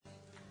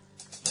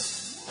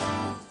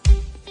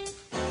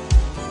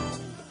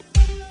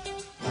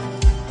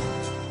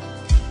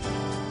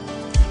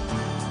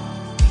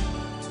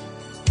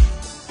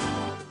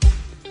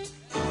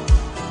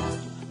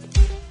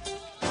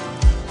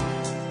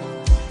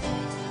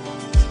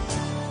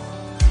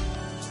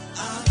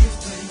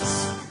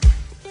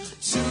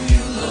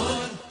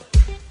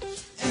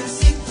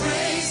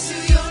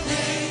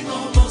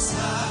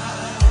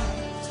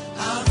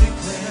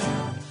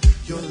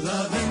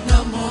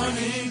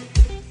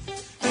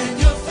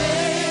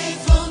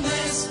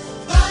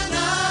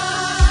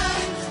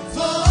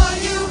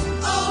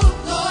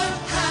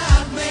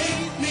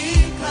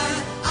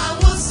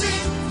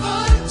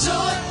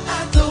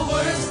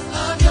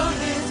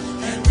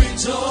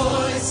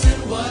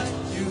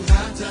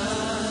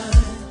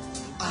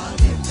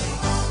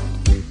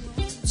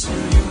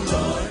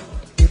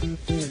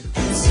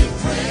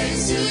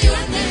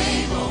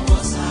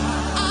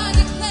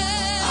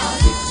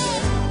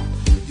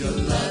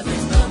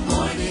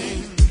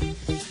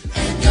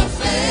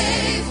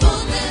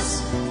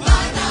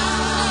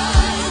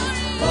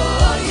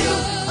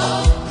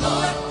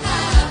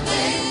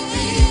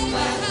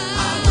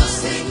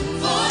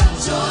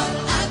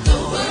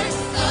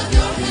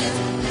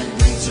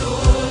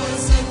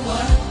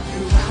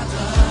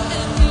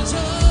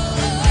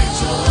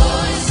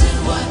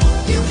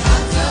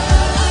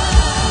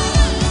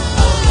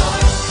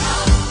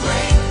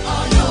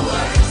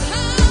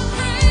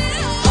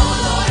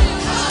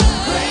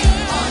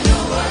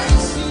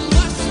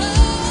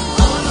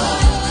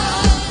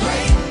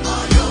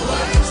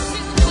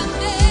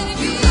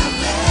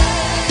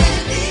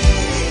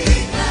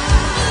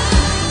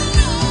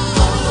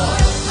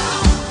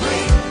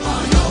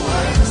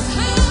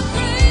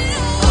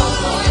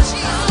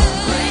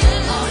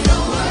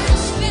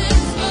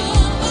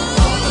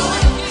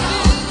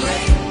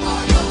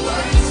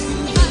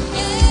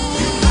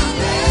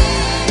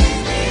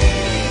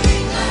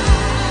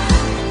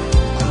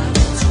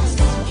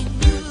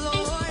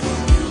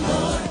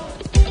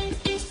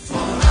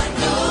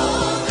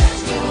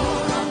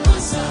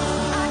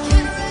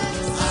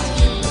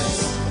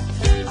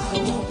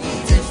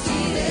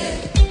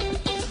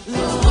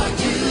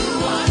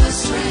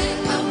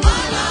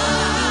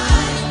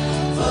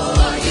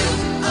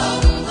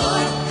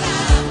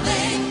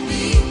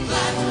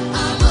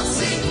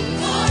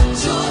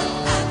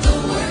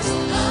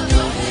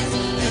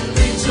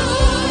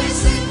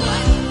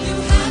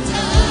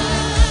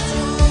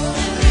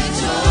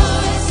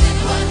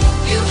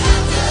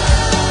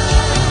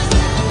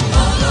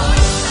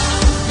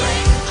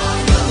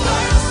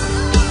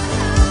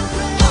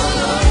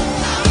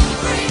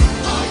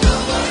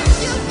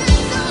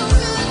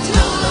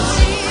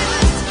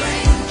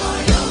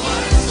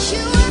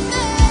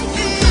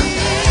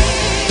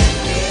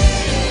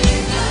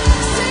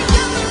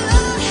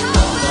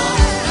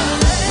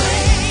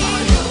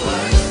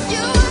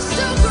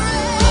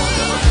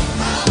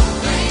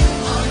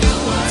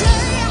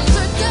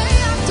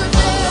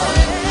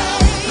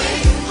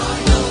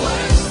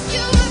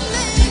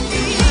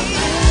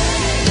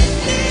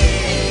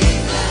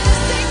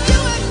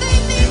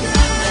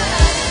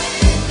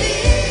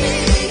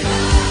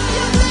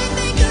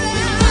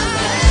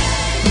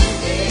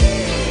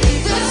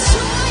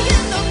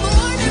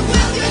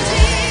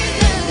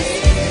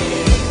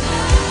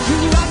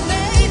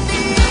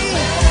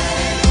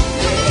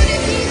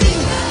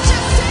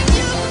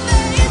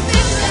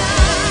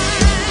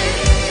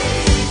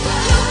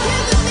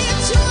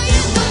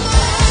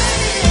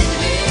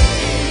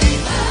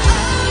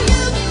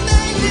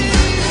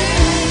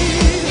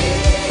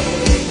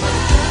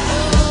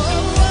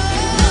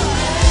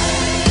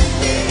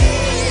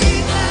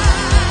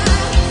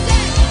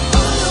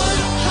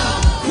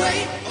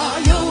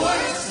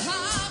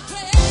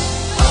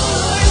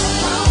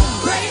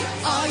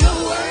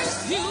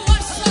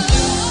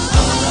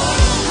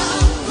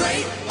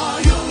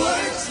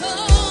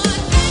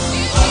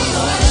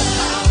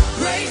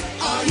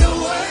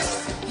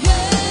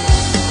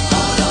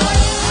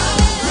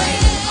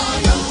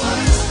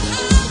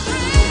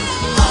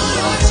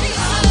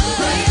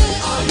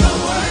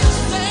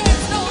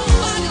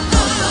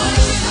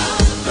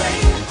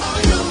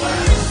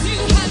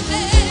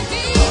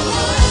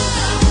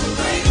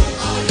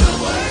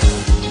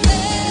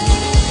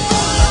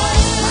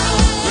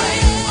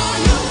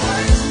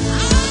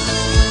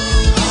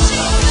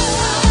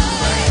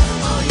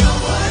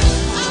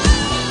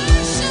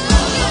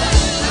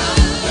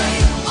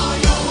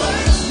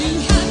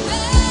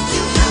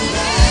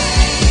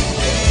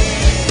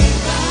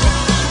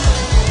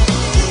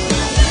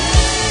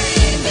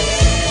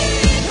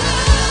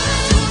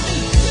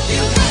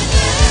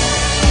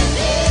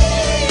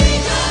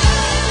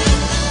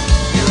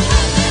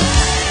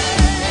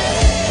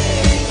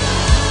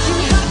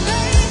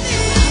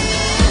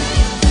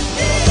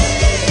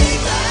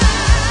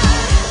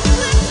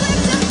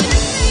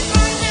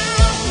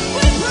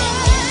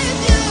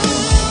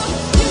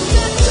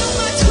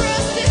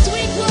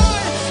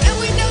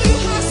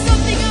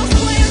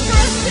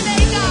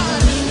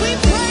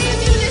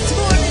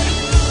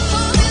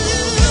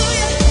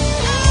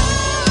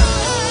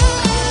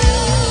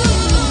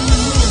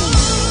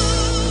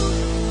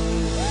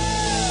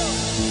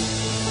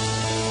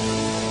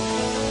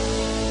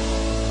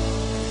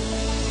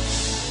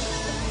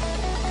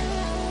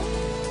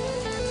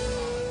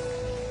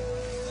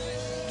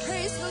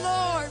Praise the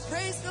Lord.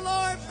 Praise the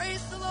Lord.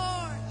 Praise the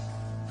Lord.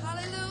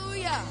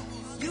 Hallelujah.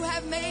 You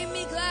have made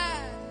me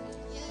glad.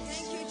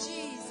 Thank you,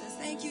 Jesus.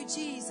 Thank you,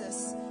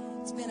 Jesus.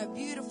 It's been a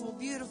beautiful,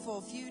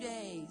 beautiful few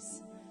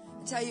days.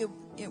 I tell you,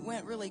 it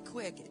went really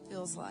quick, it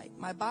feels like.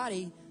 My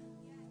body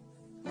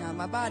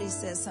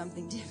says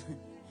something different,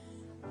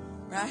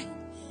 right?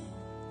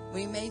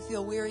 We may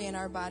feel weary in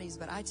our bodies,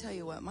 but I tell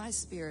you what, my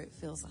spirit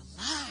feels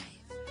alive.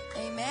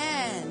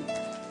 Amen.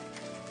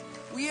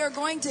 We are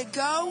going to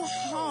go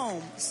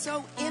home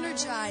so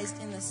energized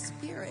in the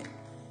spirit.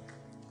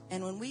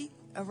 And when we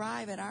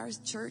arrive at our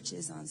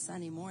churches on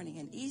Sunday morning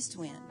in East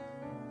Wind,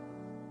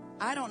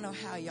 I don't know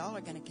how y'all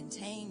are going to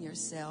contain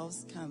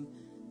yourselves come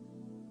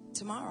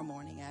tomorrow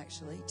morning,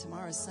 actually.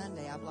 Tomorrow's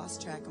Sunday. I've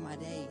lost track of my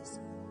days.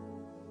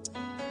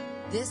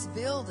 This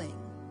building,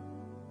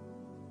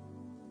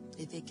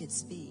 if it could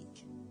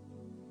speak,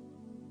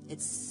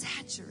 it's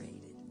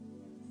saturated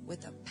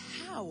with the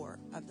power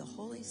of the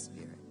Holy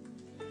Spirit.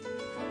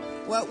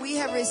 What we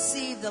have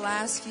received the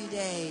last few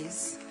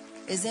days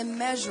is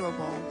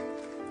immeasurable,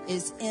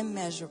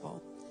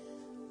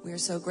 We are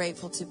so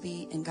grateful to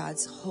be in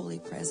God's holy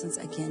presence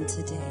again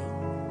today.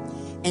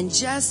 And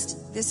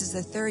this is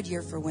the third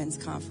year for Winds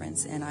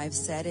Conference, and I've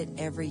said it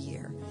every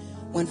year.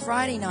 When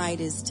Friday night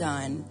is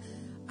done,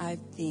 I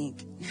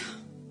think,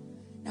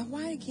 now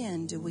why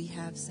again do we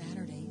have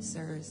Saturday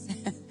service?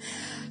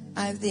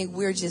 I think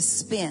we're just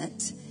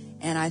spent,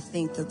 and I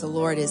think that the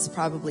Lord has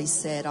probably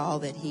said all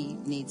that he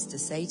needs to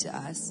say to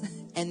us.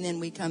 And then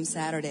we come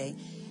Saturday,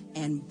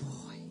 and boy,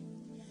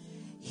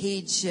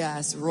 he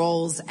just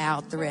rolls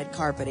out the red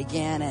carpet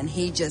again, and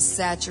he just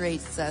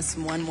saturates us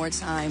one more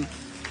time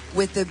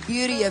with the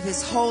beauty of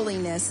his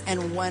holiness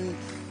and one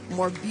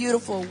more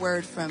beautiful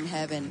word from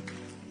heaven.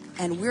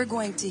 And we're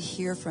going to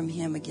hear from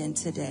him again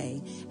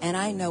today. And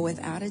I know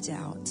without a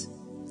doubt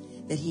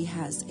that he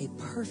has a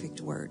perfect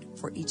word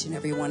for each and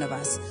every one of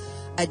us,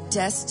 a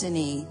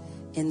destiny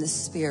in the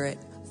spirit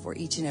for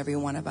each and every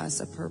one of us,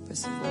 a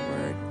purposeful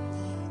word.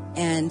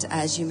 And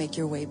as you make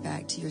your way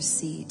back to your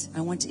seat,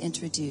 I want to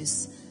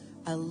introduce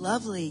a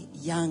lovely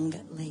young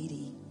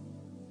lady,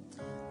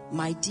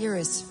 my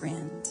dearest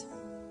friend.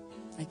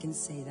 I can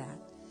say that.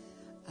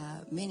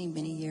 Many,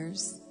 many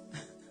years.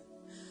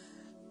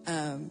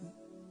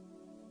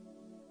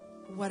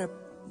 What a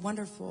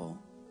wonderful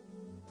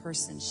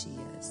person she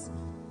is.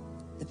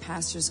 The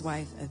pastor's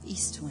wife of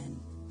East Wind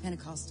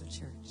Pentecostal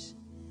Church.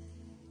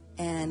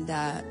 And,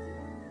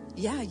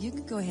 yeah, you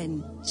can go ahead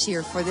and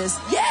cheer for this.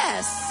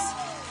 Yes!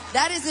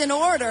 That is in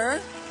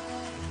order.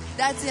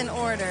 That's in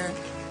order.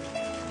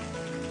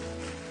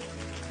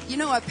 You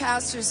know, a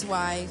pastor's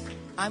wife,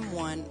 I'm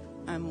one,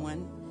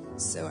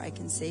 so I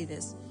can say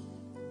this.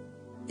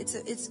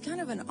 It's kind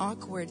of an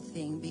awkward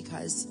thing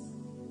because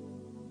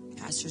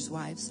pastors'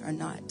 wives are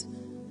not,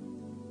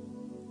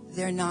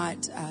 they're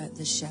not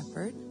the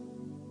shepherd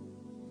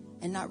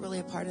and not really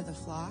a part of the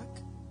flock.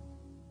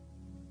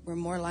 We're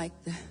more like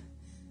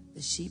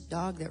the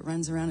sheepdog that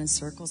runs around in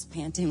circles,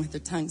 panting with their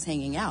tongues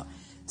hanging out.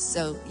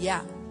 So,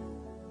 yeah.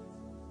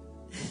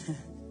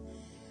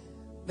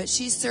 But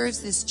she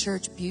serves this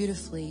church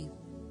beautifully,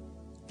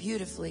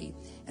 beautifully.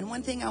 And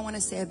one thing I want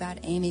to say about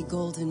Amy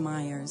Golden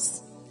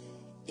Myers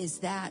is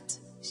that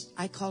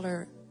I call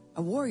her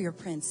a warrior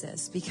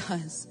princess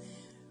because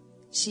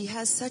she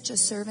has such a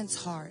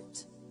servant's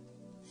heart.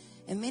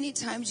 And many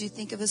times you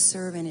think of a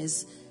servant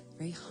as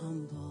very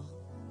humble,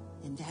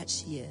 and that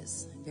she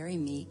is. Very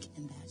meek,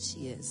 and that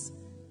she is.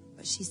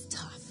 But she's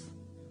tough.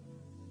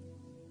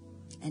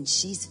 And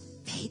she's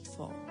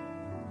faithful.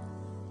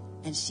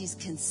 And she's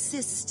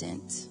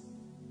consistent.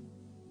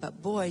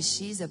 But boy,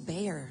 she's a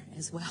bear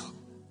as well.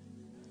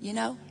 You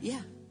know? Yeah.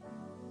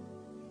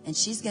 And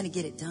she's going to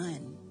get it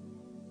done.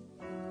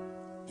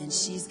 And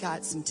she's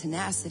got some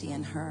tenacity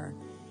in her.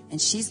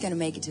 And she's going to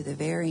make it to the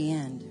very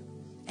end.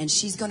 And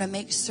she's going to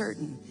make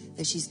certain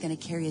that she's going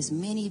to carry as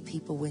many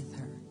people with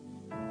her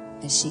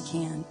as she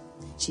can.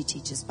 She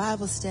teaches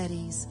Bible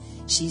studies.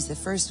 She's the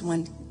first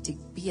one to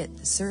be at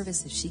the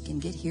service if she can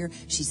get here.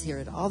 She's here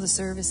at all the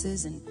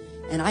services.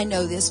 And I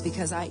know this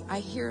because I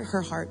hear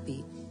her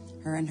heartbeat,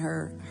 her and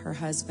her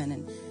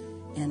husband.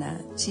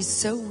 And she's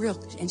so real,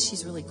 and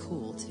she's really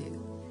cool,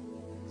 too.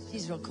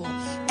 She's real cool.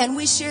 And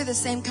we share the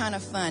same kind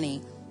of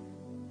funny.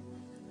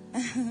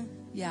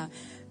 Yeah,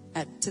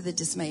 to the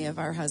dismay of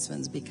our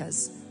husbands,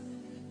 because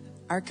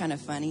our kind of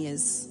funny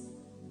is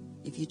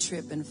if you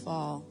trip and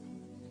fall,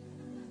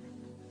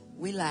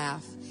 we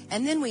laugh.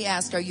 And then we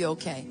ask, are you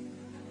okay?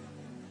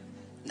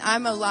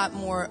 I'm a lot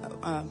more,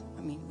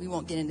 we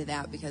won't get into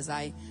that because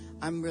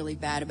I'm really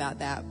bad about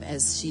that,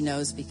 as she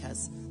knows,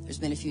 because there's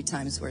been a few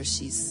times where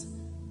she's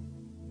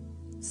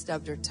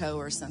stubbed her toe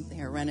or something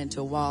or run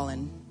into a wall,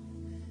 and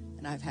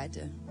I've had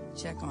to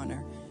check on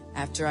her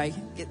after I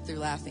get through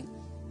laughing.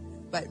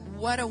 But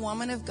what a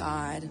woman of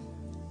God,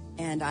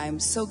 and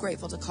I'm so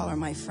grateful to call her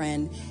my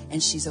friend,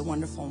 and she's a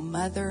wonderful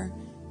mother.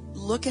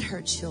 Look at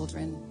her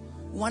children,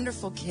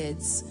 wonderful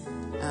kids.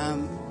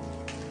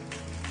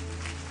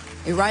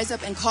 We rise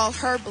up and call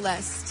her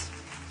blessed.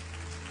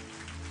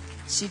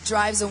 She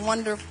drives a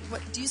wonderful,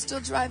 do you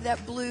still drive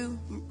that blue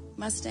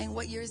Mustang?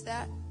 What year is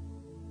that?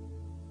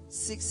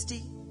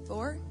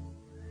 64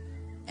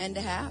 and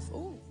a half.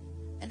 Oh,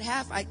 and a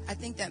half. I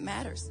think that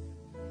matters.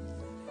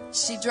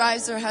 She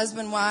drives her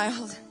husband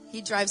wild.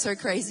 He drives her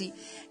crazy.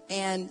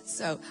 And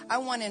so I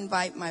want to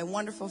invite my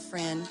wonderful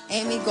friend,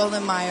 Amy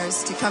Golden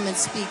Myers, to come and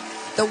speak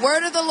the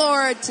word of the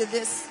Lord to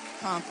this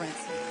conference.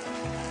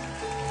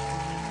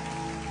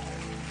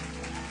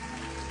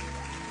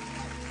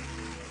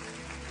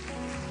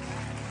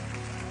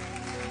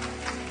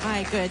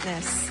 My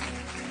goodness.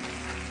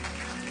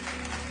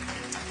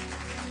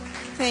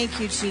 Thank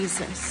you,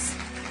 Jesus.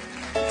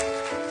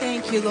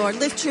 Thank you, Lord.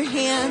 Lift your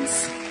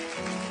hands.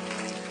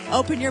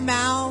 Open your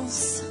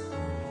mouths.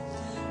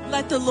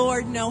 Let the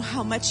Lord know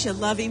how much you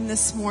love him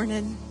this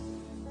morning.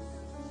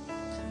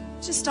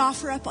 Just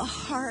offer up a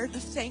heart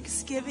of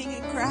thanksgiving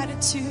and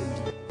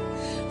gratitude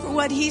for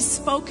what he's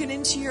spoken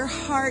into your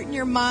heart and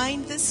your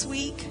mind this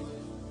week.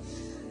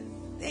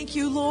 Thank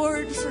you,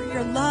 Lord, for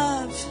your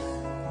love.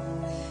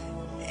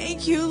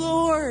 Thank you,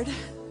 Lord,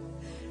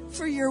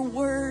 for your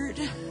word.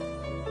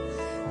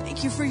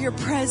 Thank you for your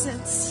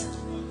presence.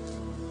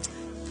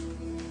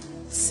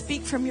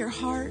 Speak from your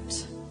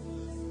heart.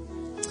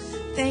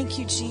 Thank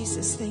you,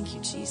 Jesus. Thank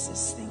you,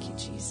 Jesus. Thank you,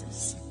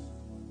 Jesus.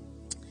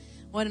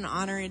 What an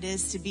honor it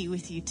is to be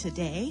with you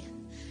today.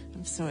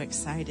 I'm so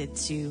excited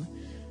to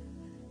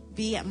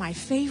be at my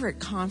favorite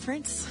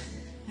conference,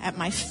 at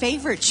my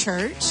favorite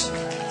church,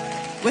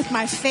 with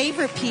my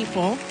favorite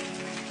people.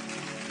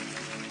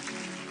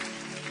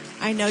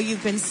 I know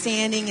you've been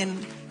standing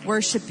and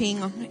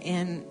worshiping,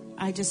 and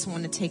I just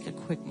want to take a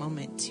quick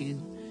moment to,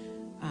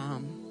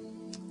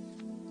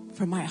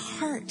 from my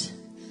heart,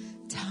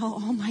 tell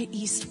all my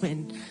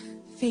Eastwind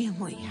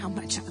family how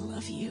much I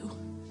love you.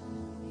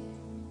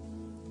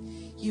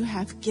 You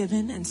have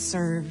given and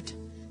served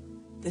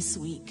this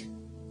week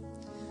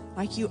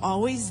like you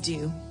always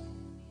do.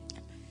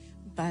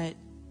 But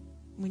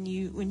when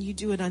you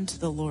do it unto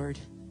the Lord,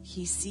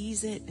 he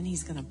sees it and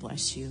he's going to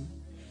bless you.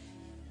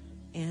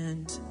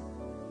 And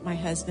my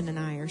husband and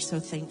I are so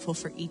thankful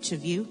for each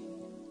of you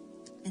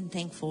and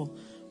thankful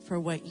for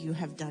what you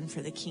have done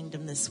for the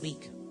kingdom this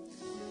week.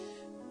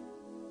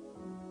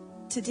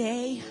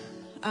 Today,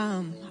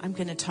 I'm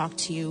going to talk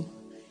to you.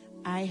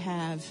 I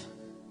have,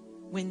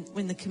 when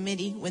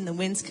the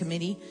WINS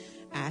committee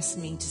asked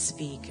me to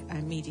speak, I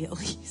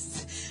immediately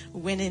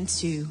went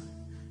into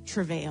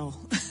travail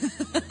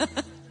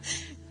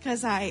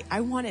because I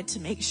wanted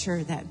to make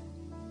sure that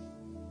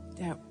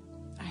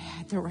I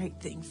had the right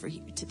thing for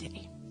you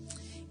today,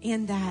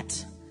 and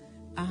that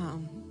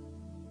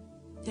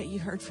you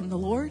heard from the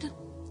Lord,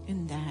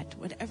 and that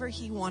whatever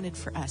he wanted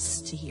for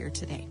us to hear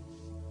today.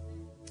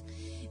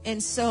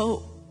 And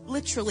so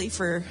literally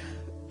for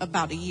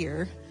about a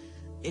year,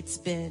 it's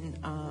been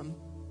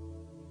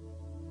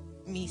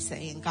me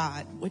saying,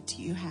 God, what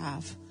do you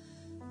have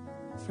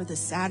for this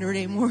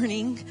Saturday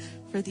morning,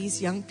 for these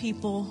young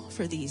people,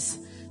 for this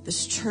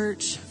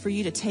church, for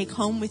you to take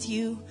home with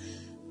you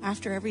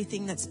after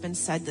everything that's been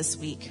said this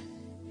week?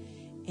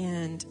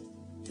 And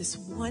this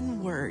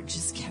one word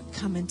just kept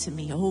coming to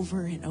me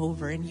over and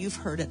over, and you've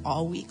heard it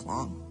all week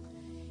long.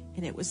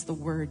 And it was the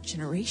word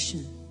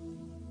generation.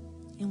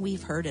 And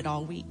we've heard it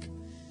all week.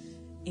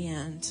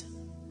 And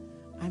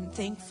I'm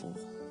thankful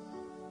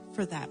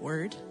for that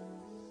word,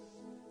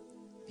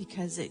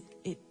 because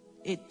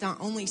it not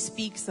only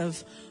speaks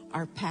of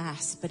our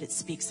past, but it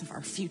speaks of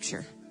our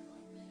future.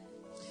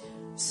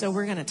 So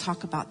we're going to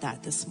talk about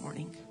that this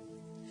morning.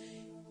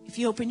 If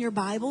you open your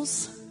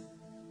Bibles,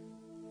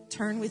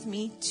 turn with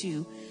me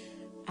to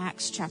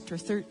Acts chapter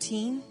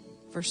 13,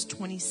 verse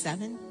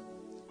 27.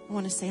 I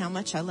want to say how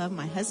much I love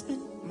my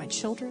husband, my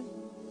children.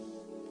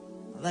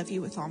 I love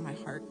you with all my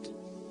heart.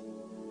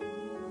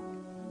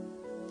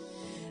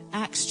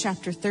 Acts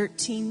chapter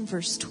 13,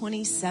 verse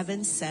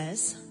 27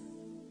 says,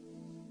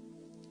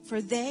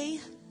 "For they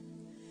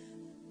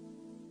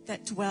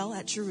that dwell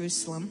at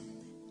Jerusalem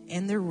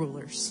and their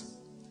rulers,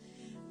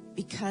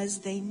 because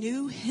they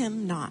knew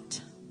him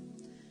not,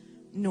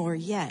 nor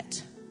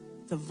yet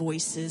the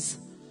voices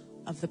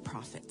of the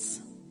prophets,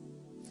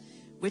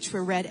 which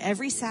were read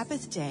every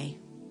Sabbath day,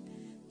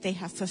 they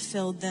have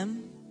fulfilled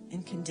them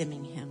in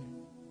condemning him."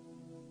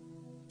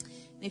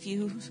 If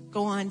you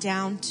go on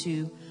down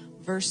to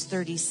verse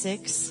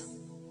 36,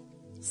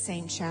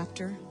 same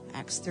chapter,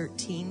 Acts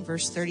 13,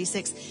 verse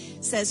 36,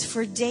 says,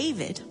 "For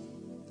David,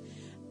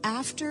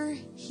 after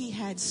he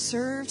had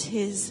served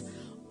his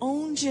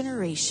own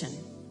generation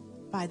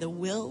by the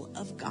will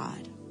of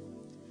God,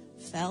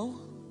 fell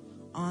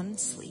on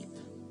sleep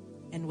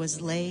and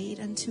was laid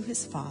unto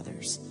his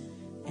fathers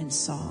and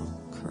saw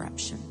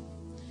corruption."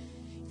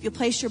 If you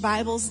place your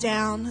Bibles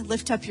down,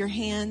 lift up your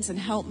hands and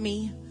help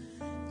me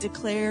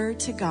declare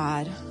to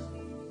God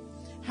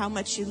how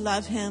much you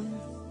love him.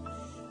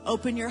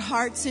 Open your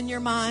hearts and your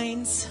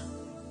minds.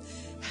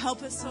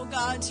 Help us, oh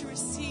God, to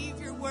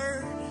receive your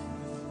word.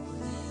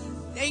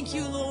 Thank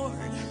you,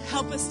 Lord.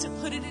 Help us to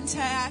put it into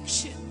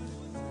action.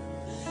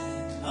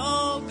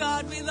 Oh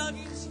God, we love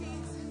you, Jesus.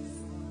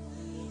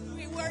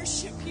 We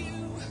worship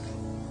you.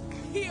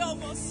 We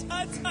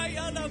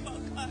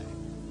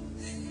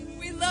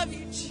love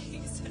you,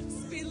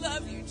 Jesus. We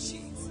love you,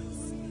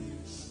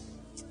 Jesus.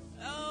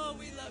 Oh,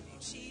 we love you,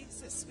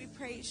 Jesus. We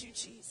praise you,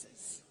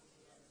 Jesus.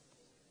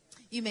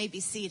 You may be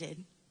seated.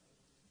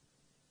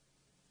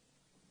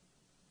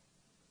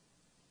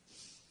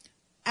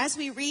 As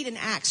we read in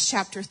Acts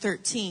chapter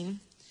 13,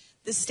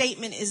 the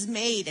statement is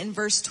made in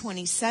verse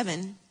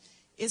 27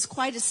 is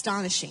quite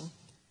astonishing.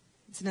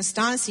 It's an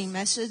astonishing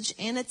message,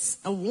 and it's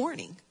a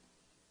warning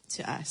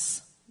to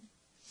us.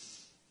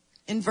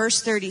 In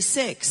verse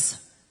 36,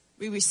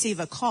 we receive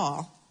a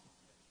call.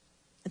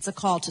 It's a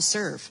call to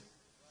serve.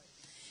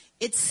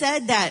 It's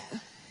said that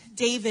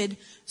David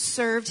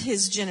served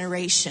his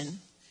generation,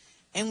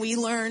 and we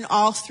learn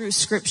all through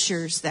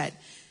scriptures that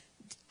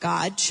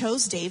God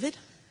chose David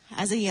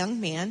as a young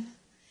man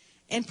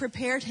and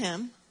prepared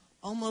him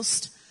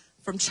almost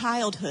from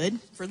childhood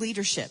for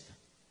leadership.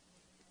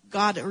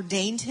 God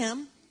ordained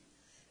him,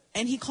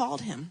 and he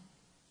called him.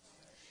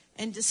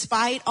 And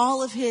despite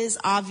all of his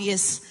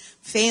obvious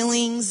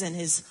failings and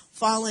his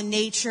fallen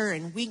nature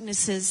and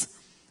weaknesses,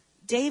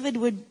 David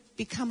would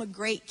become a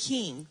great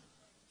king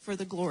for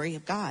the glory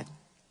of God.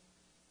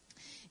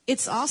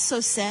 It's also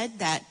said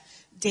that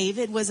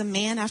David was a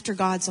man after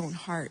God's own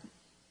heart.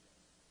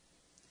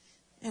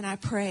 And I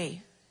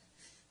pray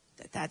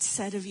that that's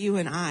said of you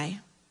and I,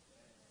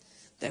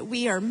 that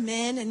we are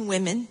men and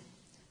women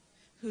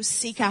who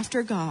seek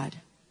after God,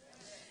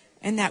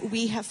 and that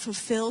we have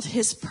fulfilled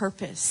his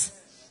purpose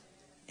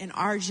in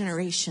our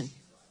generation.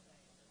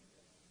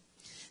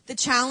 The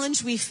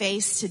challenge we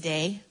face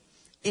today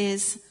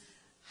is,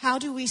 how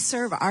do we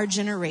serve our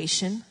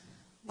generation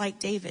like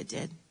David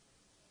did?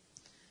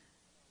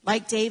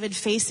 Like David,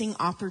 facing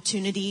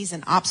opportunities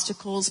and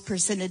obstacles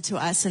presented to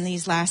us in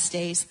these last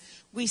days,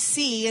 we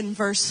see in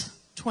verse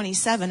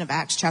 27 of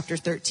Acts chapter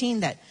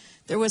 13 that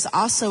there was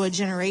also a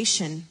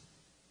generation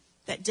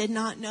that did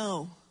not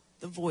know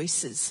the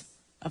voices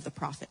of the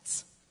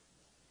prophets.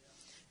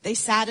 They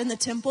sat in the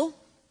temple,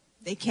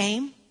 they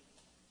came,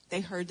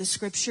 they heard the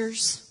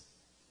scriptures,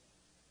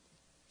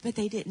 but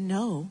they didn't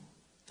know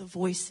the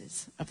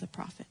voices of the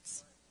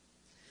prophets.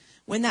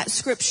 When that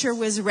scripture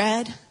was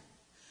read,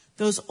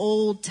 those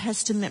Old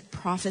Testament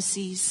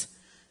prophecies,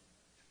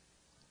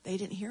 they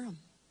didn't hear them.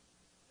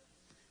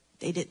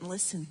 They didn't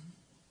listen.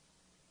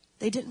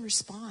 They didn't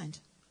respond.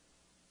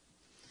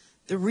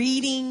 The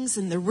readings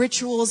and the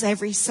rituals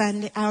every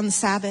Sunday on the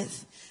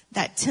Sabbath,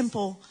 that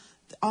temple,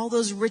 all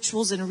those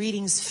rituals and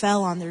readings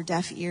fell on their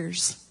deaf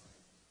ears.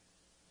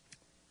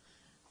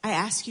 I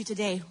ask you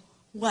today,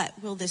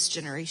 what will this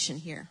generation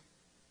hear?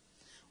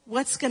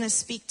 What's going to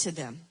speak to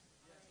them?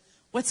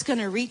 What's going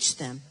to reach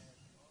them?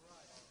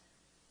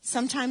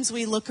 Sometimes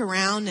we look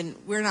around and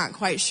we're not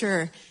quite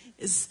sure.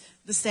 As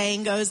the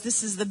saying goes,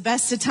 this is the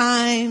best of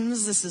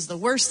times, this is the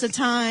worst of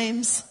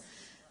times.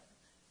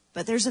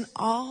 But there's an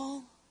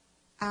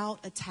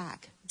all-out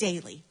attack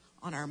daily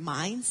on our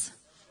minds,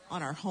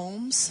 on our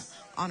homes,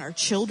 on our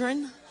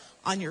children,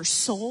 on your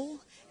soul.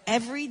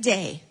 Every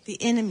day,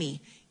 the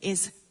enemy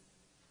is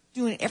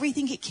doing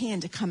everything it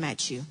can to come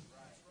at you.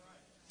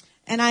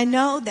 And I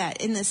know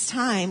that in this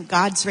time,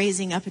 God's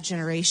raising up a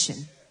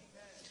generation.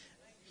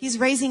 He's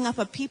raising up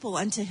a people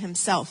unto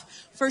himself.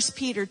 1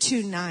 Peter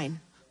 2:9.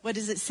 What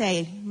does it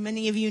say?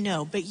 Many of you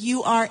know. But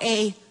you are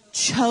a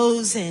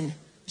chosen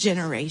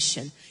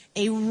generation,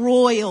 a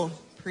royal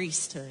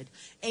priesthood,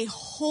 a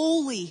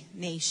holy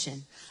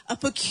nation, a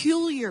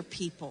peculiar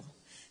people,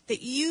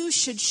 that you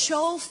should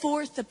show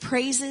forth the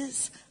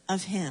praises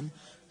of him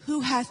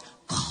who hath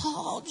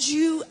called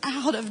you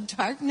out of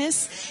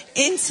darkness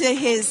into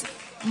his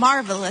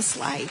marvelous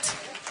light.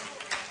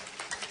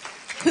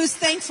 Who's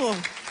thankful?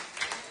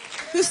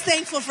 Who's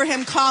thankful for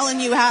him calling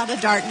you out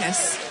of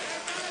darkness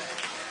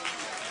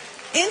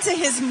into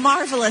his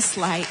marvelous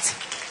light?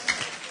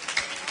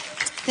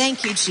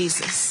 Thank you,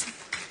 Jesus.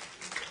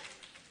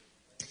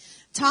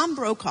 Tom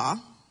Brokaw,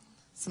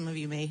 some of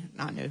you may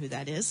not know who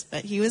that is,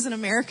 but he was an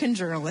American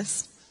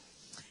journalist.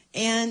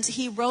 And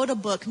he wrote a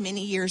book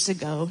many years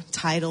ago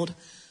titled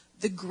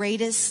The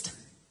Greatest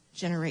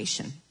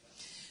Generation.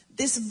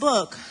 This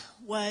book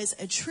was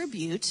a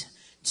tribute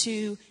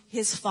to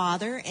his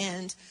father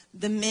and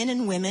the men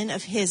and women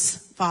of his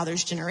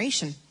father's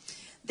generation.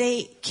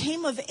 They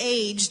came of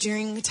age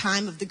during the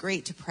time of the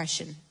Great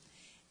Depression.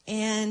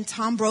 And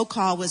Tom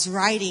Brokaw was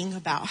writing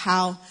about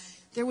how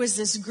there was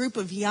this group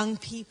of young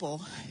people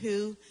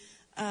who,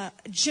 a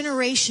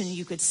generation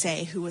you could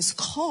say, who was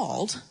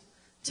called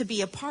to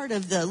be a part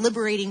of the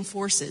liberating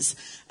forces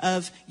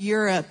of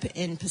Europe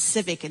and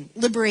Pacific and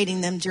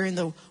liberating them during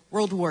the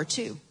World War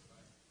II.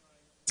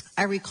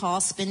 I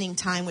recall spending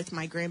time with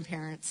my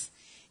grandparents,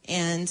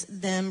 and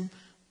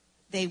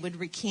they would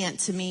recant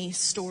to me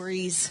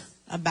stories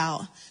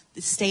about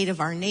the state of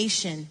our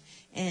nation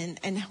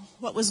and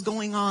what was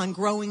going on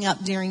growing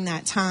up during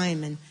that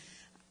time. And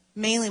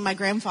mainly my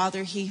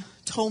grandfather, he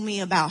told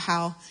me about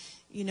how,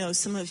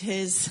 some of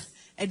his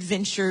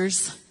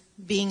adventures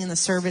being in the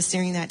service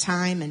during that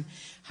time, and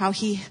how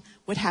he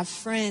would have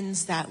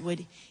friends that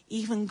would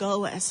even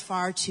go as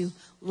far to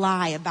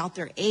lie about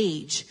their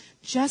age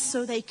just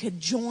so they could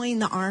join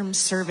the armed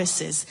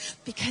services,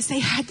 because they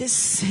had this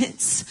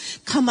sense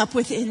come up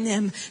within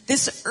them,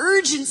 this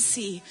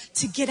urgency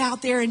to get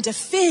out there and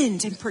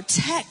defend and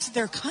protect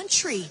their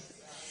country.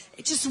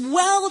 It just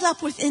welled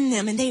up within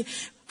them, and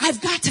I've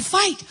got to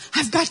fight.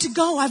 I've got to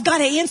go. I've got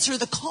to answer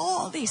the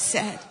call, they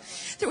said.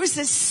 There was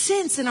this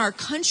sense in our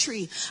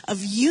country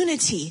of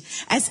unity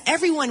as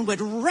everyone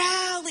would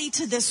rally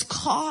to this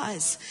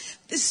cause.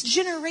 This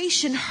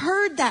generation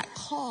heard that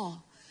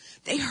call.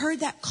 They heard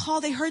that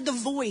call. They heard the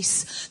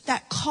voice,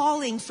 that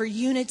calling for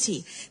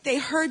unity. They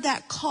heard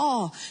that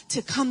call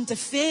to come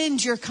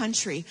defend your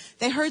country.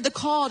 They heard the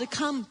call to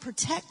come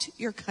protect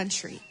your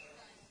country.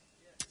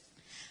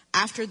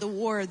 After the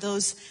war,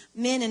 those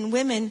men and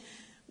women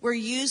were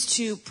used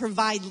to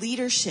provide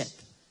leadership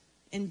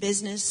in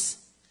business,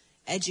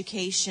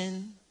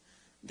 education.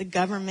 The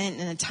government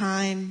in a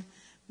time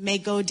may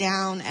go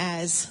down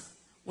as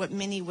what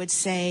many would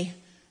say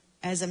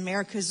as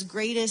America's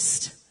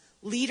greatest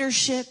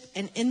leadership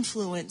and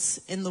influence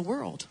in the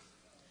world.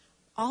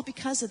 All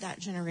because of that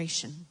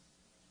generation.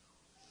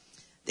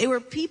 They were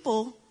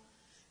people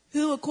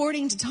who,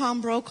 according to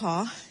Tom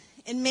Brokaw,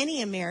 and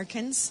many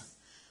Americans,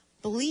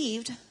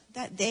 believed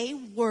that they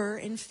were,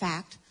 in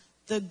fact,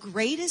 the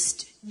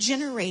greatest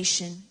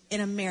generation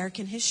in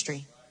American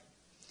history.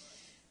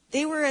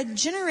 They were a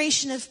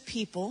generation of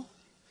people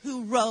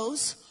who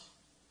rose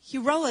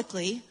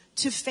heroically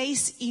to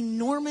face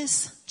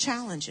enormous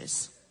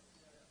challenges.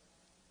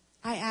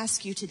 I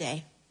ask you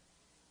today,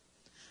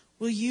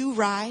 will you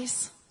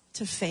rise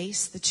to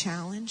face the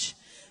challenge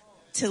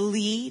to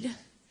lead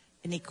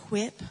and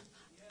equip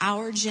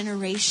our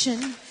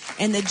generation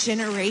and the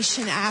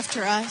generation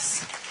after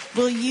us?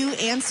 Will you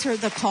answer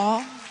the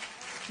call?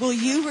 Will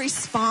you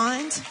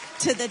respond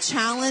to the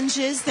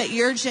challenges that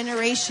your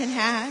generation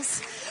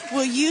has?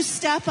 Will you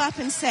step up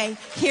and say,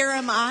 here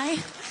am I,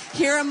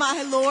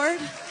 Lord?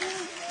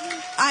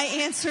 I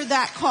answer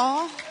that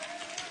call.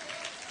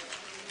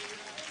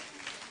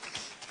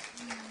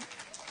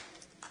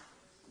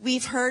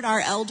 We've heard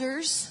our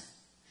elders,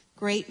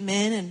 great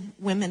men and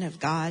women of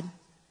God.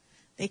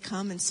 They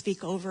come and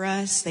speak over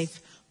us.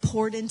 They've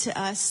poured into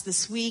us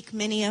this week.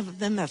 Many of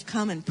them have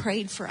come and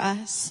prayed for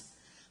us.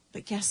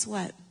 But guess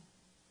what?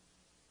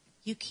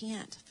 You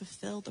can't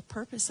fulfill the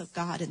purpose of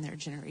God in their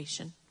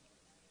generation.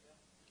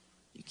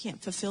 You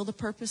can't fulfill the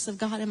purpose of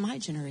God in my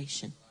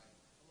generation.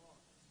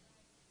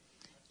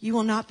 You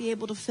will not be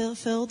able to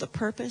fulfill the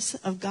purpose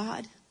of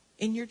God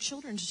in your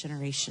children's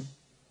generation.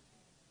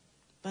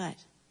 But,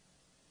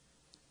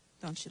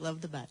 don't you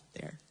love the but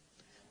there?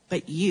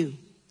 But you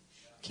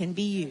can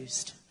be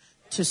used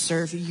to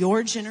serve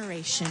your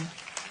generation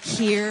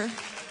here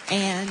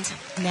and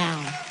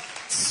now.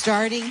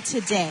 Starting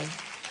today.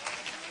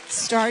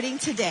 Starting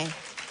today.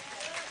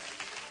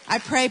 I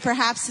pray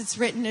perhaps it's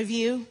written of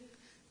you.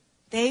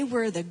 They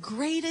were the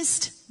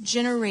greatest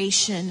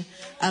generation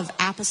of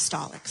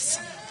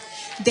apostolics.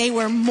 They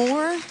were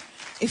more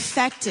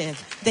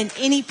effective than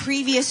any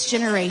previous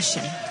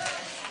generation.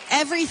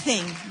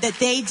 Everything that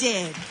they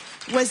did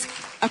was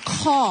a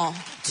call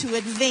to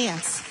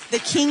advance the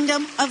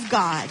kingdom of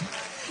God.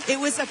 It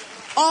was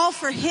all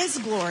for His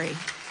glory.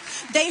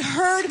 They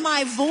heard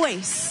my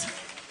voice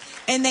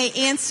and they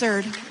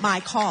answered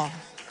my call.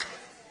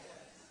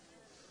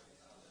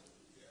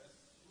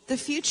 The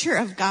future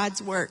of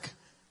God's work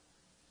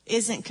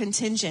isn't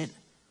contingent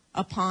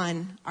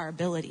upon our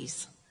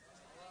abilities.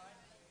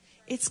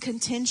 It's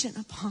contingent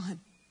upon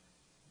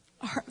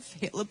our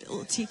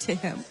availability to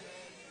Him.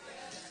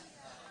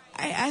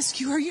 I ask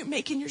you, are you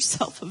making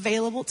yourself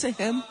available to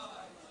Him?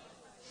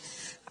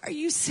 Are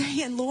you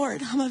saying,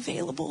 Lord, I'm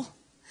available.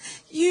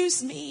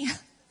 Use me.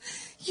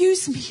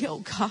 Use me, oh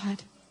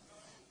God.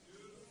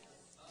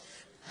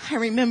 I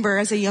remember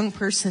as a young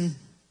person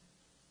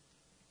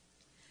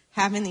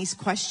having these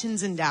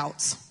questions and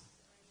doubts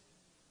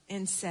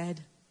and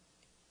said,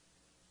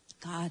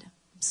 God,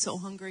 I'm so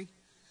hungry.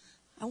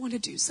 I want to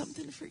do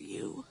something for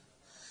you.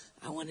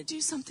 I want to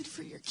do something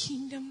for your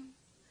kingdom.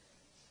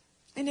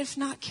 And if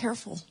not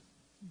careful,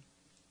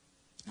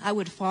 I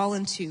would fall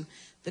into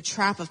the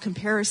trap of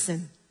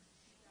comparison.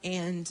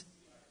 And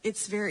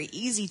it's very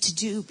easy to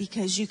do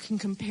because you can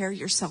compare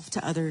yourself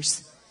to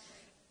others.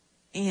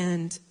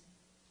 And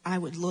I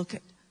would look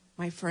at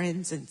my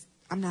friends and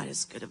I'm not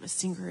as good of a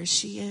singer as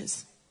she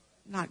is.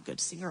 Not a good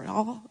singer at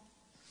all.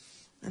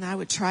 And I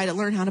would try to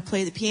learn how to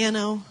play the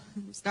piano.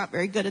 I was not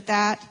very good at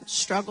that.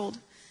 Struggled.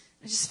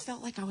 I just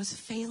felt like I was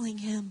failing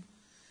Him.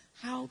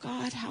 How,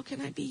 God, how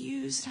can I be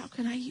used? How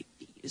can I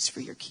be used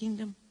for your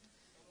kingdom?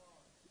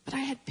 But I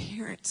had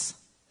parents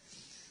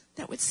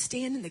that would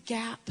stand in the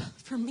gap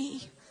for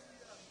me.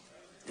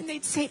 And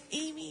they'd say,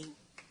 Amy,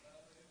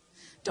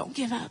 don't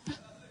give up.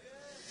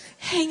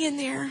 Hang in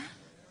there.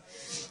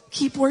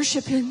 Keep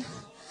worshiping.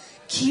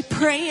 Keep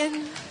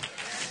praying.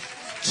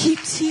 Keep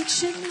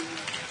teaching.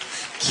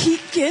 Keep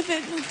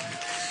giving.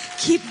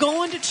 Keep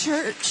going to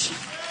church.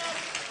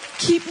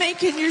 Keep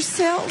making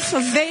yourself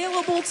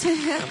available to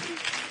Him.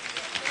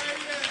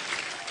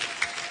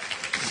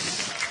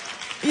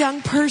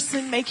 Young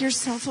person, make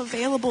yourself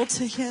available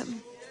to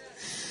him.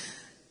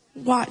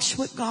 Watch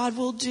what God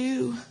will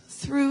do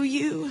through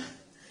you,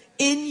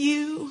 in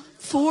you,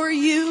 for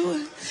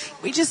you.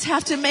 We just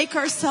have to make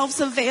ourselves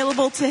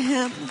available to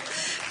him.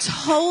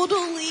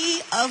 Totally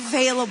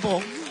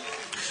available.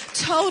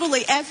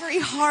 Totally. Every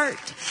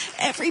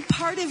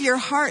part of your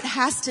heart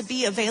has to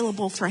be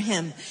available for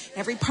him.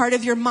 Every part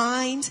of your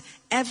mind,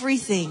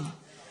 everything.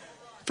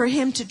 For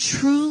him to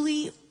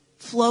truly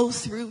flow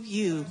through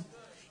you.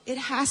 It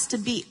has to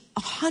be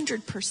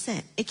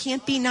 100%. It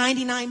can't be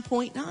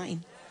 99.9.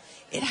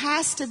 It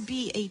has to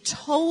be a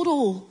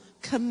total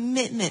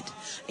commitment,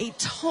 a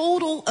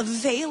total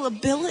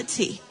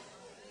availability.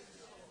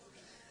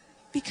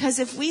 Because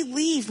if we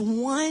leave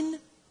 1%,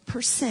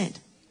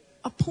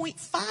 a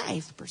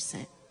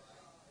 0.5%,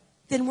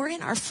 then we're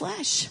in our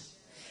flesh.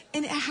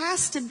 And it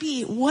has to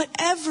be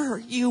whatever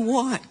you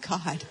want,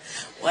 God.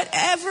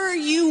 Whatever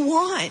you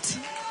want.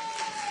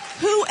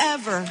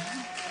 Whoever.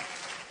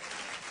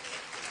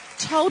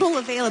 Total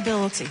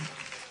availability.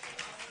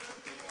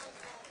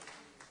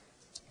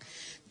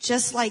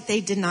 Just like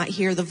they did not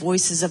hear the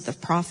voices of the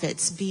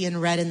prophets being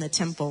read in the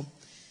temple,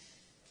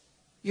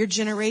 your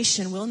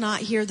generation will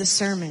not hear the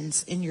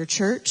sermons in your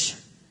church,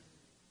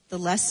 the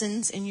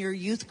lessons in your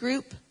youth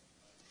group.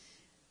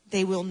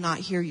 They will not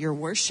hear your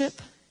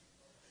worship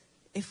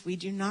if we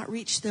do not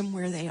reach them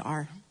where they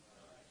are.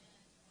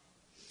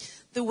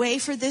 The way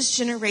for this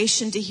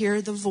generation to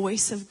hear the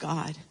voice of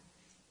God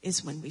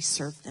is when we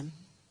serve them.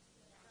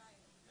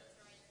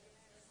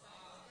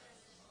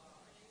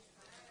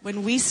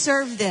 When we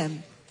serve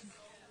them,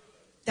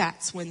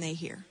 that's when they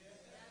hear.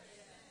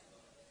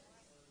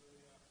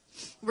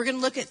 We're going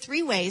to look at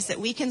 3 ways that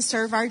we can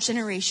serve our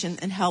generation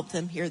and help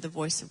them hear the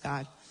voice of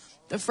God.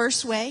 The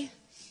first way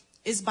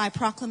is by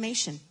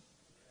proclamation,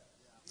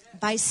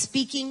 by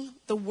speaking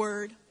the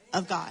word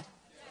of God.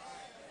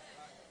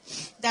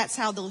 That's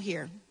how they'll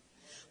hear.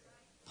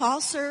 Paul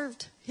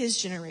served his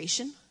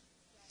generation,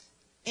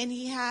 and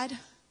he had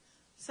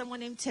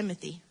someone named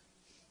Timothy,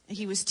 and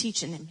he was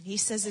teaching him. He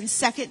says in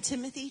 2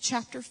 Timothy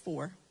chapter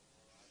 4,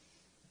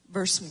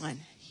 verse 1,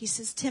 he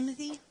says,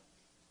 Timothy,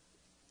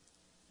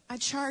 I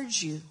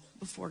charge you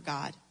before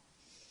God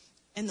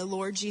and the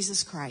Lord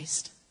Jesus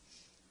Christ,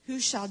 who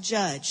shall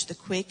judge the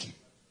quick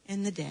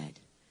and the dead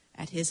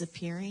at his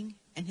appearing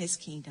and his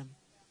kingdom.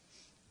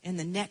 And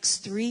the next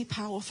 3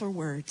 powerful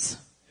words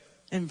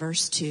in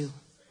verse 2,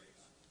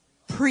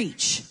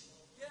 preach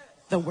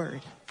the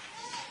word.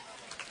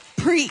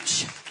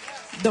 Preach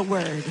the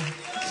word.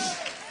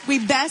 We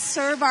best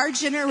serve our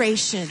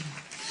generation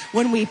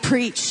when we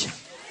preach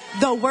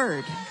the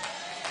word.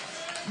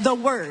 The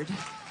word.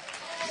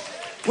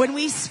 When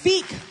we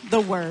speak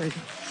the word.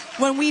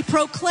 When we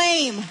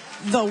proclaim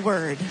the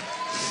word.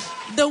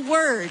 The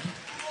word.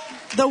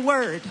 The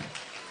word.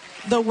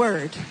 The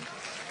word.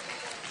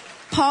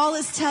 Paul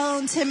is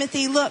telling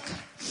Timothy, look,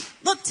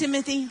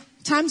 Timothy,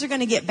 times are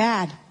going to get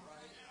bad.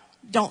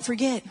 Don't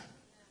forget,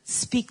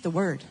 speak the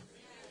word.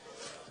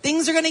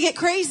 Things are going to get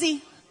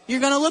crazy. You're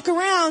going to look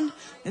around.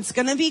 It's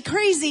going to be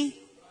crazy.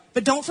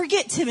 But don't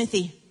forget,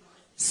 Timothy,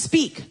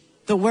 speak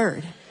the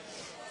word.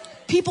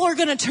 People are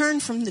going to turn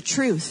from the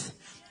truth.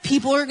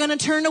 People are going to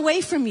turn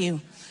away from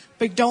you.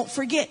 But don't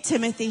forget,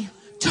 Timothy,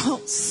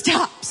 don't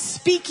stop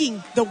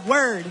speaking the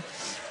word.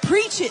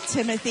 Preach it,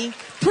 Timothy.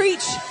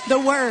 Preach the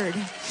word.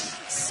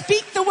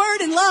 Speak the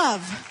word in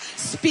love.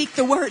 Speak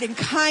the word in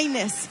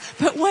kindness.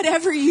 But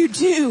whatever you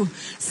do,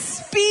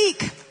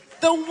 speak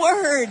the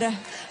word.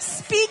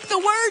 Speak the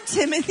word,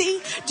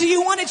 Timothy. Do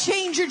you want to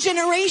change your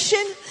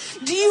generation?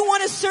 Do you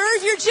want to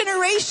serve your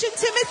generation,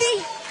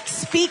 Timothy?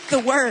 Speak the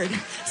word.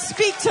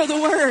 Speak to the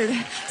word.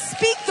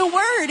 Speak the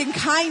word in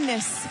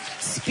kindness.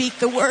 Speak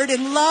the word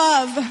in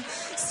love.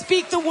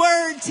 Speak the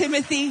word,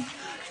 Timothy.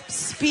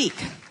 Speak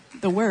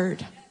the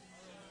word.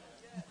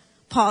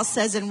 Paul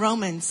says in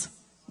Romans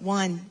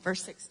 1,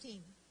 verse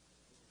 16,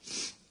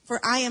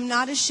 for I am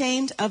not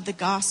ashamed of the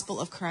gospel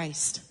of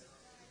Christ.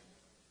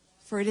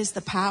 For it is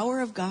the power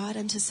of God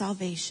unto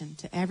salvation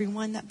to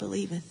everyone that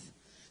believeth,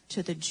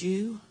 to the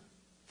Jew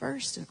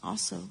first and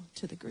also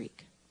to the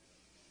Greek.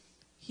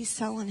 He's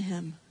telling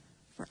him,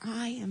 for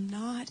I am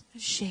not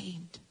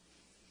ashamed.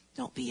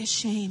 Don't be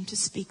ashamed to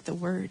speak the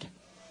word.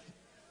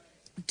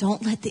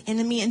 Don't let the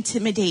enemy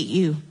intimidate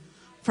you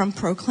from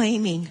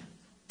proclaiming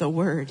the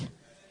word.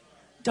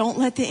 Don't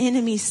let the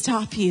enemy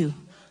stop you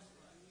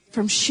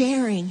from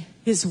sharing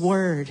his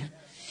word.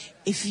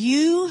 If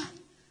you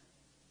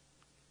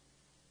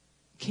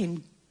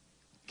can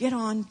get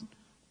on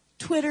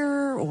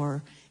Twitter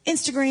or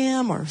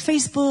Instagram or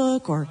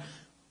Facebook or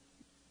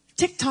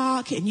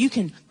TikTok and you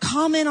can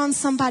comment on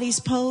somebody's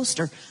post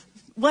or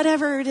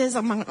whatever it is.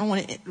 I don't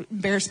want to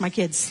embarrass my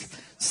kids.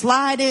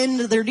 Slide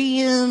into their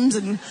DMs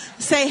and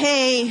say,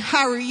 hey,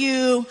 how are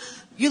you?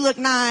 You look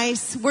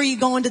nice. Where are you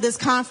going to this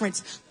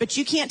conference? But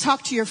you can't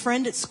talk to your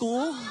friend at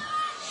school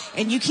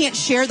and you can't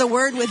share the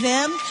word with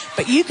them,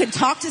 but you can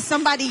talk to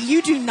somebody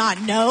you do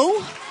not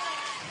know.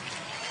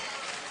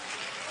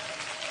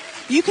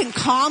 You can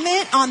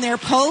comment on their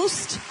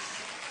post.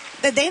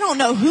 that they don't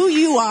know who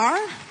you are.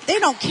 They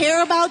don't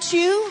care about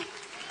you,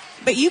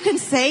 but you can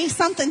say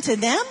something to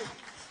them,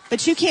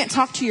 but you can't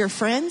talk to your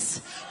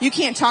friends. You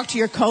can't talk to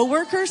your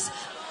coworkers.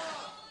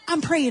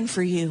 I'm praying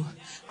for you.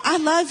 I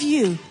love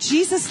you.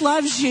 Jesus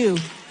loves you.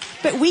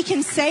 But we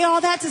can say all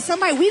that to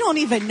somebody we don't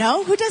even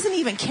know, who doesn't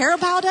even care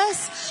about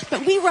us.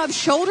 But we rub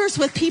shoulders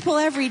with people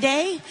every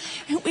day.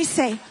 And we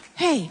say,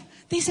 hey,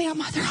 they say,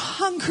 they're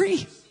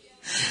hungry.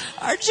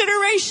 Our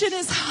generation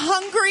is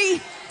hungry.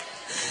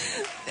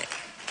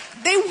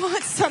 They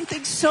want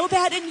something so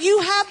bad. And you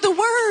have the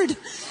word.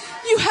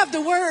 You have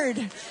the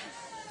word.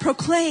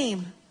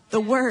 Proclaim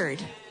the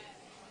word.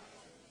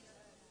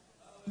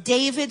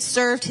 David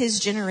served his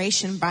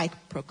generation by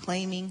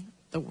proclaiming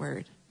the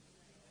word.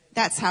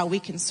 That's how we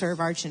can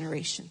serve our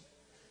generation.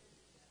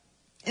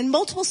 In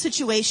multiple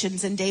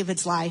situations in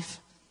David's life,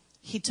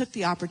 he took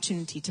the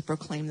opportunity to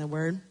proclaim the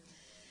word.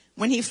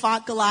 When he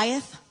fought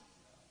Goliath,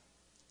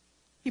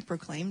 he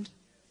proclaimed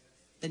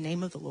the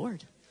name of the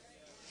Lord.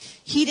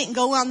 He didn't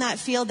go on that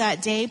field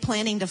that day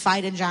planning to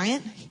fight a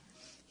giant.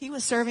 He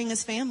was serving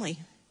his family.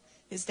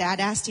 His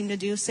dad asked him to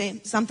do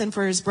something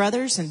for his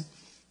brothers, and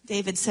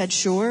David said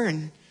sure,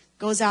 and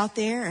goes out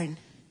there and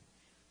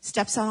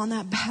steps out on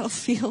that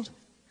battlefield.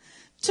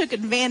 Took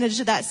advantage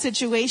of that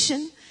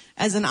situation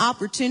as an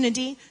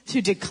opportunity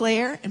to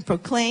declare and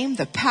proclaim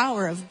the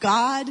power of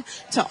God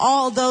to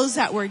all those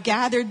that were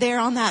gathered there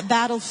on that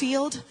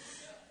battlefield.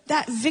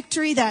 That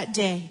victory that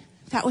day,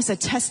 that was a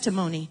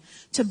testimony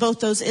to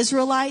both those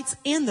Israelites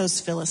and those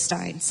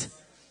Philistines.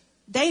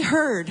 They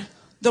heard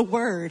the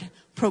word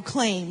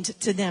proclaimed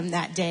to them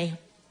that day.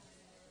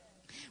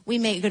 We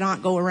may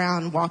not go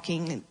around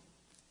walking,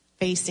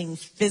 facing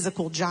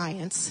physical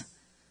giants,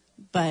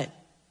 but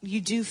you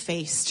do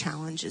face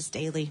challenges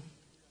daily.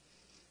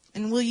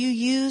 And will you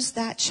use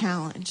that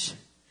challenge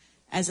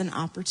as an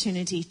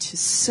opportunity to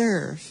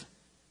serve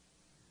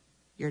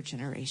your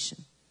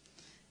generation?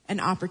 An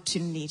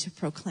opportunity to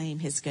proclaim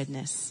his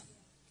goodness.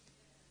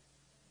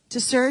 To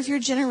serve your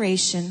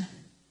generation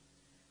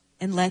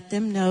and let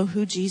them know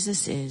who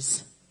Jesus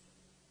is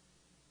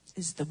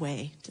the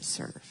way to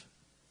serve.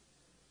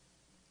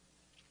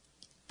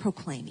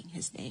 Proclaiming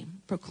his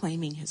name,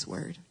 proclaiming his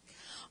word.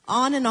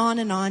 On and on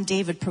and on,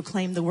 David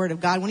proclaimed the word of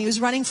God when he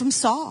was running from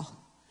Saul.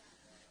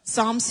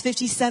 Psalms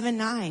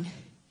 57:9.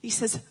 He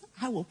says,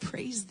 I will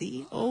praise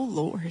thee, O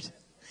Lord.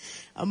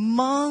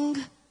 Among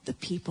the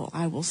people,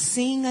 I will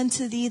sing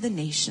unto thee the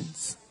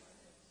nations.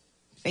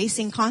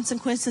 Facing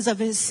consequences of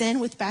his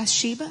sin with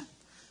Bathsheba,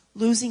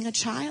 losing a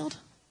child,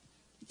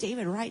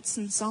 David writes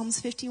in Psalms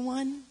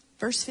 51,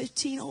 verse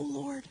 15, O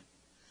Lord,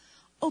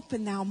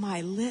 open thou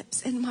my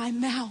lips, and my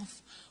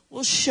mouth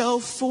will show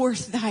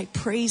forth thy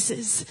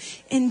praises.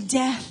 In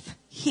death,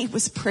 he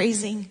was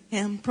praising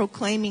him,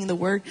 proclaiming the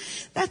word.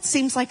 That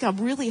seems like a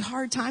really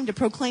hard time to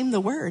proclaim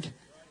the word.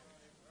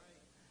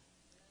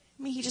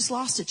 I mean, he just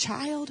lost a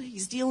child.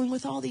 He's dealing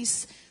with all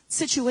these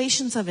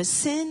situations of his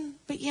sin,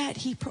 but yet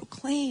he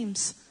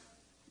proclaims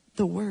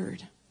the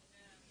word.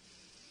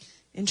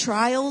 In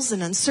trials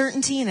and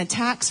uncertainty and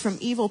attacks from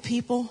evil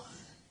people,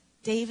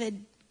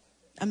 David,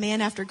 a man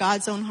after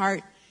God's own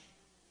heart,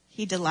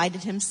 he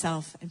delighted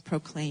himself and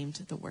proclaimed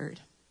the word.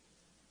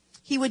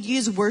 He would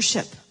use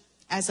worship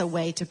as a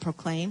way to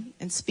proclaim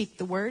and speak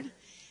the word.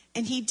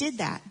 And he did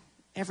that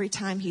every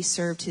time he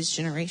served his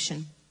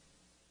generation.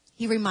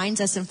 He reminds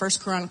us in 1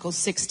 Chronicles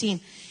 16,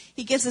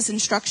 he gives us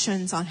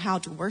instructions on how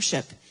to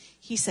worship.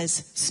 He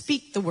says,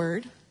 speak the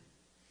word.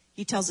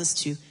 He tells us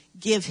to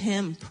give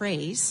him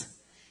praise.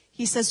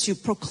 He says to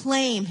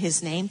proclaim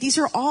his name. These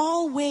are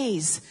all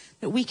ways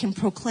that we can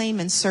proclaim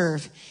and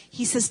serve.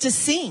 He says to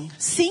sing.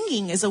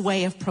 Singing is a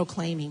way of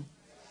proclaiming.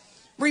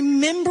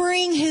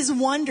 Remembering his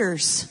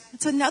wonders.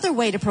 It's another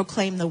way to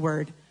proclaim the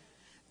word.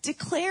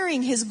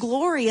 Declaring his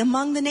glory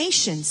among the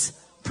nations.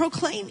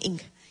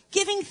 Proclaiming.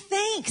 Giving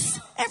thanks.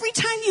 Every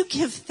time you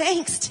give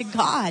thanks to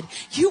God,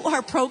 you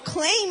are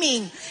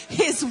proclaiming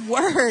his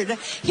word.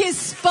 His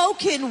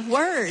spoken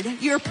word,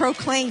 you're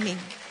proclaiming.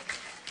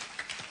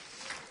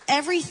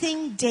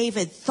 Everything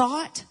David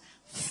thought,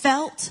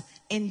 felt,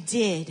 and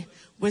did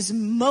was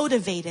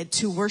motivated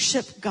to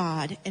worship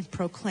God and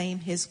proclaim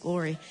his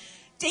glory.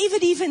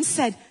 David even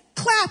said,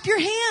 clap your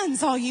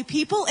hands, all you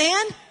people,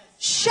 and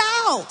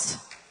shout.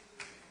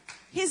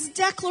 His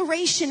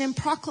declaration and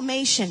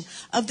proclamation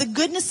of the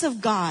goodness of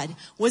God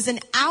was an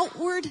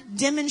outward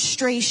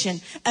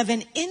demonstration of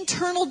an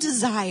internal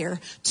desire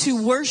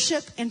to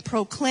worship and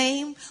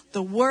proclaim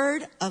the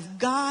word of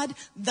God,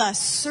 thus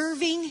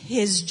serving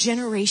his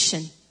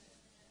generation.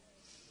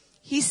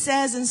 He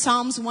says in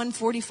Psalms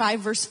 145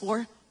 verse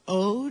 4,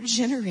 O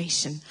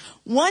generation,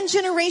 one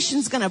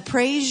generation's going to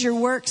praise your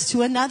works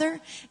to another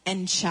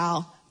and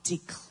shall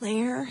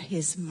declare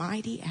his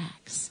mighty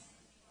acts.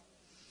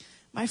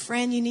 My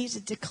friend, you need to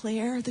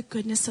declare the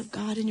goodness of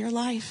God in your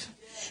life.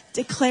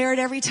 Declare it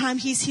every time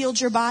he's healed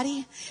your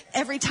body,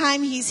 every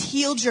time he's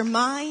healed your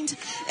mind,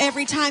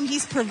 every time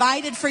he's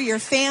provided for your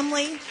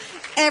family,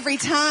 every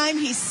time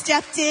he's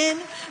stepped in,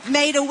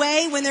 made a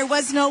way when there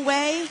was no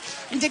way,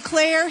 and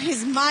declare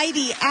his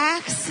mighty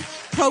acts.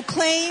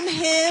 Proclaim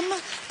him.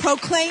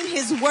 Proclaim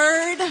his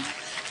word.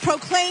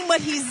 Proclaim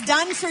what he's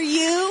done for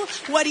you,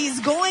 what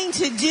he's going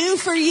to do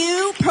for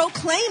you.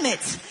 Proclaim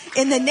it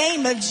in the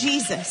name of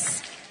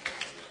Jesus.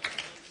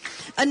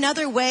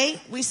 Another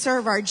way we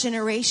serve our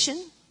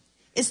generation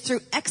is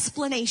through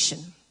explanation.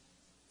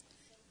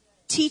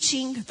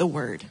 Teaching the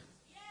word.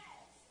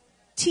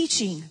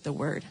 Teaching the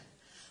word.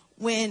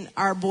 When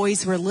our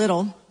boys were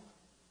little,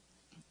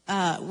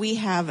 we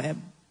have a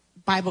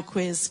Bible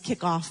quiz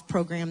kickoff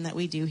program that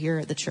we do here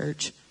at the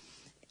church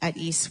at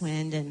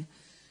Eastwind. And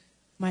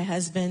my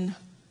husband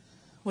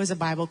was a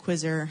Bible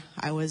quizzer.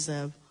 I was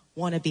a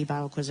wannabe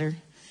Bible quizzer.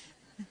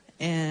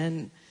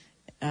 And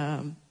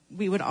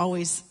we would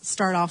always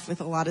start off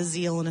with a lot of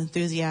zeal and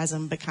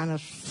enthusiasm, but kind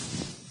of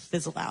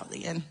fizzle out at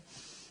the end.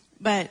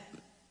 But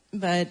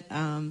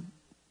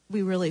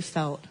we really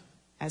felt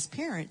as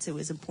parents it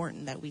was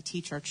important that we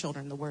teach our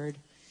children the word.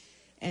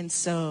 And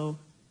so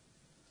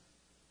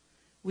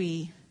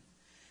we,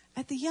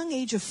 at the young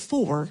age of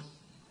 4,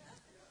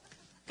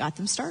 got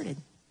them started.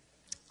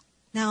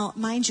 Now,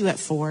 mind you, at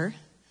 4,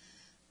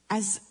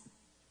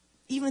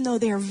 even though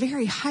they are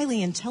very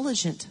highly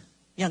intelligent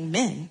young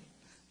men,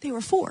 they were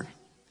 4.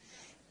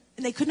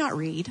 And they could not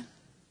read.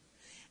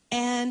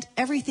 And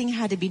everything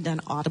had to be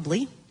done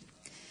audibly.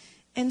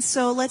 And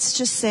so let's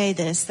just say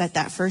this,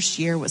 that first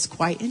year was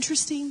quite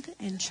interesting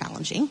and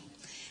challenging.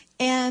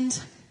 And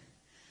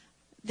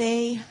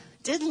they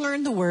did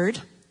learn the word.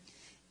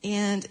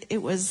 And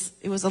it was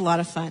a lot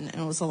of fun.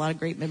 And it was a lot of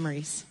great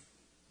memories.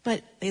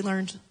 But they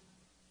learned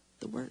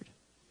the word.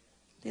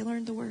 They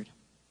learned the word.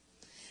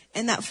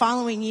 And that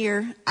following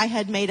year, I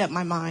had made up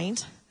my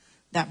mind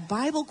that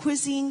Bible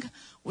quizzing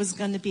was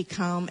going to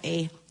become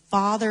a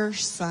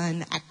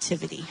father-son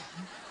activity.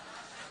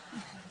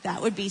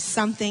 That would be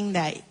something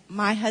that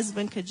my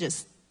husband could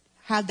just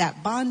have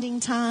that bonding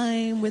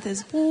time with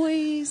his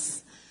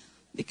boys,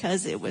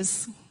 because it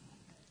was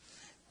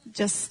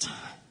just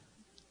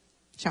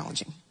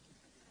challenging.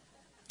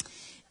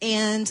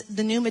 And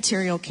the new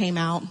material came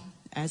out,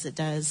 as it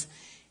does,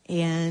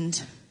 and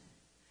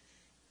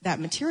that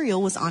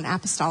material was on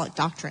apostolic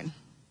doctrine.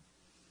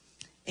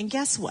 And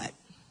guess what?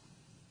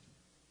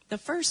 The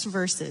first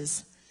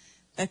verses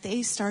that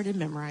they started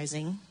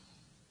memorizing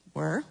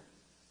were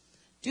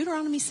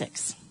Deuteronomy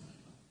 6.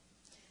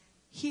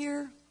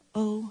 Hear,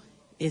 O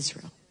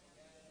Israel,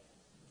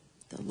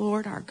 the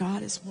Lord our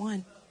God is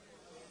one.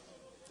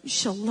 You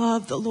shall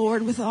love the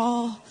Lord with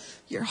all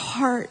your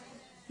heart,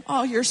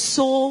 all your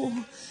soul,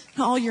 and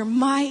all your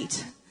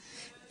might.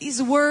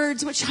 These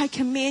words which I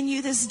command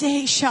you this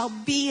day shall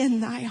be in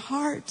thy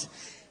heart.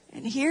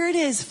 And here it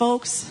is,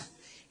 folks.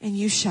 And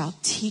you shall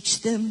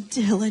teach them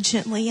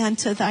diligently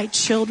unto thy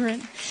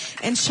children,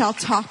 and shall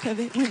talk of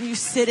it when you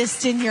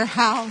sittest in your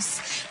house,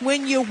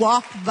 when you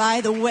walk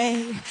by the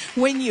way,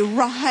 when you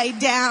lie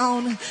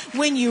down,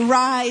 when you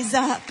rise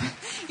up.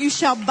 You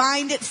shall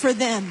bind it for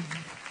them.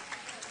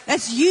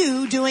 That's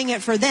you doing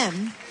it for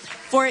them.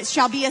 For it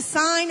shall be a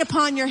sign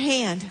upon your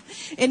hand,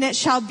 and it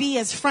shall be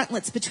as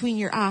frontlets between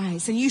your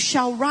eyes. And you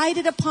shall write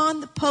it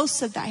upon the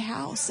posts of thy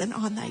house and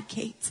on thy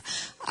gates.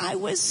 I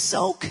was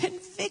so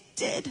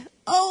convicted.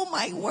 Oh,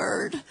 my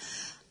word.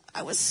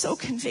 I was so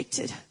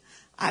convicted.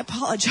 I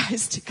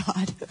apologized to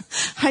God.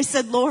 I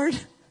said, Lord,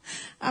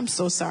 I'm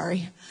so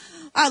sorry.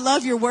 I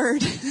love your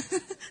word.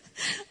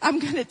 I'm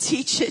going to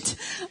teach it.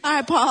 I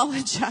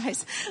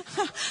apologize.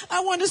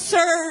 I want to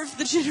serve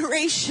the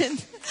generation.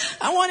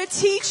 I want to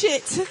teach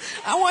it.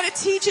 I want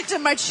to teach it to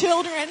my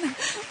children.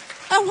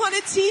 I want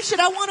to teach it.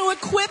 I want to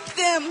equip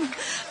them.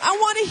 I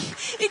want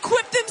to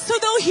equip them so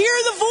they'll hear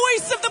the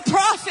voice of the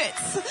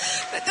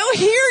prophets. That they'll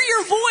hear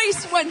your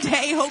voice one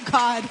day, oh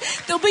God.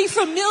 They'll be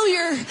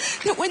familiar.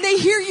 That when they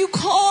hear you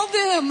call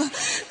them,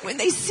 when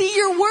they see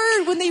your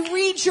word, when they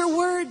read your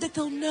word, that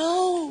they'll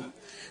know.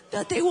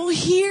 That they will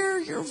hear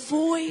your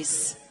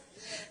voice.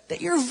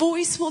 That your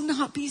voice will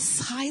not be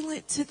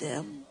silent to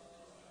them.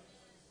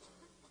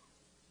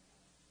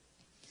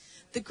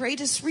 The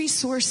greatest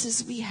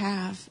resources we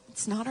have,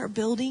 it's not our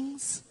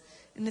buildings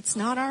and it's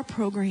not our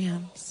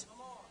programs.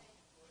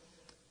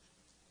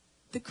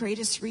 The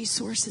greatest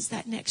resource is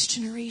that next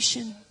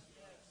generation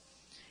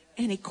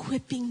and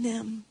equipping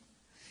them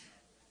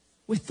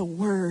with the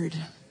word,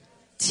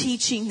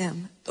 teaching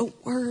them the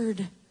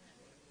word.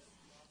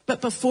 But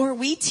before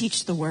we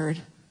teach the word,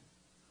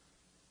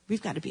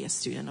 we've got to be a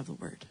student of the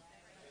word.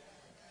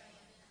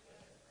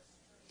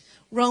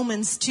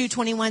 Romans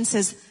 2:21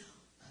 says,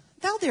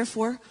 thou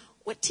therefore,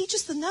 what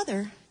teachest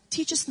another,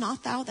 teachest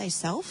not thou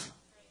thyself?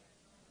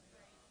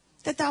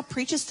 That thou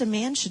preachest a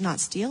man should not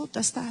steal,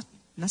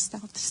 must thou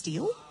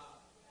steal?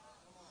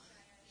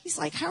 He's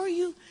like, how are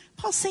you?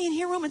 Paul's saying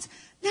here, Romans,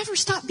 never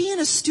stop being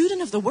a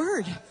student of the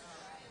word.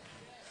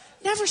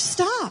 Never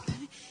stop.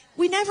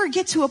 We never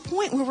get to a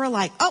point where we're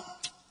like, oh,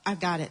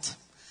 I've got it.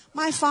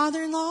 My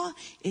father-in-law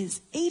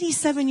is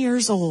 87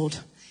 years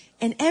old,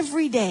 and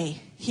every day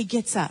he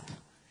gets up.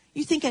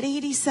 You think at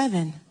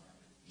 87,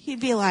 he'd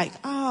be like,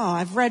 oh,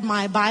 I've read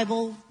my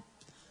Bible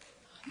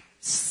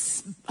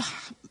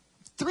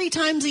 3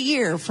 times a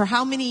year for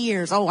how many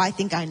years? Oh, I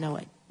think I know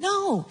it.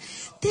 No,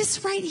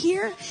 this right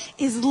here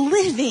is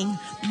living,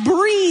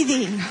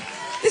 breathing.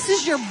 This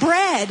is your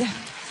bread.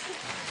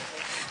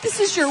 This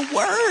is your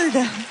word.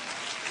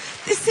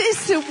 This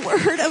is the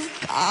word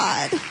of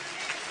God.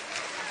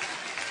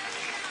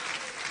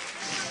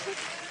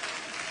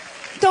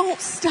 Don't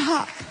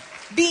stop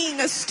being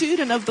a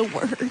student of the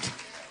word.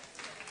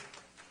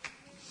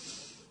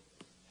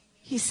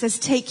 He says,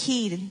 take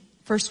heed in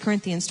 1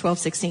 Corinthians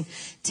 12:16.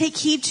 Take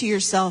heed to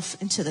yourself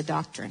and to the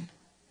doctrine.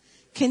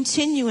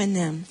 Continue in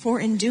them, for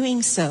in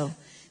doing so,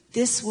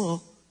 this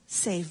will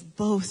save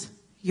both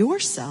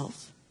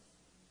yourself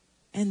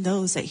and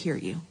those that hear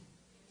you.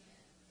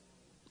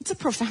 It's a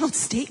profound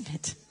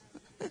statement.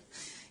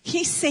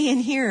 He's saying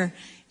here,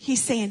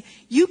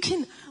 you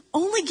can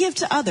only give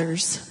to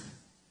others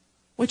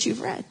what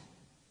you've read,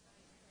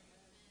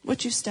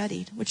 what you've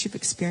studied, what you've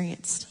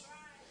experienced.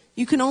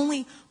 You can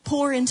only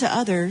pour into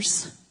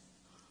others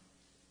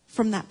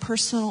from that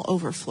personal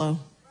overflow.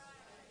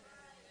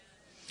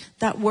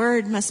 That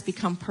word must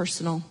become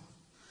personal.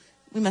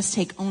 We must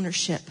take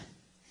ownership.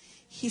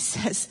 He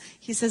says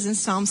in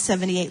Psalm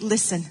 78,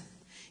 listen,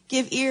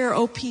 give ear,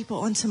 O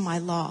people, unto my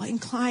law.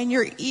 Incline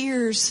your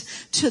ears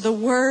to the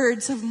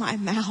words of my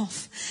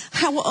mouth.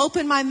 I will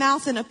open my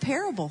mouth in a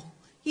parable.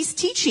 He's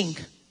teaching.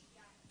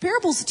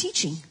 Parable's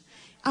teaching.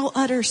 I'll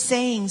utter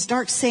sayings,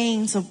 dark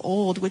sayings of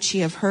old, which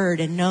ye have heard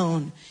and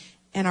known,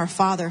 and our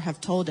Father have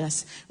told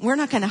us. We're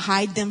not going to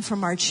hide them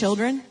from our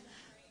children.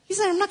 He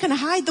said, I'm not going to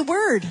hide the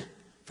word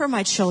from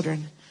my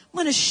children. I'm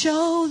going to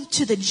show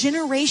to the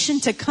generation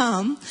to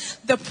come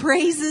the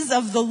praises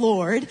of the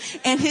Lord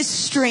and his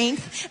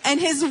strength and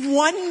his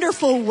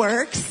wonderful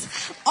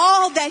works,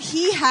 all that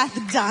he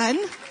hath done.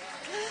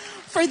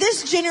 For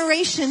this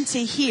generation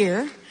to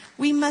hear,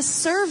 we must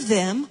serve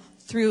them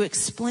through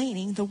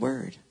explaining the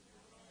word,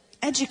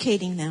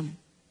 educating them.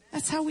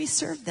 That's how we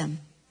serve them.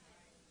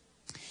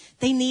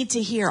 They need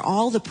to hear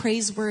all the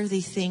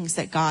praiseworthy things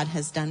that God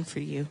has done for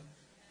you.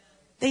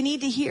 They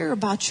need to hear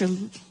about your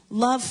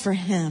love for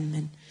him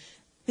and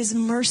his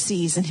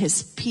mercies and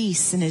his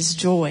peace and his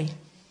joy.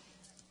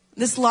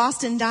 This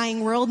lost and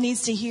dying world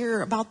needs to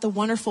hear about the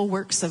wonderful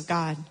works of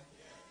God.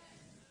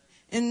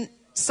 In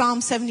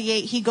Psalm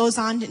 78, he goes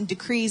on and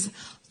decrees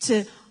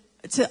to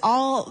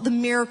all the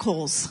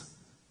miracles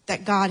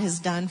that God has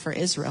done for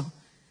Israel.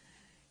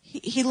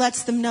 He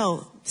lets them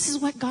know, this is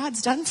what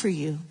God's done for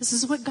you. This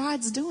is what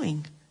God's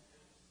doing.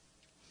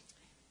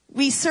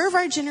 We serve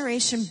our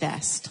generation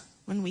best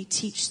when we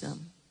teach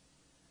them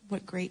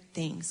what great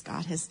things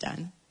God has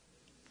done.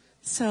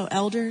 So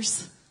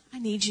elders, I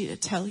need you to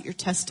tell your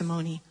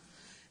testimony.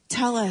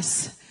 Tell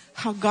us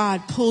how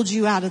God pulled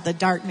you out of the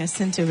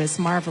darkness into his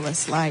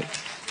marvelous light.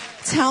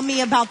 Tell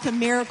me about the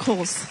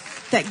miracles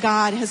that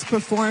God has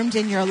performed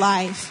in your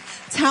life.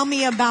 Tell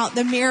me about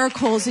the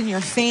miracles in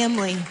your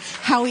family,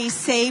 how he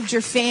saved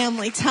your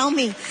family. Tell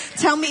me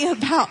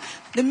about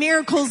the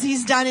miracles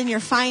he's done in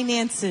your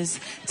finances.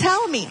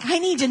 Tell me. I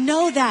need to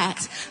know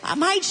that.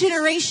 My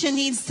generation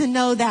needs to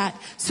know that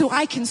so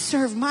I can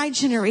serve my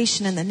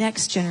generation and the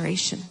next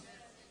generation.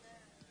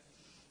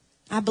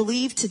 I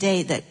believe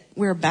today that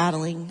we're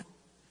battling.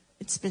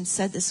 It's been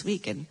said this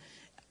week, and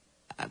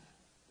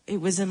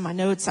it was in my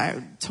notes.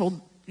 I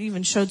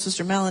even showed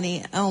Sister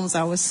Melanie Elms.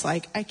 I was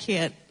like, I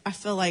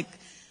feel like,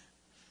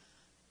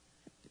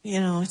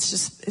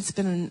 it's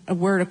been a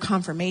word of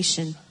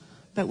confirmation.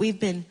 But we've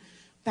been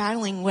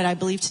battling what I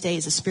believe today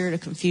is a spirit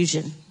of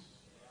confusion.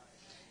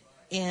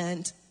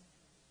 And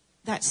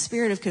that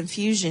spirit of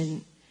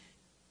confusion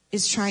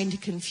is trying to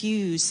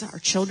confuse our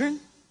children.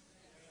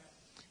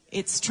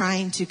 It's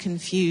trying to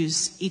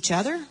confuse each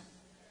other.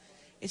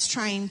 It's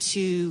trying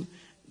to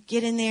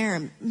get in there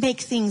and make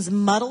things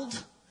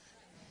muddled.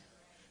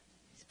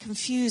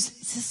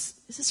 Confused. Is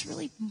this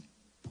really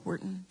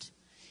important?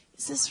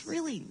 Is this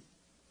really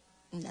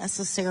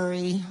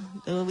necessary?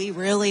 Do we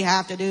really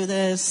have to do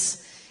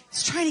this?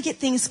 It's trying to get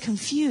things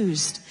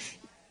confused.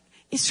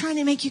 It's trying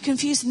to make you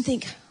confused and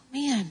think,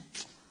 man,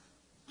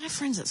 my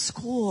friends at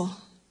school,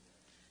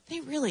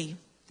 they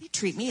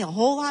treat me a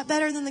whole lot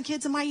better than the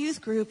kids in my youth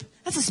group.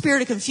 That's a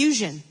spirit of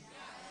confusion.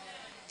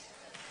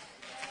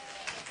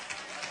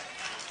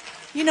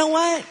 You know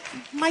what?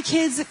 My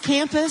kids at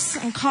campus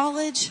and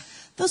college,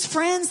 those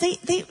friends,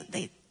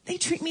 they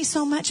treat me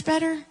so much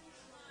better.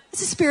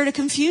 It's a spirit of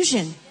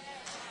confusion.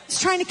 It's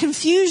trying to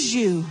confuse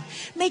you,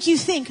 make you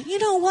think, you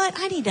know what?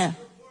 I need to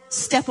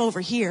step over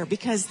here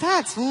because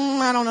I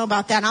don't know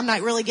about that. I'm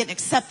not really getting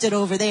accepted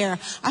over there.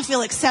 I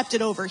feel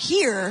accepted over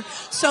here.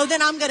 So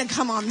then I'm going to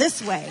come on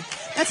this way.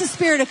 That's a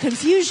spirit of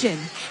confusion.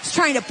 It's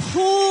trying to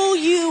pull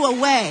you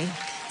away.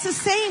 It's the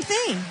same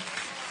thing.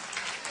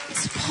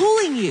 It's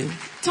pulling you.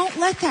 Don't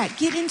let that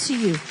get into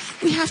you.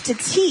 We have to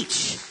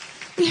teach.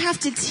 We have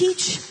to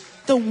teach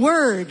the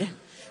word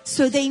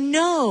so they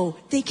know,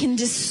 they can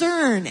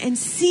discern and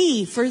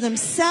see for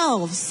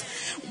themselves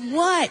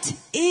what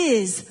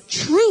is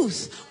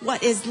truth,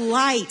 what is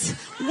light,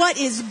 what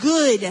is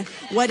good,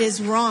 what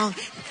is wrong.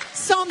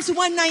 Psalms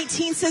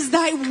 119 says,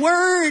 thy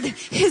word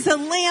is a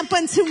lamp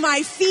unto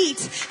my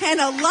feet and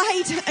a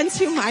light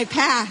unto my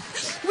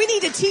path. We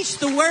need to teach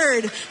the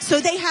word so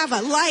they have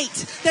a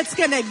light that's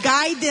going to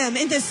guide them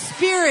in this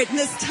spirit, in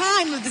this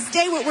time of this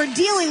day, what we're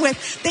dealing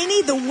with. They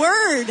need the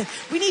word.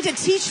 We need to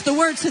teach the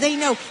word so they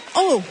know,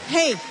 oh,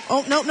 hey,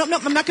 oh, no,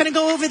 I'm not going to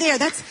go over there.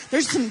 That's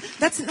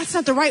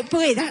not the right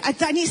way.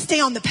 I need to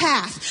stay on the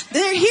path.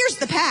 Here's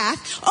the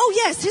path. Oh,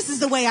 yes, this is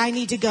the way I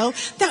need to go.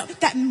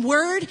 That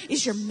word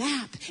is your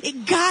map.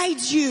 It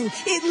guides you.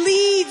 It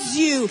leads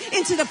you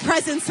into the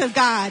presence of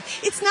God.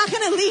 It's not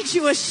going to lead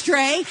you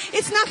astray.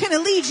 It's not going to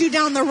lead you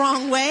down the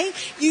wrong way.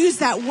 Use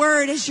that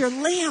word as your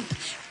lamp.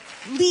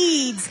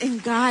 Leads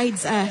and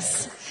guides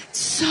us. It's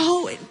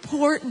so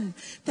important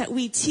that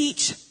we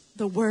teach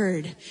the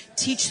word.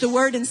 Teach the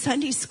word in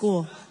Sunday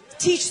school.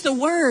 Teach the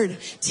word.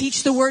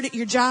 Teach the word at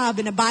your job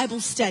in a Bible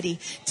study.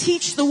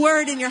 Teach the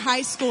word in your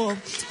high school.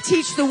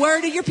 Teach the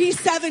word at your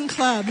P7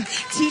 club.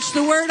 Teach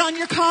the word on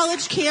your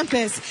college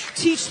campus.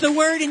 Teach the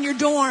word in your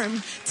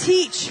dorm.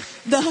 Teach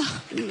the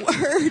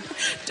word.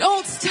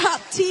 Don't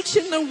stop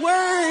teaching the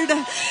word.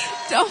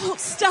 Don't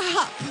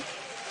stop.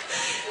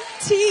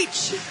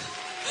 Teach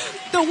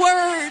the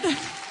word.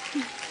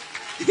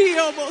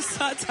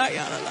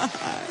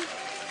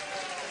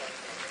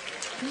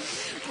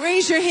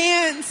 Raise your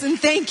hands and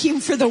thank him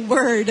for the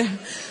word.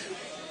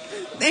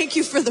 Thank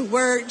you for the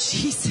word,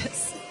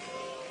 Jesus.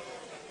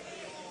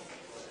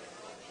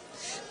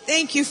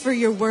 Thank you for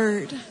your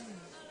word.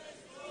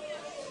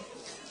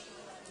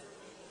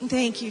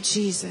 Thank you,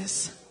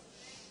 Jesus.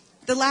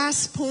 The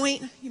last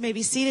point, you may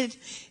be seated,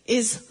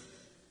 is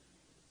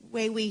the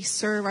way we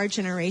serve our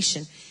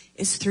generation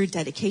is through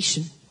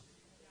dedication.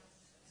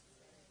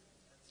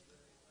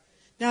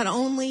 Not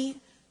only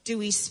do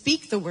we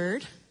speak the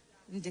word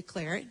and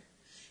declare it,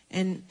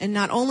 and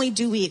not only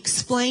do we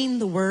explain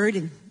the word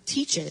and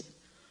teach it,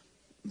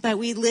 but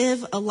we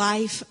live a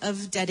life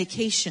of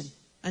dedication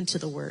unto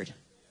the word.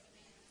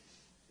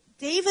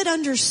 David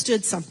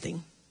understood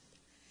something.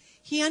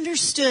 He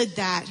understood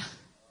that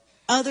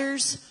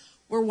others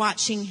were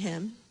watching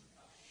him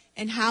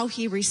and how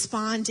he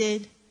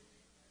responded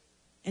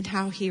and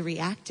how he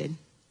reacted.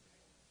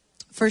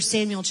 1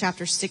 Samuel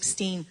chapter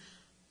 16,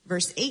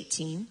 verse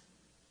 18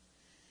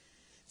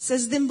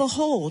 says, then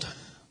behold,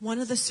 one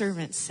of the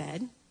servants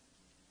said,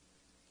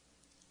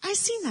 I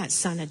seen that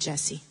son of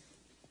Jesse,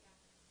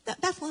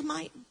 that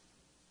Bethlehemite.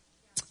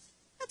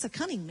 That's a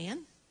cunning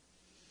man.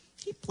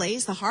 He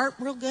plays the harp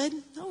real good.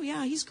 Oh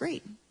yeah, he's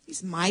great.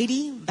 He's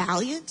mighty,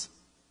 valiant.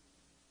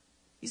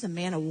 He's a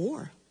man of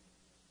war.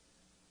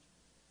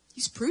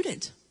 He's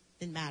prudent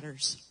in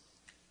matters.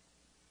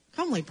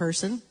 Comely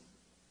person.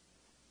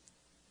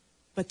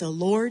 But the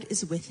Lord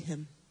is with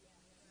him.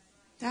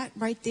 That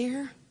right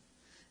there,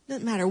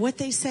 doesn't matter what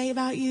they say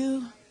about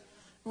you,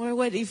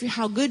 or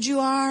how good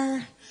you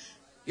are,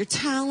 your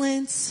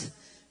talents,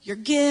 your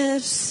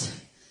gifts.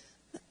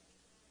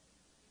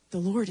 The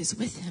Lord is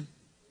with him.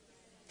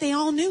 They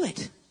all knew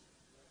it.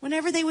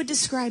 Whenever they would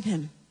describe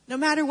him, no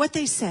matter what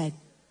they said,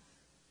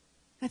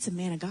 that's a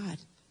man of God.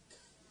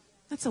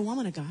 That's a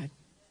woman of God.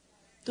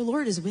 The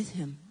Lord is with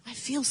him. I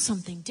feel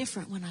something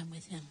different when I'm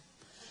with him.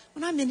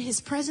 When I'm in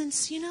his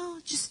presence,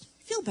 just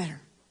feel better.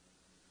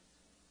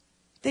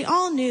 They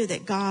all knew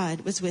that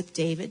God was with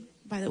David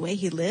by the way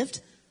he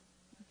lived.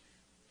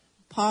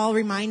 Paul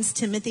reminds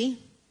Timothy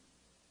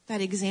that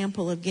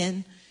example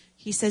again.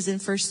 He says in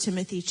 1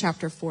 Timothy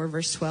chapter 4,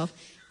 verse 12, it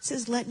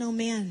says, let no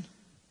man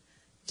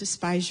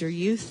despise your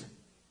youth,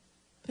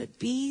 but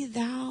be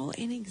thou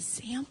an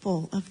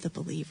example of the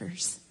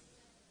believers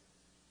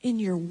in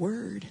your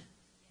word,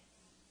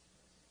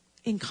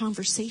 in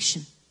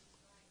conversation,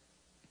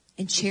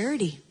 in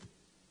charity,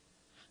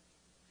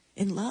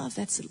 in love.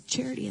 That's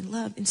charity and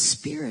love, in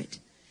spirit,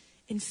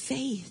 in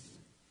faith,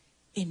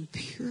 in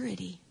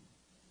purity.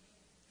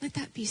 Let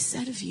that be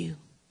said of you.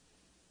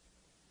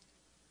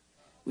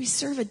 We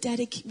serve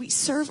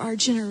our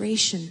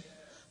generation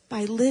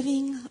by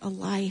living a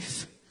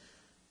life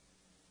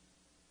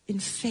in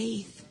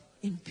faith,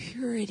 in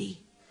purity,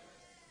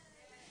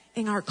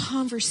 in our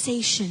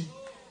conversation,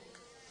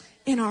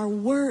 in our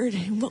word,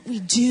 and what we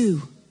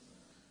do.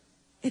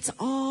 It's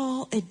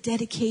all a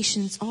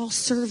dedication. It's all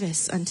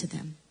service unto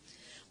them.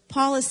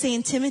 Paul is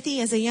saying,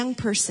 Timothy, as a young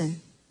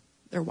person,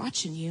 they're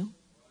watching you.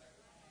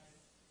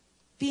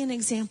 Be an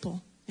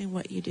example in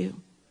what you do.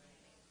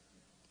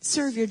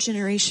 Serve your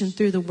generation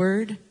through the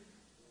word.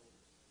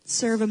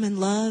 Serve them in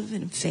love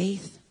and in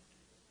faith.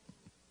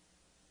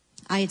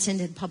 I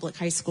attended public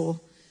high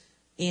school,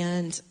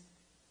 and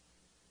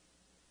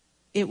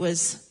it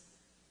was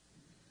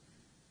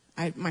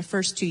my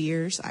first 2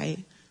 years.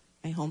 I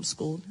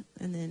homeschooled,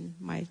 and then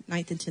my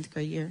 9th and 10th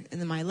grade year,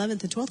 and then my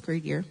 11th and 12th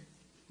grade year,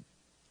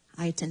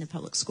 I attended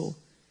public school.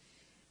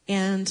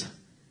 And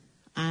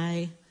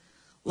I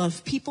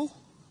love people.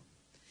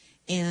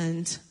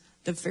 And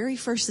the very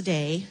first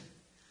day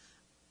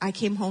I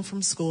came home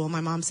from school,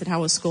 my mom said,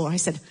 how was school? I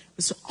said, it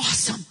was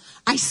awesome.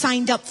 I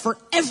signed up for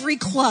every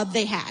club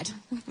they had.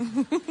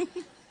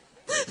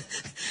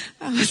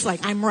 I was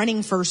like, I'm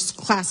running for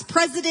class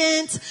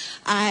president.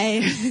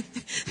 I'm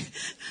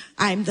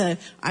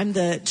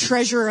the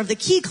treasurer of the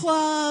Key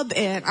Club.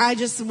 And I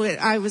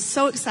was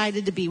so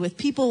excited to be with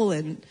people,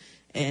 and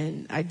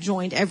I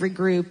joined every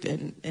group,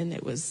 and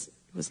it was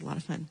a lot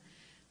of fun.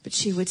 But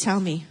she would tell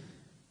me,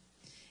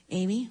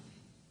 Amy,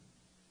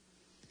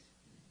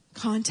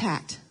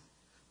 contact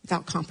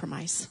without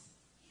compromise.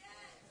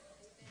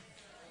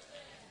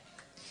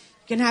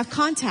 You can have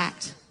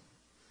contact,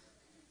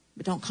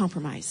 but don't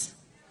compromise.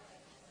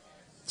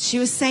 She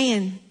was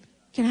saying, you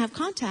can have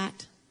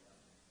contact.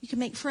 You can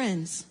make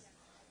friends.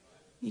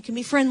 You can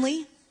be friendly.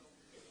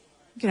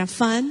 You can have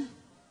fun.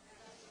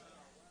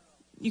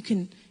 You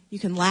can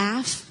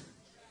laugh.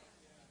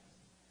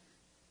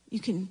 You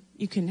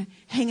can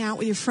hang out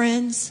with your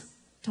friends.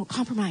 Don't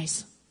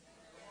compromise.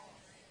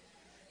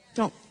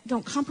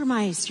 Don't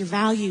compromise your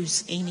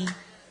values, Amy.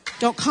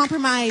 Don't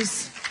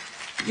compromise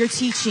your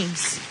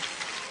teachings.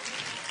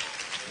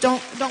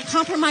 Don't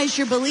compromise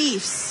your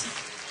beliefs.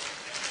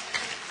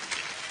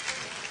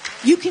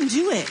 You can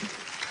do it.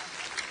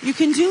 You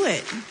can do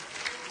it.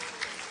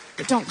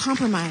 But don't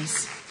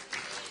compromise.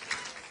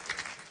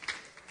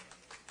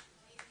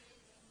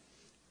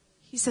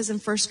 He says in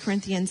 1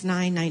 Corinthians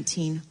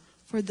 9:19,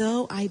 for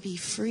though I be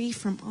free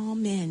from all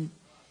men,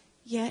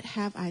 yet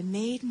have I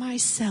made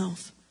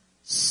myself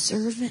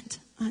servant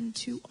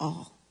unto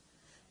all,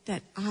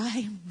 that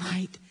I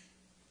might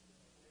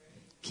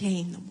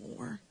gain the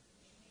more.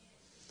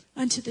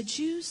 Unto the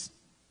Jews,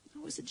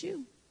 I was a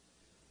Jew,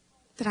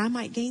 that I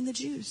might gain the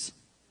Jews.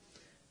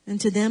 And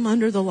to them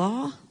under the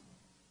law,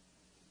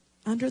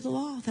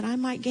 that I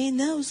might gain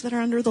those that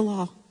are under the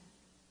law.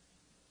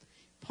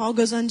 Paul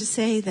goes on to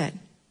say that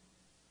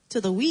to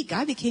the weak,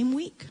 I became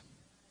weak.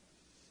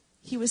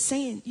 He was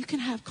saying, you can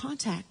have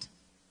contact.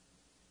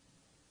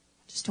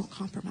 Just don't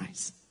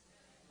compromise.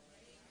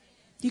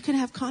 You can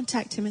have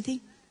contact,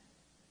 Timothy.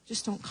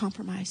 Just don't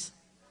compromise.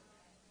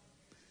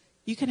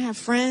 You can have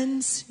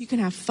friends. You can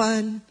have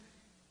fun.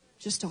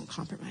 Just don't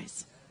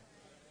compromise.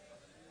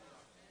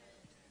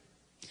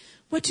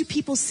 What do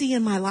people see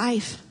in my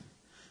life?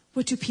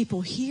 What do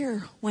people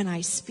hear when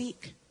I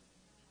speak?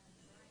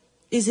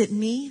 Is it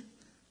me,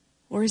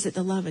 or is it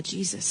the love of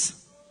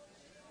Jesus?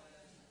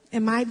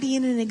 Am I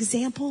being an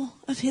example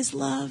of his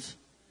love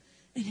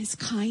and his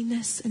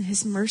kindness and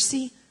his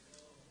mercy?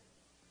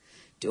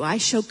 Do I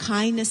show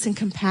kindness and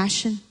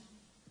compassion?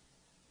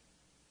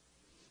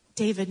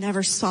 David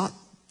never sought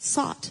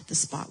the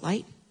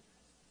spotlight.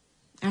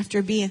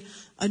 After being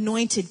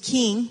anointed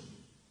king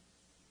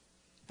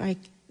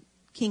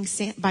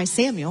by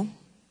Samuel,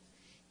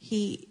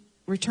 he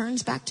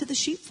returns back to the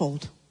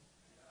sheepfold.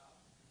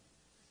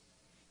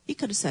 He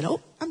could have said,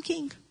 oh, I'm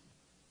king.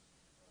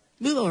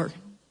 Move over.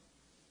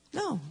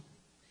 No.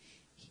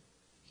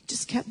 He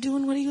just kept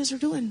doing what he was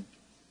doing.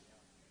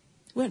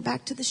 Went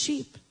back to the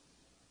sheep.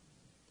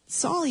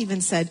 Saul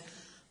even said,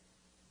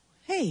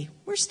 hey,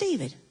 where's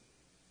David?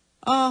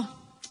 Oh,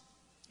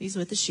 he's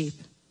with the sheep.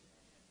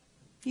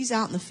 He's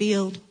out in the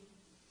field,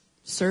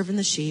 serving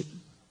the sheep,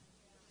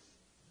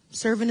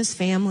 serving his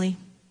family.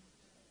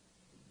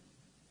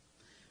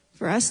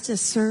 For us to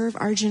serve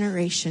our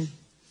generation,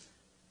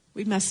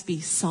 we must be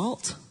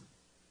salt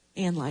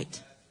and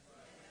light.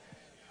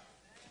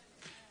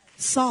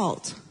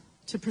 Salt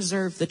to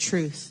preserve the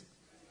truth.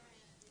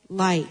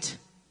 Light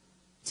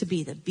to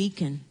be the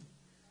beacon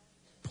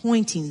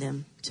pointing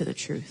them to the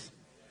truth.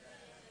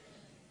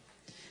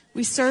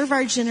 We serve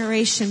our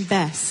generation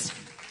best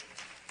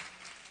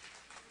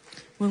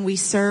when we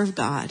serve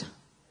God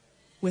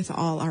with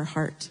all our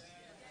heart.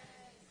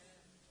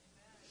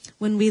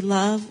 When we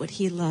love what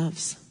he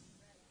loves.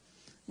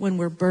 When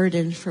we're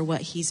burdened for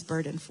what he's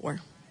burdened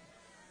for.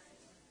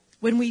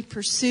 When we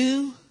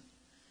pursue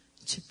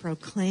to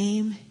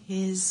proclaim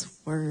his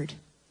word.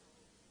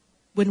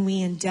 When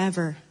we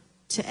endeavor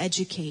to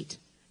educate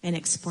and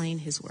explain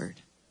his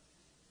word.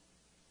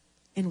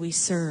 And we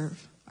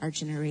serve our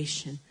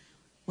generation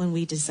when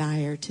we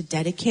desire to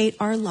dedicate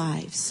our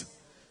lives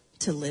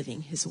to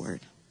living his word.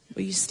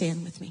 Will you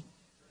stand with me?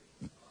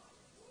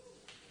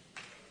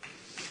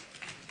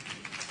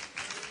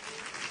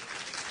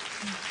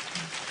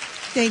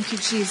 Thank you,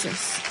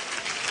 Jesus.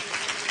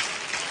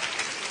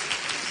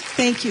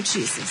 Thank you,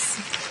 Jesus.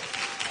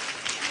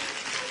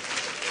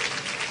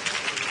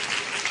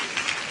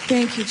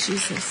 Thank you,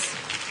 Jesus.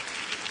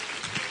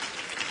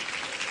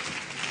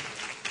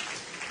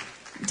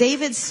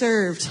 David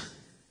served.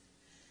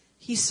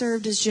 He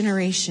served his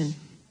generation.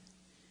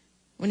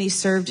 When he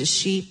served his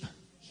sheep,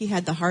 he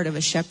had the heart of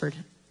a shepherd.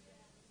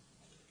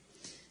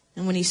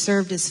 And when he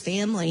served his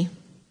family,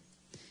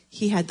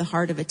 he had the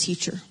heart of a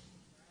teacher.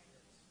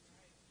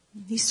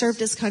 He served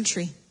his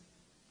country.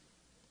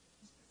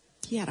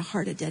 He had a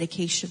heart of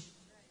dedication.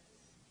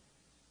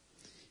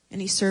 And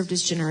he served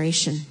his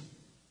generation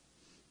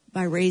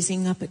by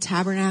raising up a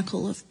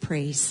tabernacle of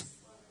praise.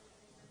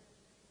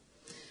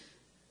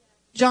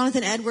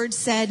 Jonathan Edwards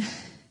said,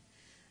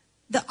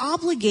 the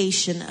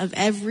obligation of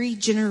every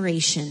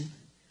generation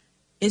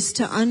is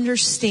to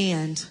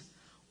understand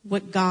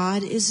what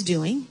God is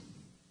doing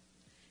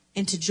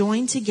and to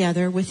join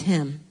together with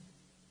him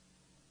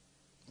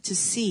to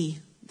see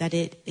that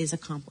it is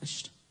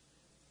accomplished.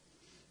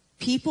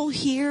 People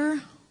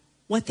hear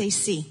what they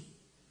see.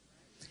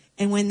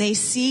 And when they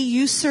see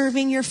you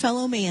serving your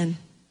fellow man,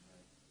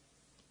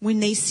 when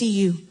they see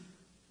you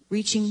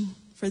reaching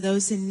for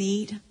those in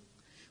need,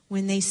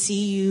 when they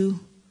see you,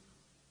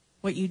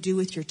 what you do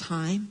with your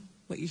time,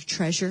 what you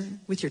treasure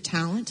with your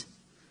talent,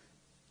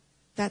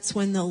 that's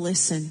when they'll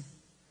listen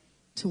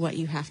to what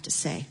you have to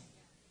say.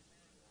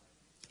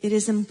 It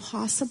is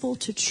impossible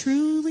to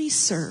truly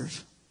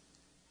serve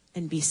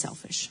and be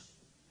selfish.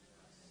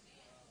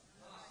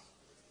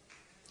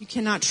 You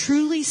cannot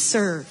truly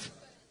serve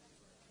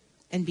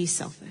and be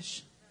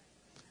selfish.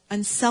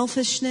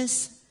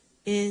 Unselfishness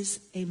is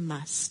a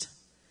must.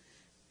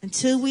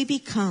 Until we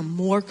become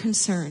more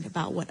concerned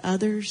about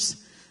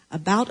others,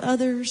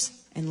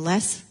 and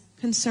less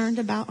concerned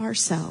about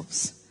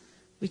ourselves,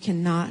 we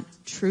cannot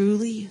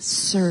truly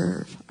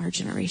serve our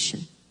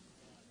generation.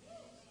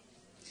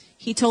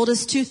 He told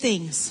us 2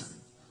 things.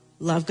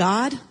 Love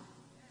God,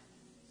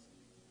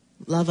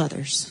 love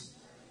others.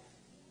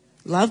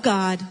 Love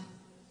God,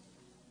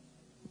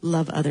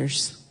 love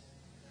others.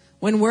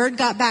 When word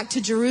got back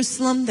to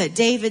Jerusalem that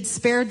David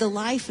spared the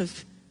life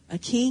of a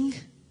king,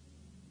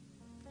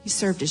 he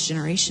served his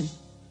generation.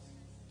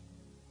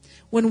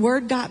 When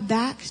word got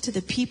back to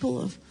the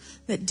people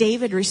that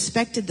David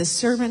respected the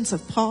servants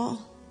of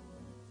Paul,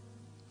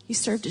 he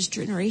served his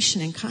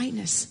generation in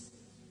kindness.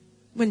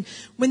 When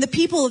the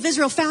people of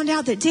Israel found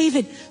out that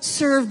David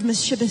served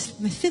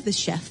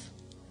Mephibosheth,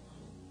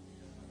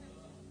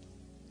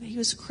 that he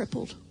was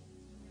crippled,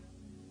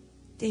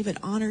 David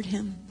honored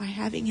him by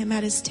having him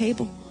at his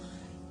table.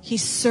 He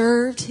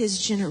served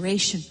his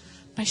generation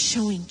by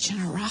showing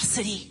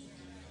generosity.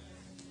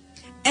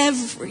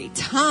 Every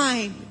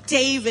time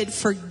David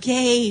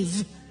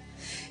forgave,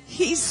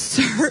 he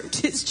served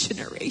his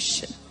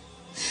generation.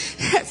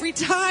 Every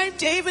time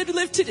David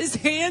lifted his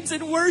hands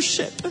in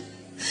worship,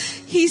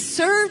 he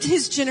served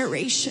his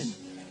generation.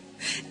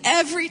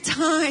 Every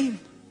time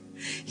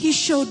he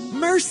showed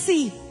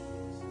mercy,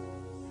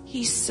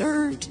 he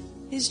served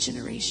his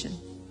generation.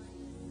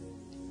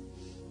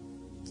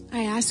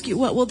 I ask you,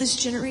 what will this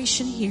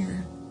generation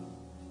hear?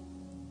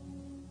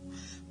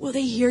 Will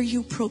they hear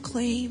you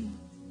proclaim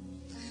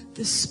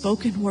the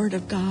spoken word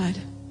of God?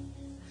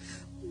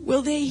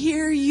 Will they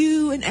hear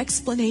you an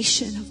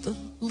explanation of the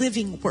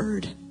living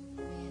word?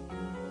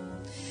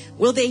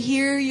 Will they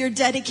hear your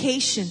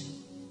dedication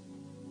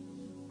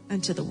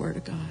unto the word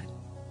of God?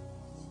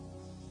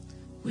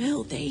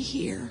 Will they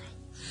hear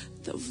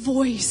the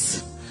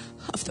voice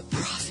of the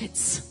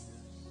prophets?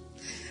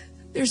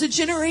 There's a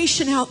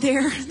generation out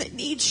there that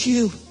needs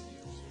you.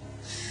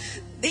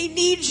 They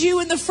need you,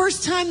 and the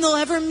first time they'll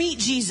ever meet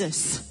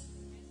Jesus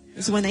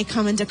is when they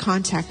come into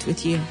contact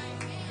with you.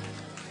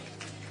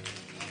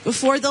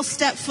 Before they'll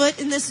step foot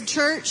in this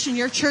church, in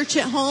your church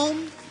at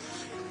home,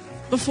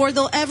 before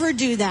they'll ever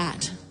do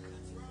that,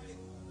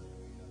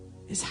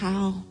 is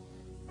how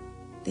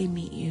they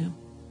meet you.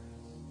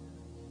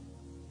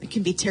 It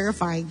can be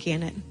terrifying,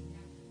 can it?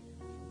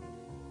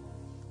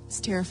 It's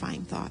a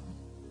terrifying thought.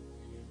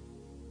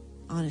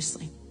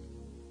 Honestly.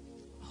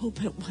 Oh,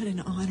 but what an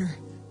honor.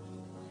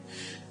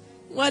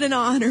 What an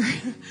honor.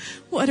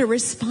 What a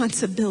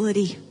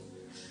responsibility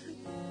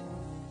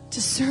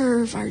to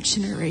serve our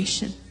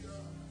generation.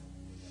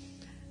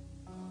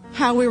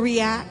 How we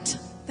react,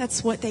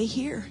 that's what they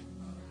hear.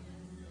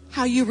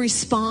 How you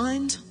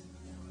respond,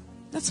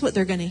 that's what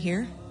they're going to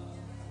hear.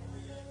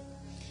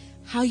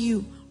 How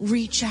you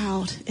reach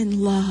out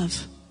in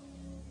love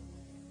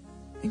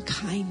and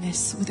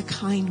kindness with a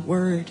kind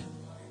word,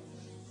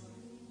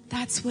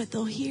 that's what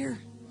they'll hear.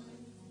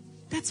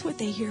 That's what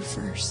they hear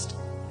first.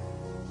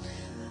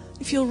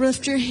 If you'll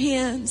lift your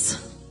hands,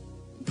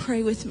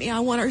 pray with me.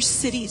 I want our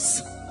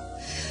cities.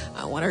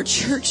 I want our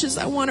churches.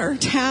 I want our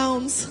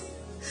towns.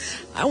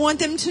 I want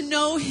them to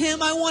know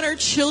Him. I want our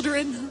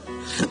children.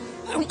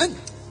 I want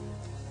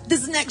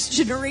this next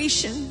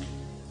generation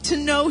to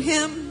know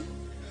Him.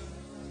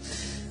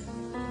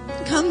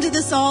 Come to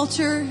this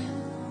altar.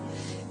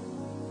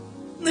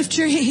 Lift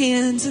your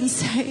hands and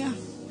say,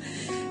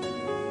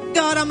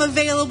 God, I'm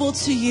available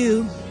to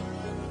you.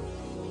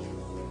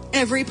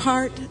 Every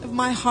part of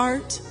my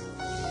heart,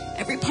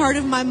 every part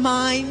of my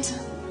mind,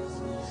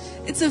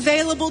 it's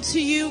available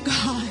to you,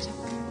 God.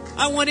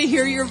 I want to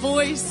hear your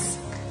voice.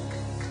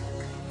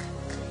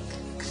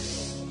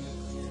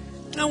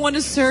 I want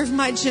to serve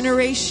my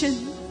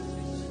generation.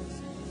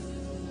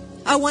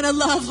 I want to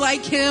love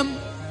like Him.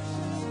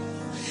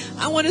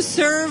 I want to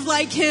serve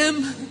like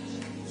Him.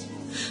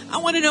 I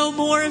want to know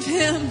more of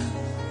Him.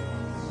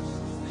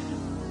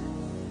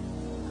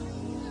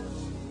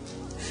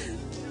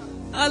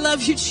 I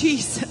love you,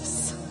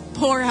 Jesus.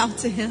 Pour out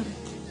to Him.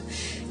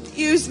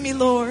 Use me,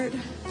 Lord.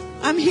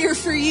 I'm here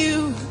for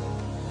you.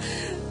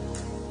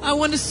 I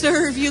want to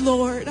serve you,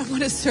 Lord. I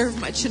want to serve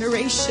my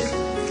generation.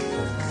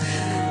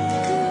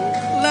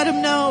 Let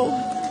Him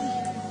know.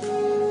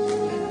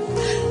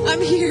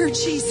 I'm here,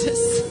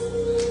 Jesus.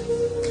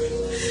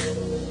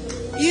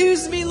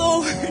 Use me, Lord.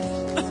 Lord.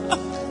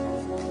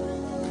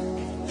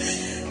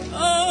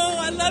 Oh,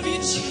 I love you,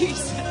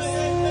 Jesus.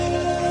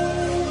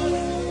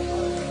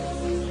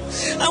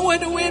 I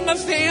want to win my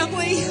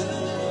family.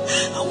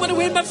 I want to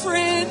win my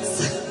friends.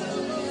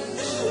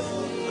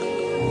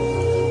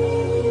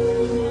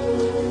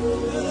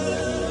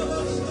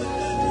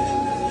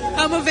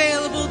 I'm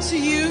available to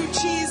you,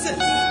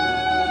 Jesus.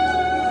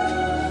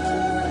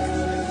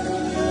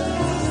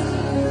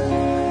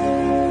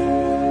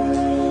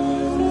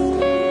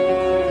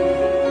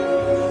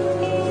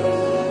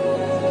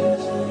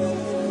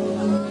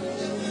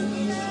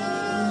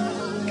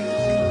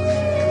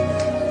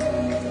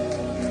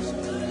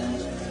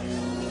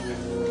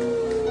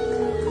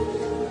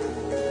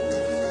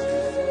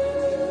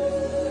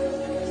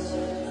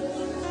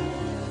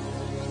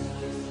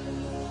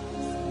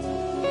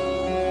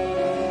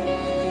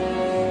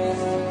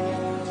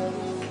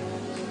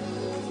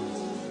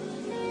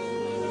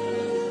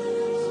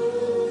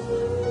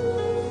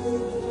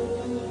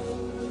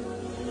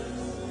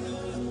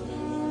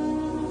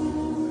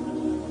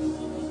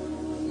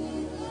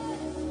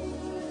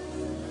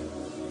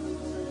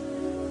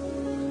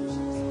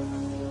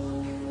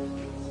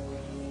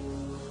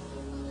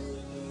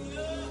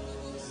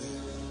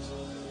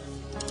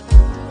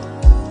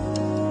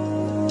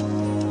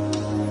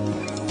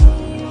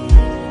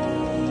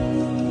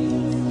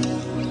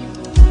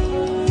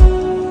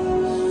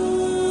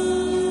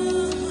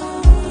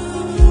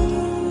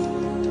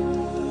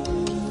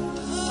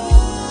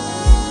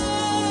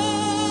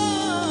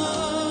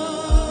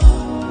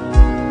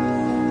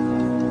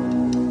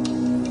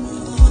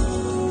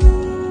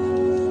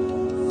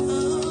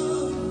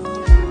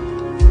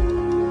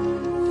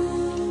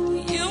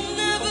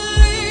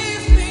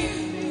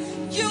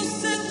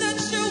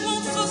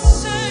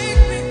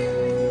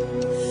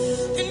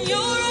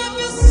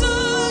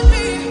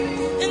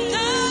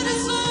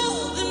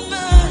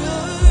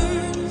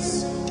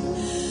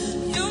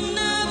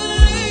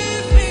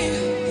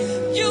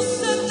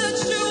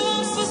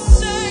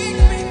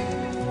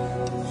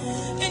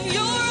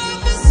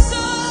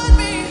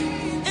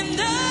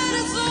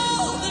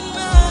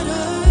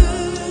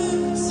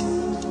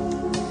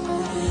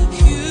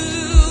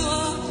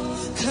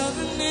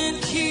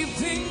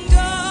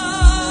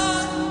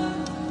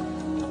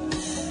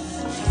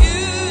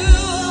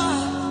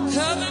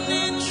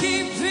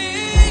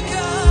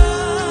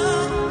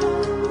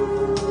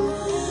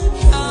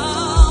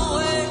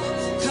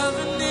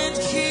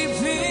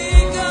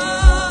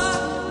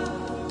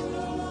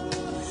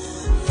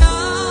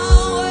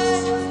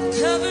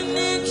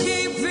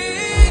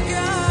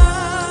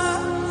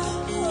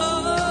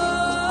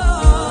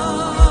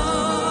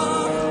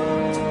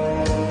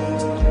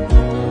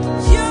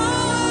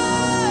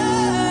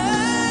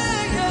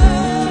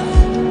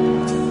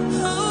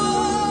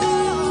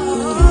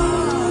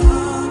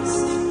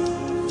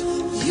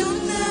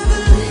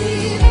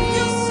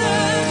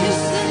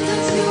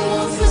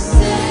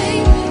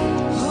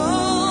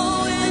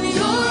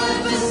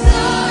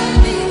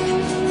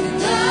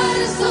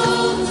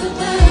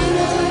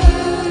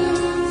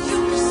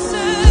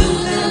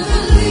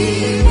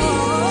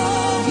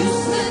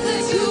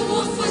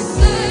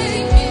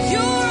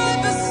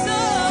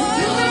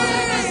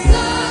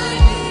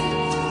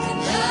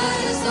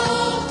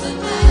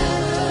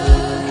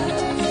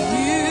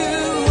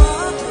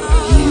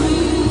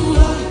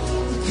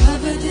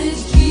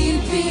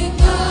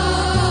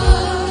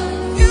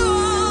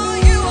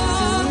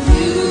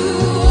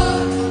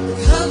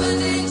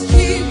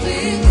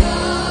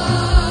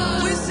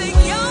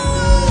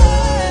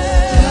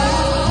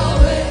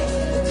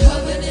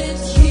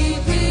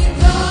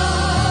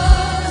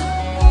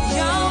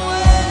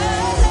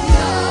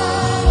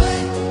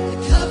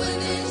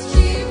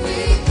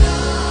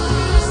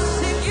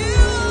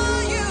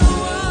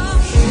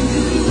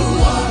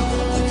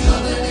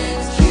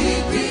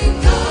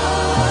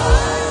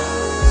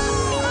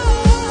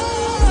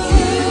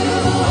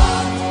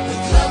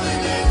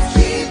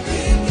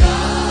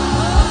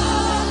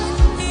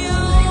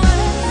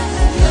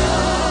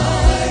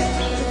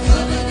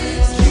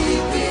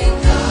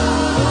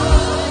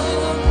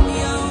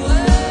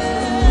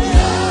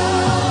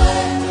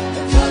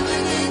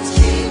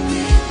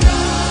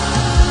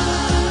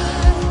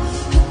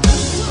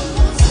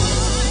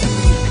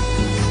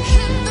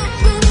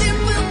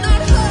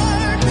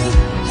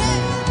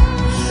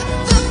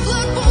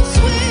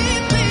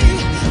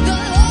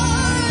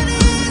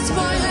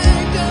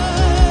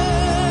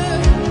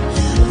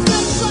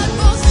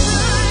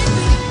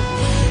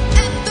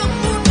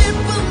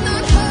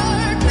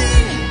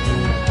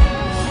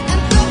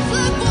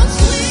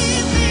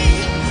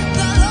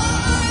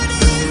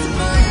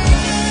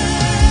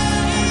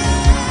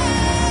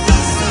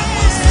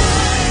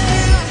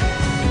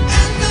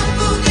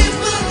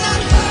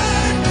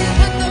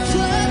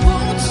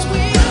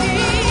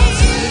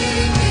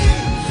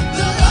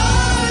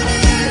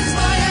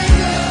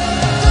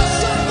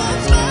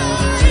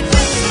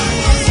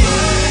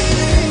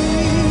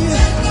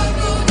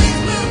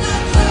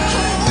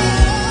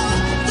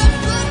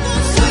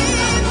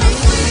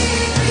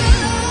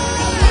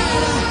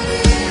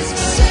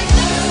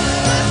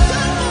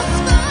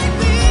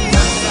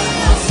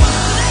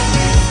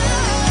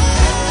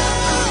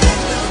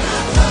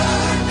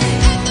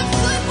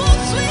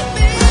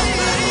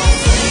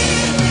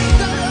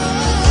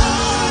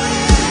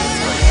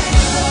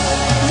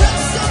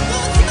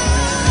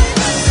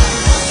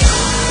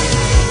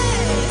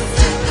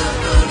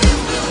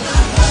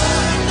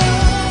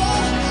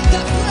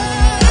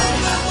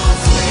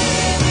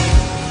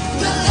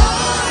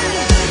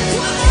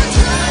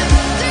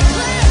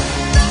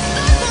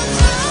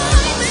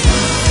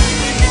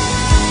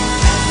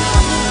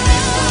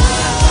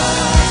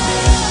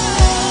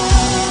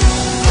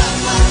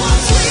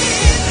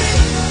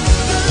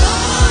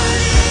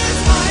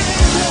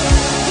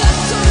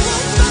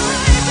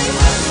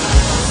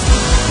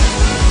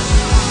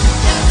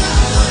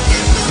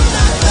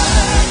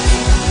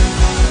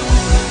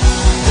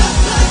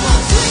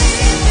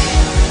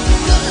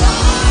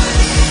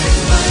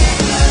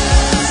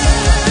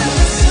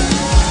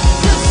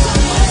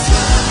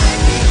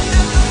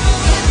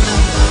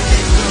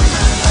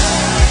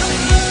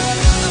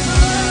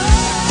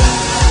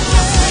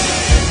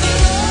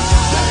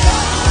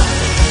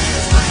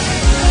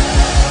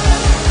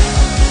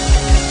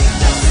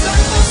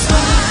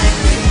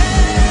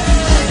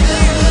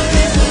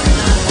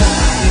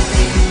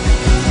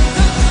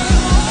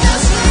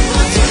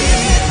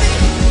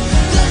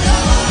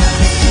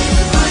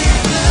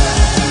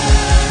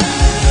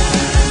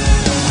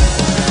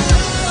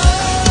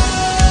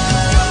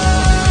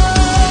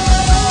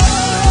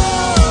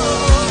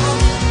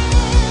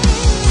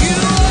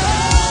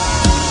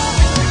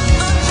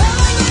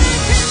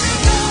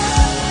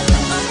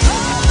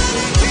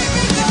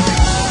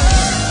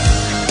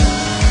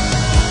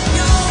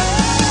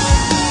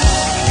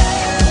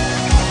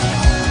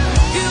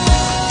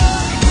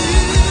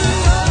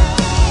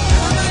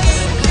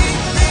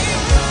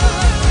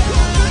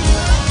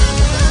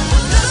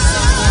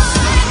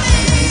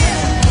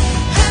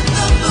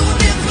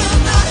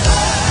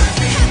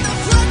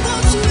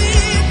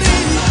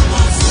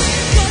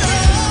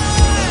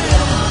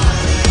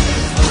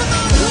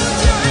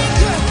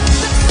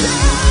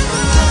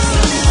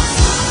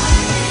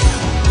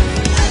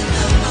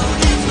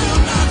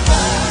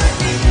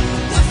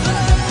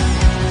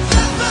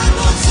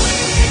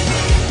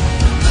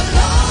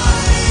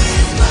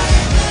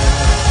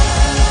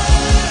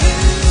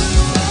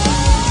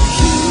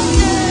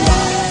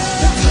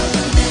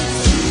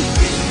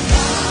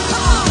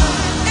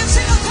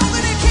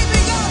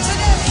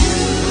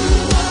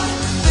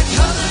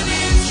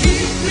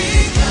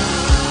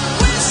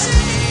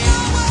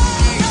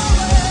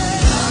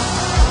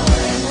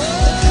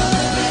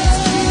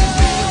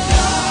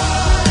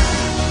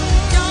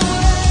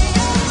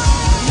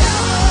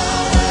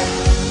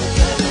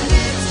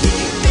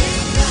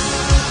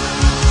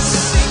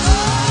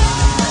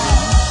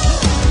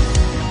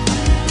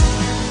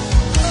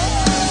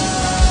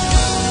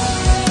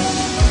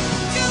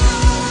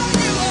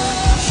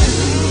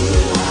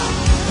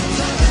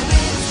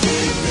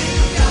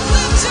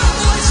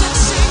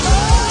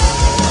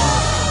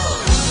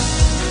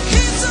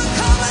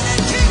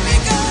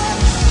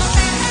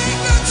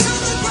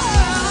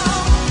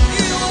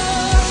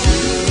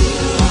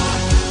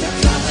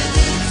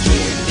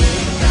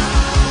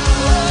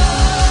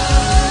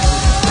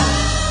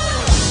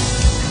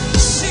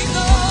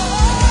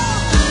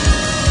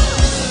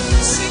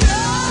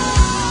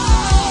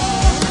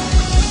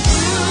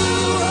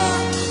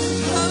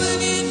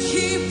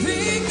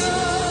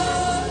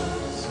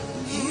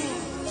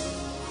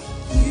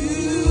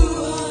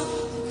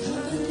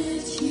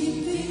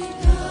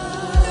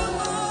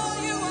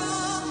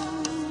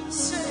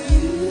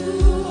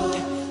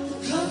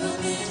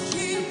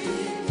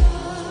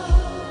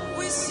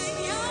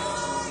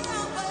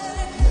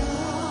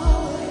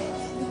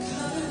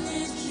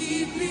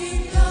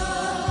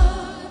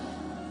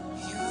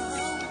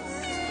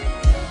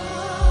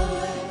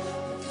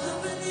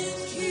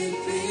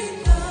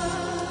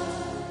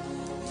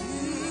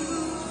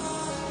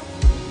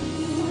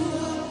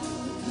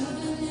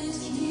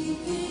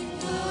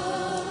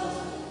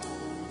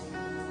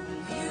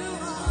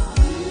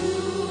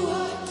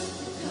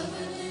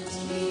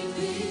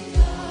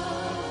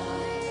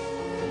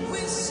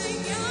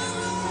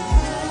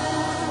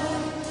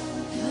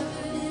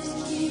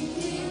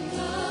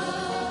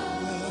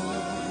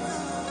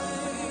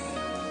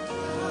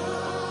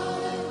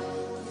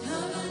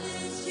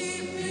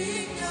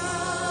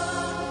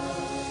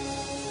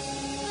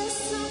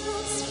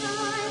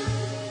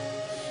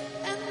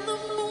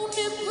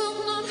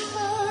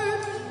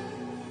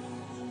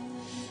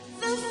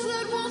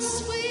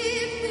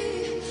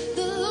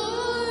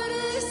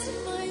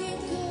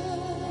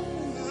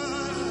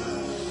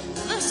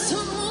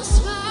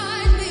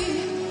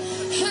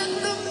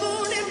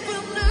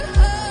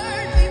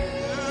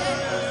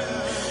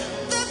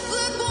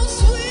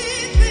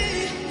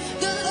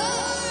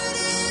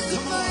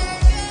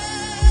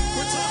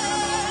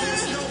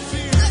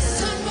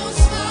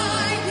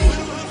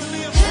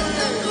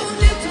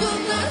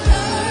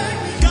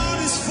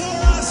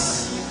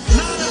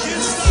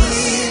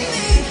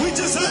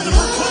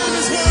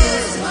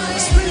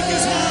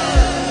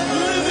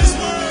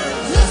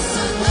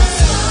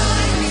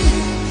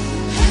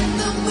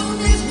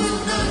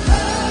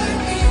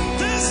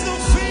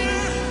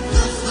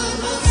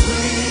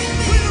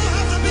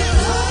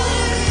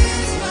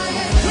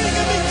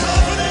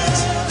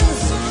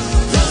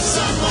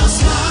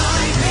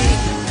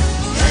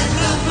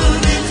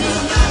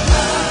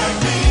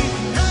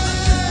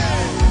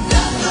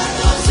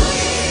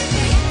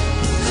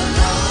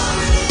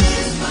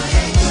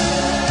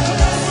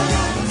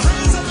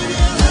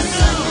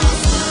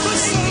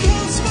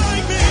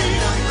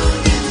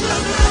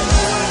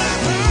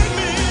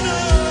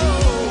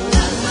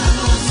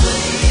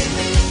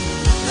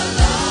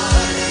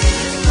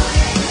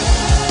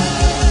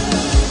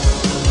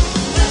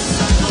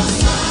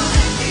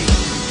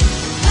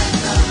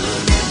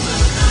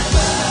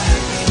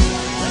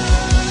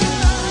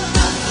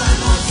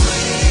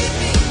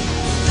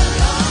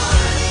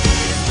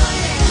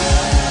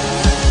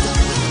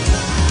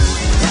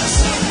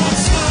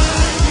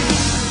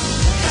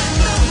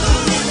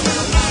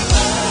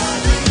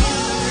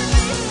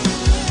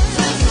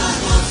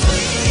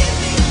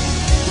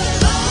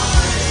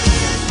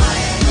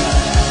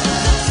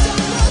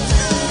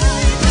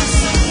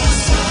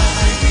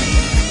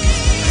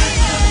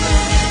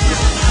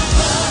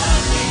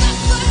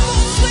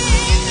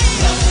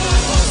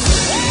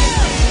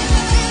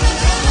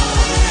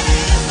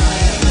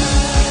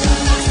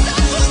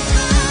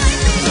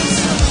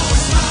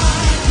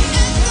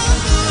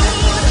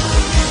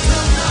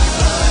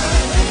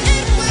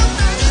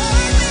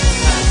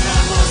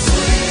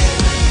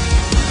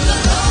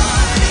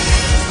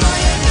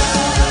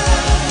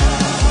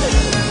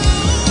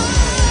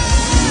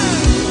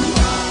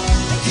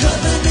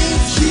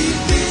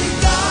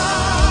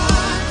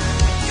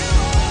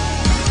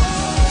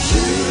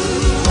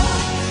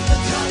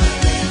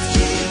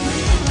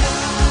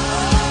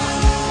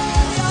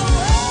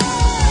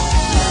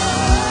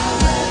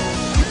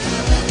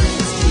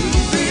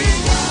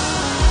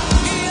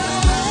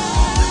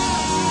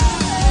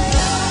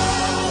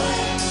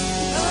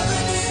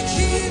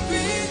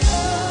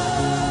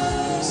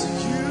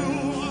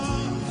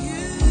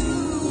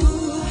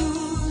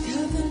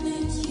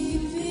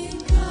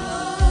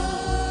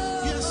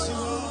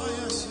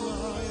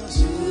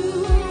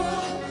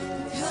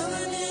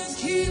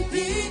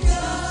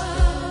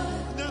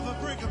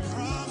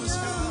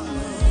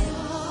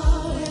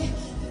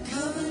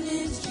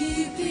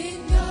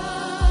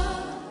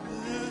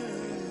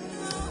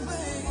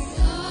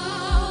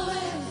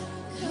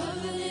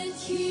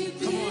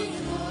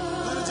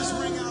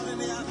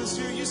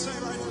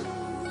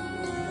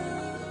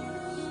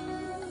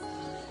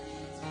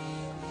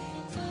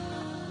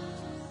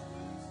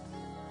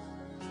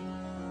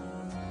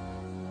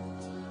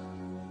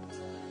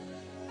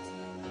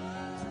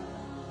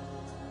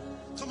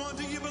 Come on,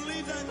 do you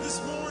believe that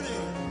this morning?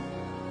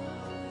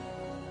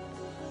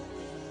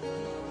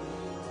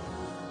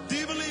 Do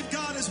you believe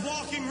God is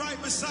walking right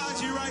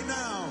beside you right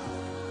now?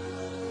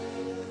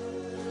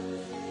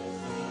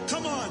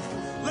 Come on,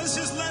 let's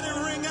just let it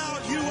ring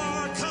out. You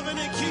are a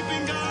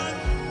covenant-keeping God.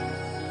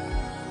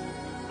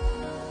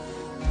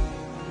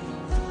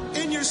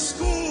 In your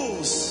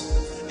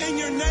schools, in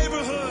your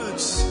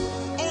neighborhoods,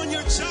 on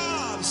your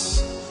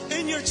jobs,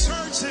 in your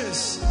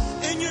churches,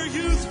 in your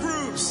youth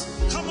groups.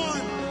 Come on,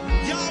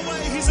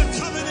 Yahweh, He's a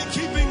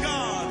covenant-keeping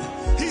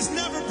God. He's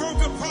never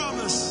broke a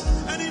promise,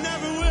 and He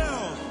never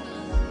will.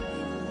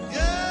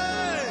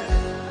 Yay!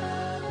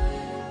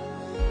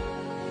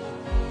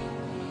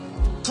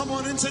 Come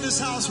on into this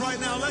house right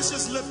now. Let's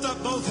just lift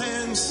up both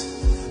hands.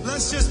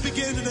 Let's just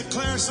begin to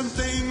declare some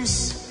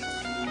things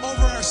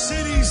over our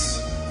cities,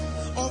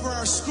 over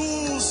our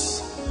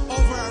schools,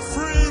 over our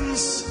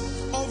friends,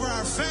 over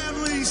our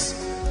families.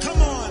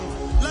 Come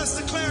on, let's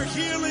declare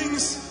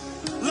healings.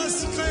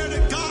 Let's declare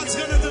that God's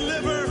going to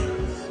deliver.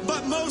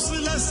 But mostly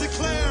let's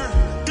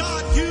declare,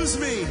 God, use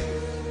me,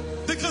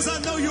 because I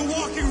know you're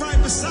walking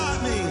right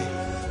beside me.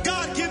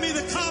 God, give me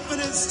the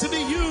confidence to be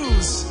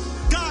used.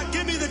 God,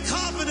 give me the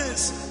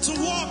confidence to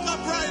walk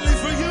uprightly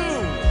for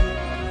you.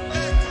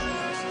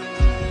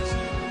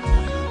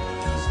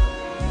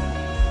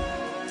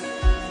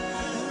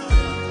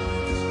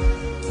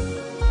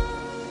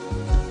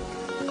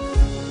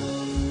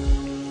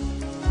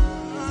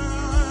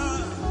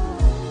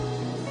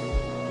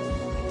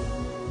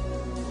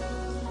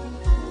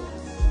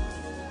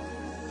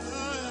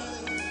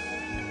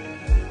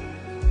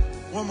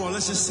 One more,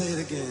 let's just say it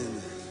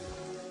again.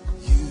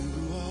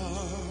 You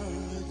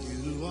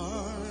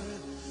are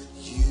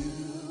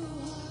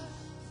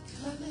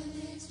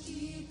covenant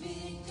keeping.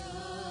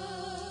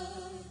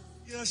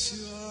 Yes,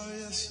 you are.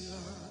 Yes, you are.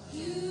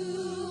 You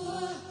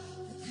are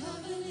the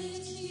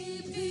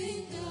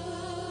covenant-keeping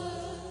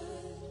God.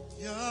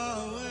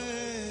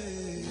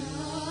 Yahweh.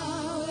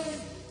 Yahweh,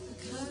 the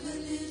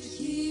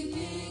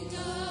covenant-keeping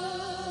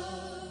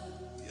God.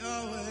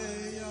 Yahweh,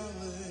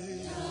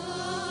 Yahweh.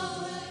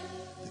 Yahweh,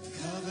 The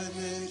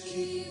covenant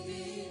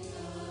keeping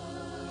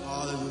God.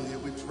 Hallelujah.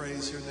 We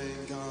praise your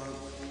name, God.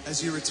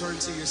 As you return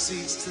to your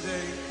seats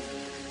today,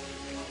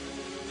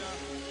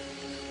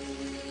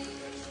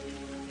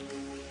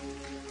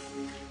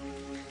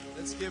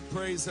 let's give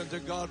praise unto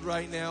God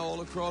right now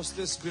all across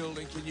this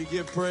building. Can you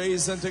give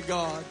praise unto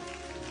God?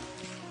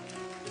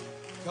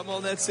 Come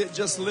on, that's it.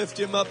 Just lift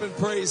him up and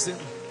praise him.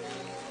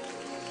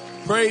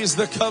 Praise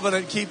the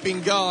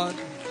covenant-keeping God.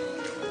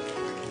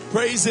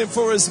 Praise him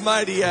for his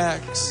mighty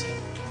acts.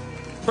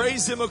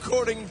 Praise him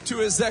according to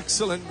his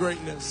excellent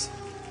greatness.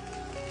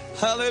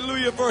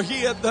 Hallelujah, for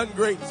he hath done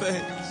great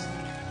things.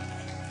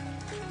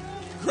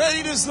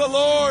 Great is the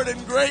Lord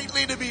and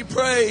greatly to be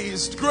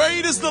praised.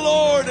 Great is the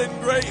Lord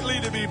and greatly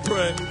to be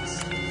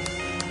praised.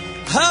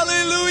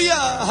 Hallelujah,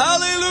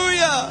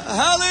 hallelujah,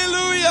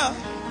 hallelujah.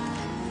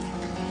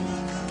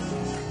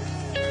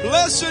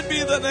 Blessed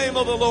be the name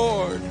of the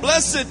Lord.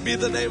 Blessed be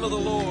the name of the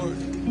Lord.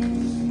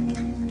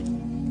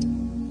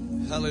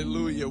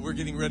 Hallelujah. We're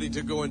getting ready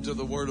to go into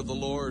the word of the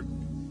Lord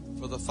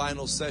for the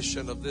final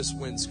session of this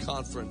Winds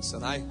Conference.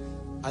 And I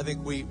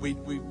think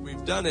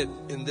we've done it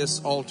in this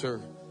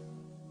altar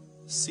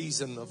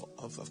season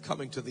of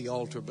coming to the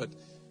altar. But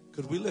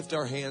could we lift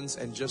our hands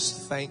and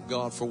just thank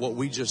God for what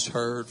we just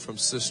heard from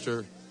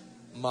Sister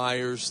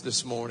Myers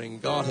this morning?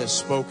 God has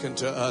spoken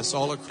to us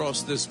all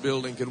across this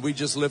building. Can we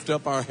just lift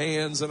up our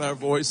hands and our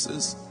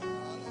voices?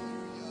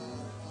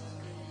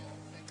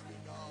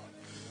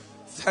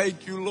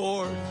 Thank you,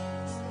 Lord.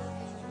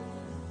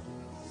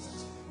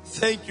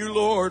 Thank you,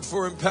 Lord,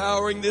 for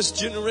empowering this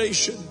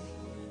generation.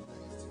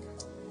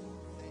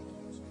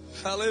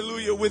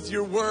 Hallelujah, with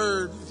your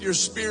word, with your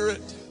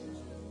spirit.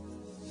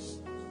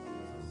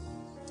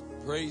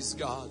 Praise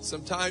God.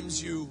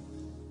 Sometimes you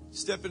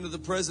step into the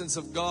presence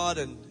of God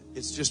and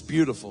it's just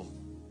beautiful.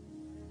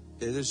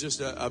 It is just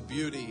a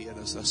beauty and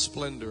a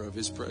splendor of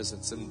his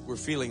presence. And we're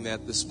feeling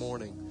that this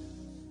morning.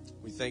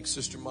 We thank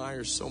Sister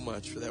Myers so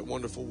much for that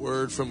wonderful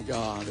word from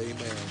God.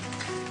 Amen.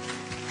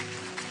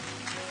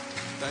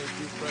 Thank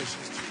you,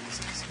 precious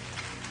Jesus.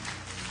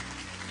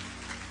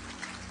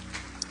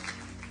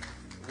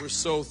 We're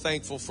so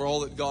thankful for all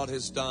that God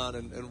has done.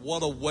 And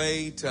what a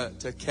way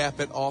to cap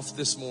it off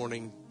this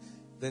morning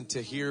than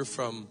to hear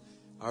from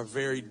our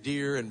very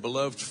dear and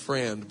beloved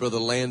friend, Brother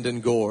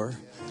Landon Gore.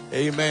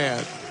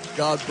 Amen.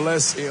 God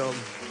bless him.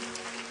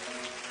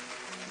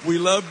 We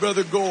love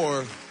Brother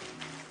Gore.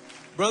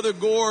 Brother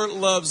Gore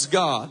loves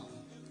God.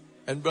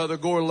 And Brother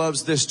Gore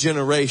loves this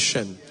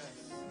generation.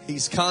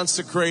 He's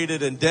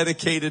consecrated and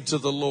dedicated to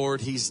the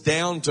Lord. He's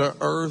down to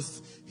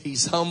earth.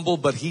 He's humble,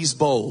 but he's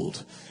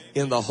bold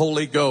in the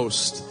Holy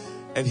Ghost.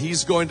 And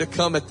he's going to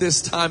come at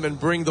this time and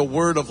bring the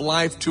word of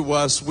life to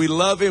us. We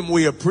love him.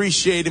 We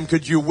appreciate him.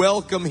 Could you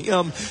welcome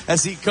him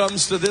as he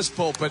comes to this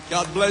pulpit?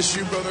 God bless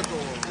you, Brother Gore.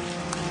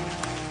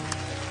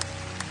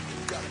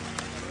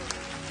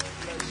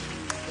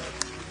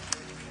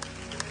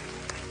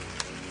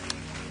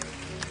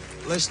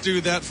 Let's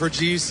do that for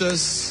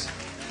Jesus.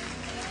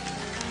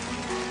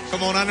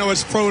 Come on, I know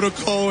it's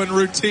protocol and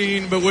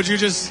routine, but would you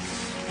just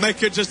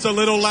make it just a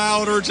little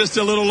louder, just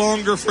a little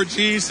longer for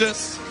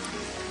Jesus?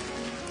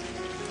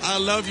 I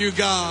love you,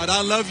 God.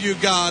 I love you,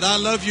 God. I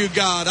love you,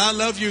 God. I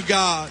love you,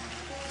 God.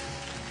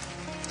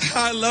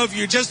 I love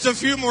you. Just a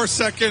few more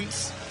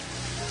seconds.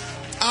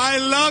 I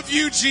love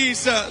you,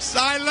 Jesus.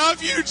 I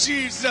love you,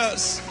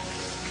 Jesus.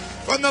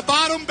 From the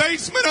bottom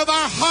basement of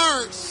our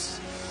hearts,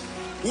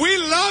 we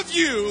love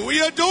you.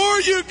 We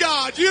adore you,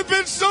 God. You've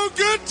been so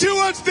good to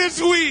us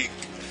this week.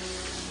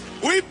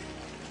 We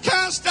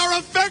cast our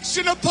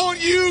affection upon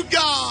you,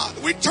 God.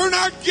 We turn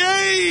our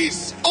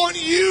gaze on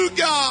you,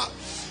 God.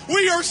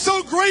 We are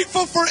so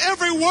grateful for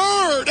every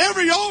word,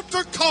 every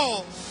altar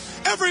call,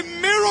 every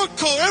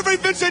miracle, every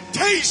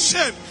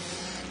visitation,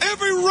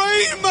 every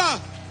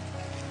rhema.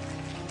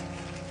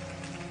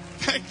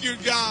 Thank you,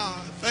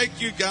 God.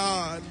 Thank you,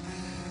 God.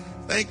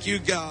 Thank you,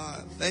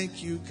 God.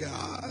 Thank you,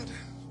 God.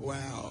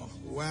 Wow,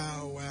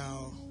 wow,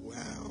 wow,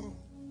 wow.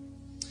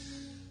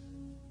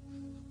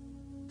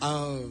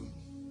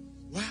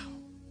 Wow.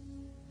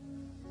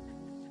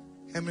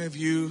 How many of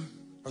you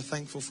are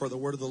thankful for the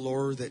word of the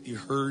Lord that you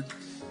heard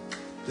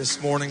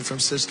this morning from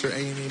Sister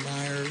Amy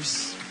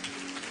Myers?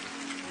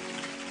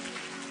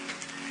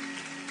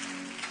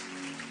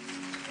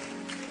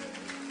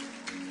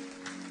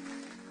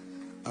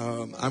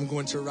 I'm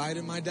going to write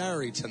in my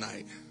diary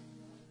tonight.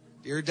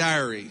 Dear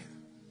diary,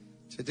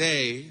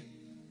 today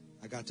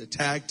I got to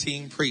tag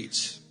team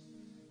preach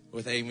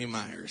with Amy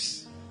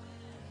Myers.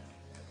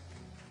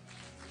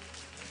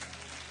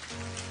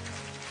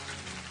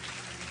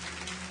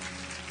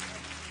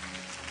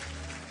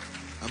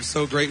 I'm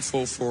so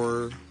grateful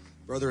for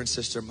Brother and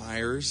Sister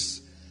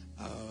Myers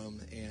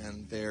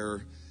and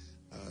their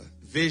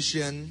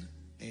vision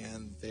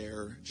and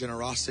their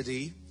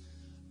generosity.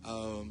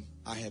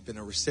 I have been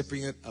a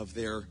recipient of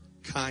their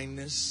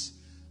kindness,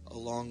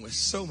 along with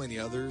so many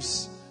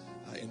others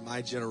in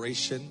my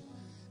generation.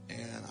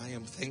 And I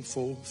am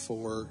thankful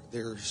for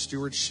their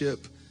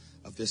stewardship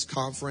of this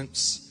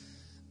conference.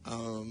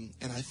 And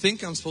I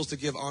think I'm supposed to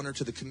give honor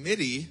to the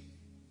committee,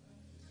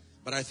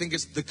 but I think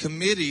it's the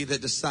committee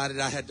that decided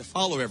I had to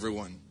follow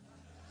everyone.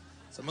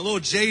 So I'm a little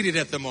jaded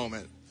at the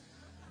moment.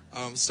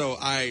 So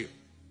I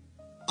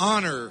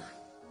honor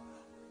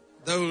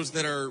those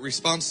that are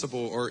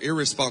responsible or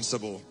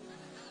irresponsible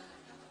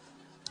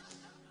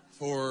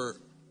for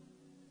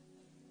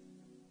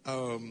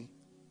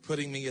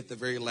putting me at the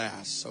very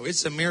last. So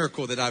it's a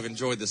miracle that I've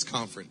enjoyed this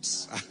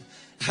conference.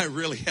 I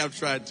really have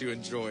tried to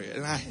enjoy it,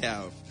 and I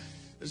have.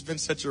 There's been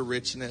such a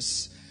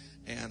richness,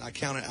 and I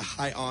count it a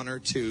high honor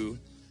to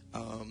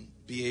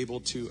be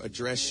able to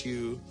address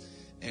you.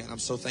 And I'm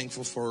so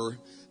thankful for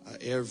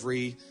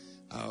every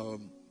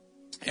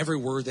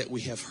word that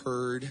we have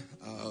heard.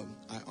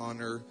 I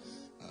honor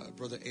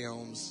Brother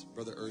Elms,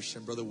 Brother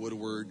Urshan, Brother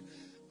Woodward,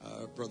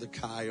 Brother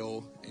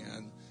Kyle,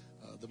 and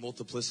the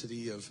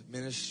multiplicity of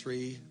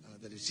ministry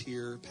that is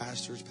here,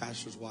 pastors,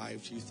 pastors'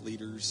 wives, youth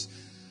leaders,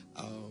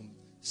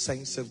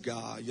 saints of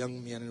God,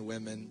 young men and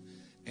women,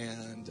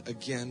 and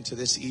again to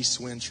this East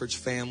Wind Church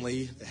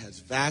family that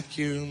has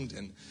vacuumed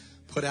and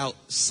put out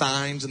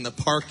signs in the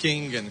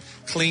parking and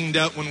cleaned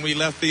up when we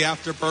left the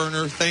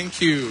afterburner.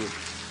 Thank you.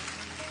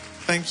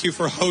 Thank you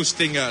for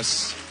hosting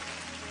us.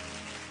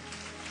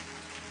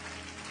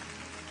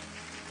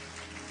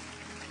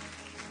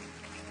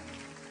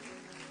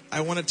 I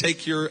want to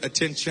take your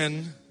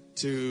attention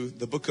to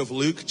the book of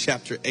Luke,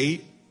 chapter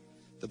 8.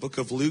 The book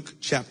of Luke,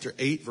 chapter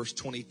 8, verse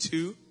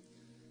 22.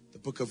 The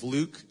book of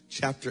Luke,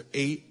 chapter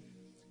 8,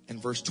 and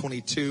verse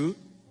 22.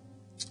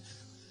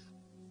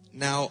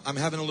 Now, I'm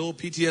having a little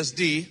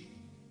PTSD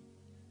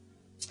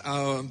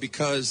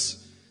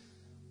because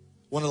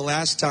one of the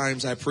last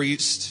times I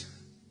preached,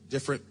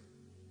 different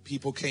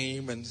people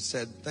came and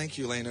said, "Thank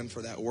you, Landon,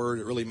 for that word.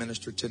 It really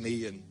ministered to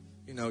me." And,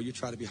 you know, you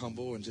try to be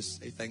humble and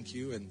just say thank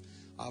you. And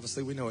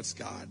obviously, we know it's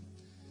God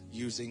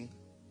using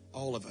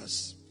all of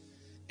us.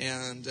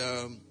 And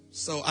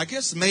so I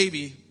guess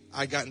maybe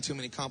I gotten too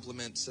many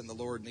compliments and the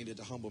Lord needed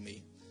to humble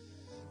me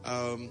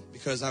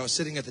because I was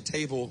sitting at the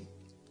table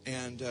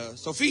and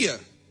Sophia,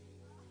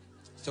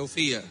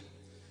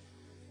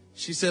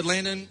 she said,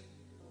 "Landon,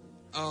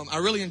 I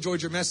really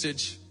enjoyed your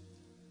message,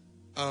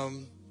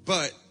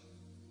 but,"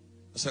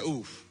 I said,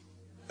 "Oof,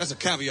 that's a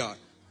caveat.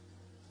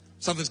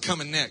 Something's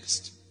coming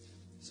next."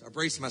 So I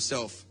braced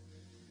myself.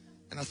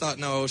 And I thought,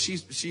 no,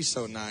 she's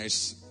so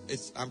nice.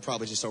 I'm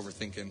probably just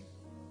overthinking.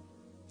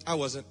 I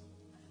wasn't.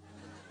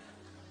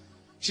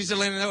 She said,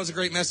 "Landon, that was a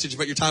great message,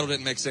 but your title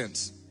didn't make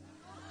sense."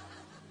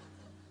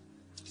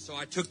 So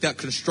I took that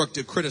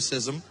constructive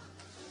criticism.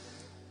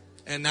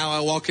 And now I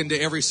walk into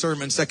every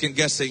sermon second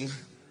guessing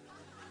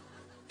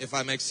if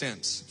I make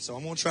sense. So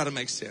I'm going to try to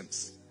make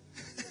sense.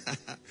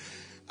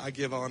 I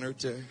give honor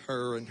to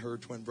her and her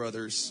twin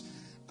brothers.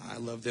 I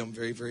love them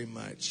very, very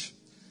much.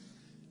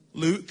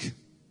 Luke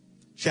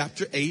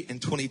chapter 8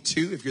 and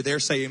 22. If you're there,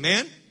 say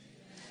amen.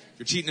 If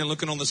you're cheating and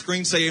looking on the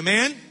screen, say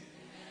amen.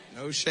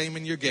 No shame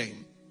in your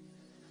game.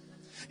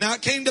 Now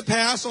it came to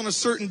pass on a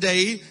certain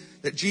day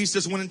that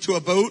Jesus went into a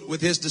boat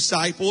with his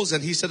disciples,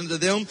 and he said unto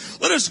them,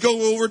 "Let us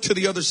go over to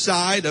the other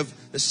side of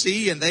the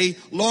sea." And they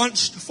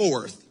launched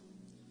forth.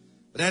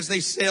 But as they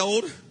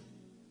sailed,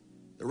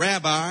 the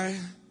rabbi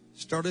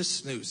started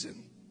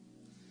snoozing.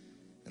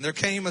 And there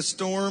came a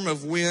storm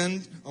of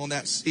wind on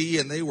that sea,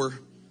 and they were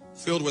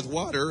filled with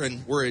water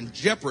and were in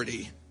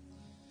jeopardy.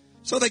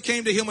 So they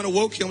came to him and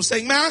awoke him,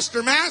 saying,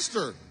 "Master,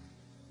 Master,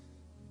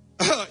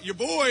 your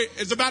boy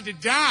is about to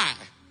die.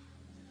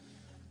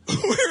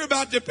 We're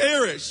about to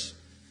perish."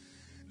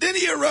 Then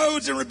he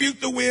arose and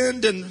rebuked the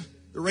wind and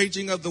the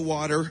raging of the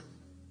water,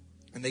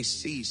 and they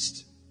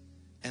ceased,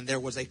 and there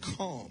was a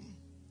calm.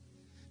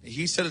 And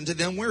he said unto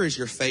them, "Where is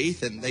your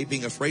faith?" And they,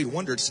 being afraid,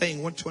 wondered,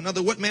 saying one to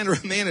another, "What manner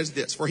of man is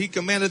this? For he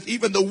commandeth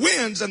even the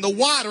winds and the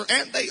water,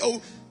 and they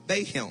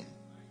obey him."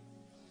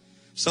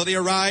 So they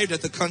arrived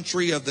at the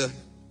country of the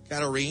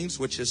Gadarenes,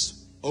 which is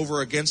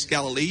over against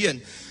Galilee.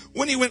 And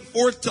when he went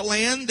forth to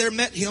land, there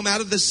met him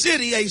out of the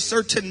city a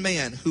certain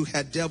man who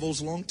had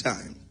devils long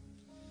time.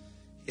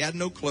 He had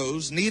no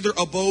clothes, neither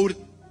abode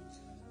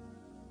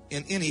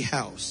in any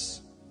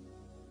house,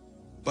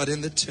 but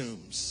in the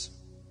tombs.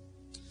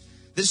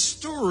 This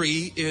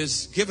story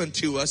is given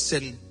to us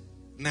in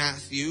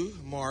Matthew,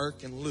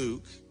 Mark, and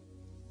Luke.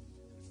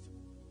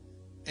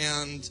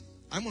 And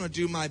I'm going to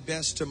do my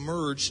best to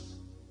merge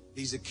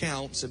these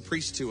accounts and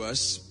preach to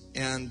us.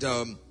 And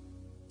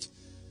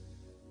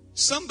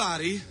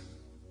somebody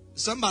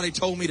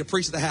told me to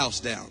preach the house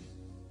down.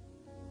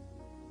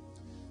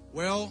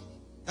 Well,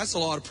 that's a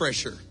lot of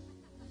pressure.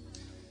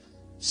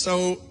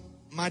 So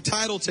my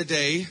title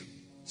today,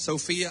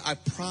 Sophia, I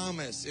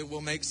promise it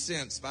will make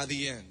sense by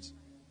the end.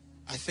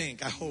 I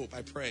think, I hope,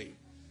 I pray.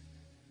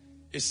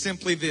 It's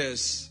simply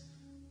this: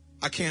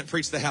 I can't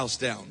preach the house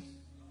down.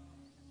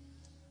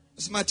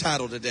 That's my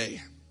title today.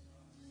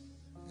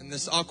 And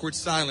this awkward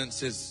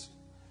silence is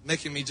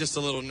making me just a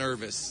little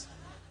nervous.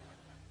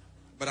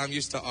 But I'm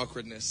used to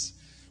awkwardness.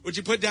 Would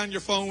you put down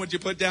your phone? Would you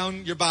put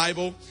down your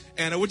Bible?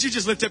 And would you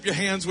just lift up your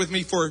hands with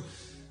me for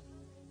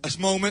a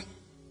moment?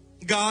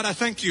 God, I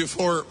thank you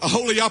for a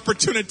holy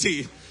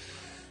opportunity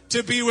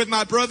to be with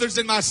my brothers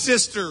and my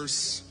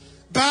sisters,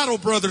 battle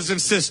brothers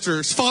and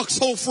sisters,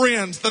 foxhole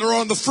friends that are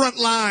on the front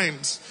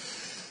lines.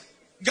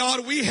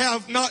 God, we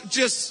have not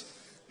just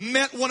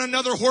met one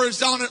another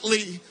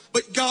horizontally,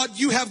 but God,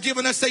 you have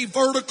given us a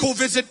vertical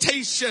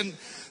visitation,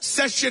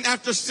 session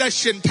after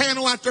session,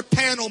 panel after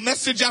panel,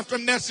 message after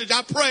message.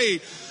 I pray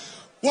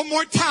one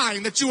more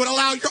time that you would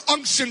allow your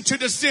unction to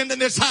descend in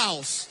this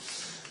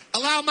house.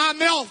 Allow my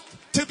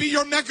mouth to be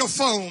your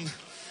megaphone.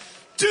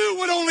 Do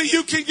what only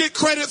you can get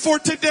credit for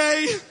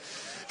today.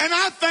 And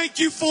I thank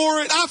you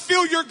for it. I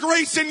feel your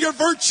grace and your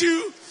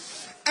virtue.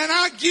 And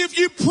I give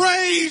you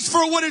praise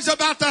for what is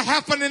about to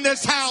happen in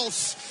this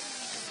house.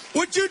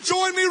 Would you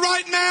join me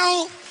right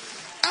now?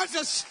 As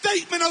a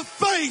statement of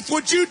faith,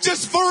 would you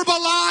just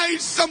verbalize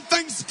some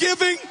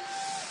thanksgiving?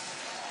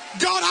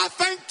 God, I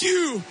thank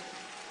you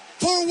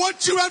for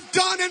what you have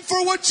done and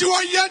for what you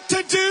are yet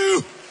to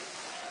do.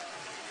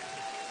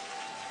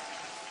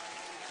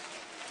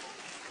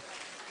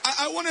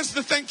 I want us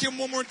to thank him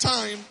one more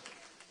time.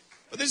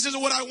 But this is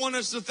what I want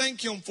us to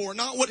thank him for.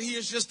 Not what he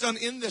has just done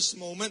in this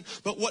moment,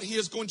 but what he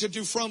is going to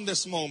do from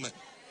this moment.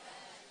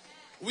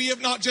 We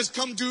have not just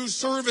come to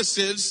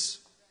services,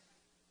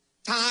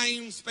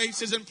 time,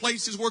 spaces, and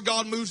places where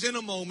God moves in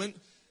a moment.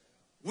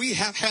 We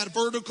have had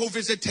vertical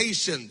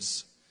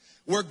visitations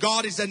where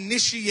God is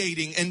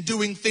initiating and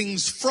doing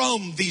things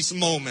from these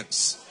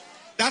moments.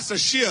 That's a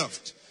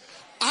shift.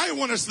 I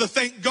want us to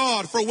thank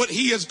God for what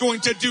he is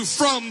going to do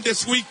from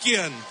this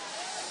weekend.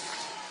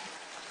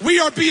 We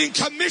are being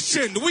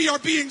commissioned. We are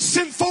being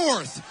sent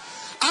forth.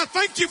 I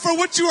thank you for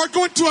what you are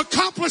going to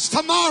accomplish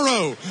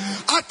tomorrow.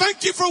 I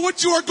thank you for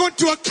what you are going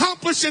to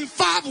accomplish in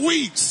 5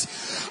 weeks.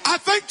 I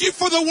thank you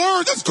for the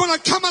word that's going to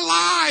come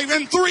alive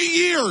in 3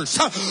 years.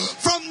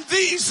 From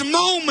these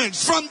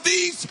moments, from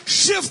these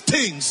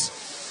shiftings,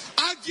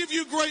 I give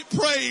you great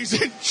praise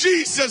in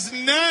Jesus'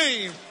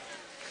 name.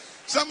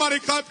 Somebody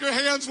clap your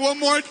hands one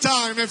more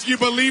time if you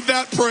believe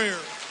that prayer.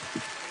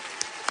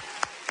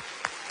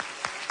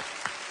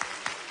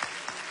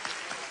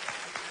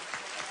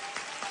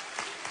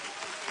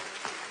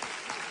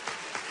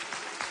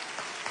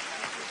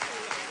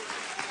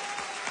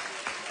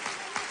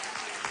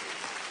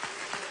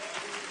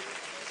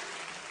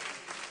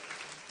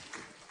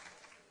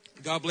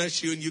 God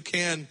bless you, and you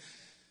can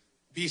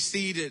be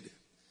seated.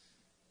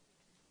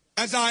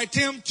 As I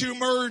attempt to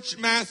merge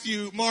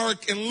Matthew,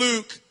 Mark, and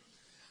Luke,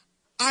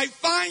 I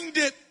find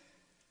it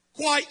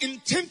quite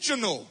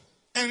intentional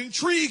and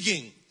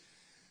intriguing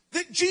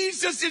that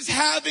Jesus is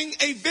having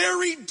a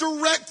very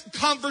direct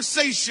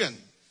conversation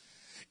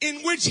in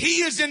which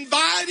he is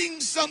inviting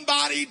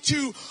somebody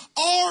to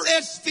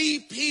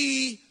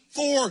RSVP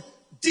for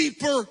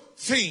deeper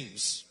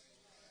themes.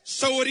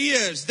 So it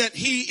is that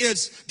he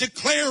is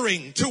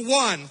declaring to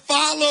one,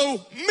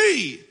 follow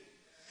me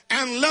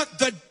and let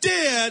the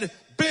dead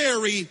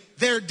bury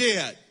their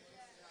dead.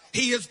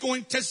 He is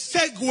going to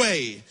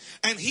segue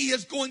and he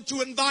is going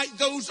to invite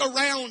those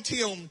around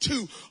him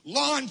to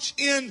launch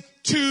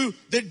into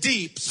the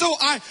deep. So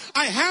I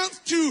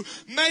have to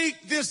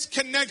make this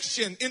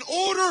connection. In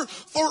order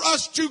for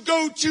us to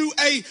go to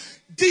a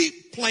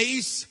deep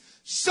place,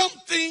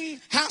 something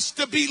has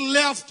to be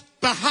left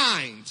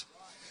behind.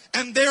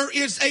 And there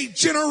is a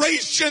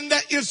generation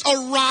that is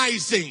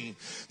arising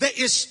that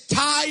is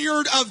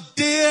tired of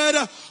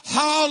dead,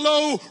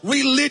 hollow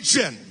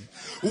religion.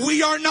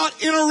 We are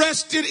not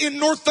interested in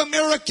North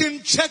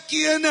American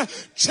check-in,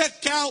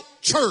 check-out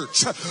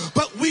church,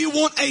 but we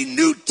want a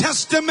New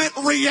Testament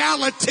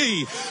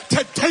reality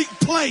to take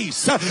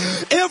place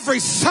every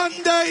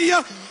Sunday.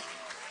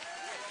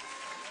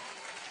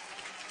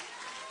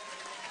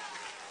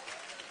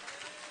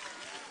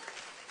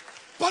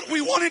 But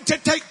we want it to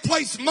take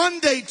place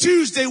Monday,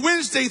 Tuesday,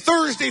 Wednesday,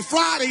 Thursday,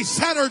 Friday,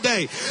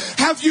 Saturday.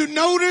 Have you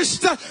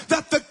noticed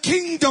that the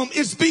kingdom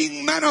is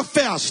being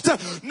manifest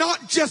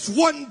not just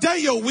one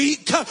day a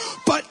week,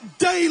 but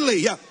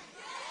daily?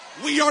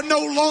 We are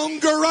no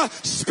longer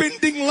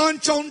spending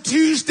lunch on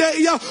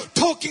Tuesday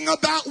talking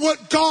about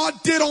what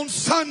God did on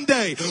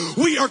Sunday.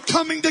 We are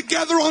coming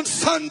together on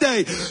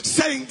Sunday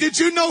saying, did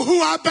you know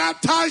who I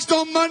baptized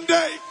on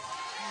Monday?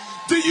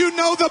 Do you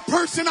know the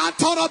person I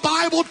taught a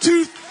Bible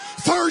to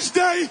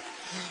Thursday?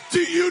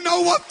 Do you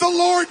know what the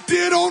Lord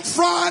did on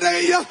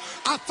Friday?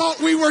 I thought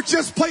we were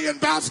just playing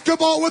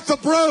basketball with the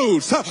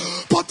bros,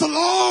 but the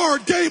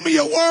Lord gave me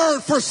a word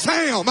for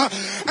Sam,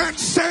 and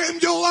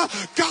Samuel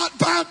got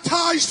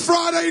baptized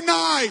Friday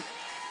night.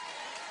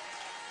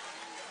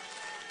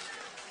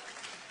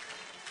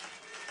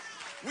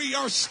 We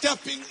are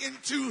stepping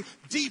into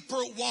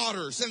deeper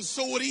waters. And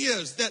so it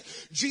is that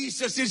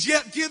Jesus is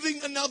yet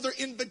giving another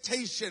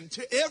invitation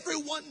to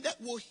everyone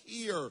that will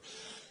hear.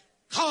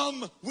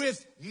 Come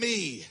with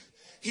me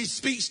He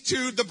speaks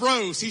to the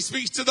bros. He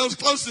speaks to those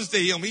closest to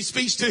him. He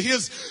speaks to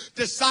his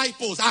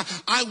disciples.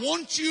 I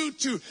want you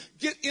to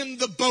get in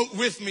the boat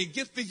with me.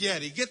 Get the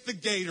Yeti. Get the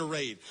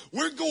Gatorade.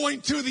 We're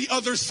going to the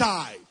other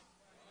side.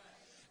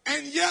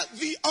 And yet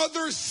the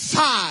other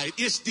side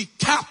is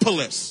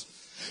Decapolis.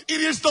 It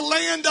is the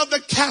land of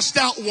the cast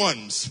out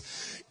ones.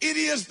 It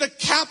is the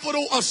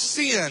capital of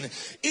sin.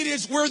 It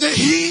is where the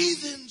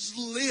heathens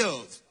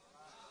live.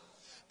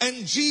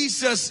 And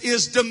Jesus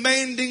is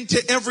demanding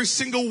to every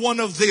single one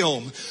of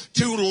them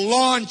to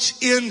launch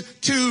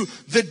into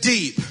the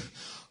deep.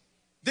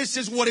 This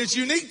is what is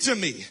unique to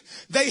me.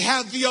 They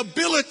have the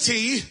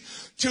ability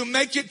to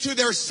make it to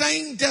their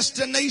same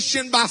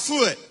destination by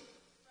foot.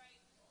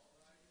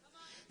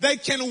 They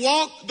can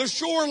walk the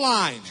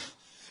shoreline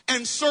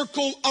and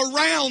circle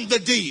around the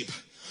deep.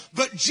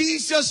 But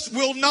Jesus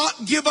will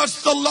not give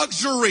us the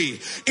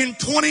luxury in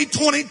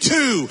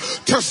 2022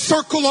 to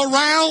circle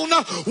around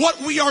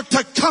what we are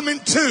to come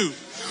into.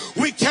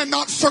 We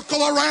cannot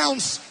circle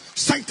around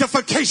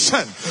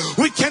sanctification.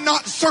 We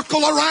cannot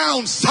circle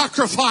around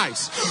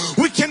sacrifice.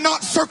 We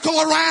cannot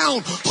circle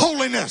around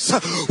holiness.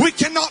 We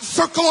cannot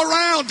circle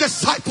around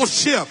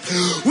discipleship.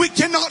 We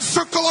cannot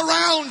circle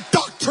around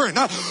doctrine.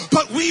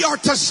 But we are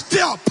to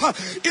step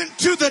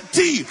into the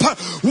deep.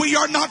 We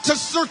are not to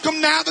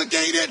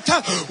circumnavigate it.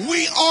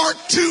 We are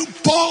to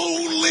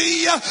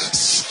boldly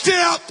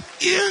step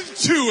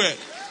into it.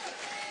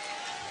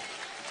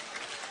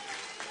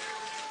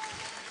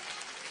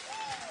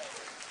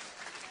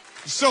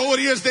 So it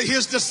is that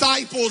his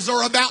disciples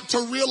are about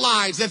to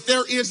realize that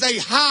there is a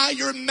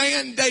higher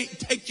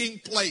mandate taking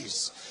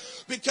place.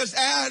 Because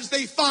as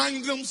they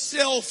find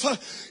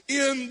themselves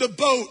in the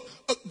boat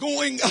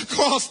going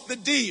across the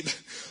deep,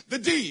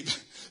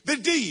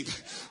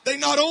 they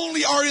not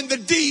only are in the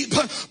deep,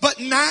 but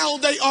now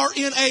they are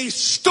in a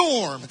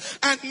storm.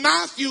 And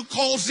Matthew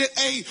calls it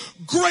a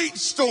great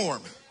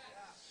storm.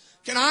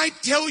 Can I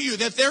tell you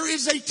that there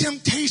is a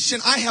temptation?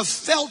 I have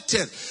felt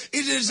it.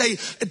 It is a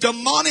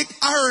demonic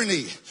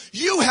irony.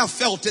 You have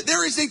felt it.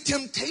 There is a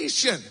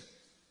temptation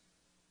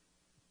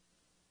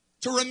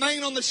to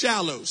remain on the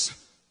shallows.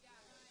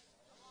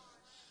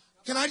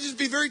 Can I just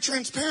be very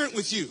transparent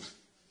with you?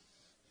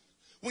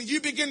 When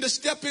you begin to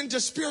step into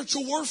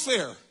spiritual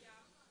warfare,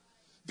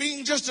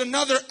 being just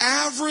another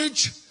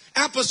average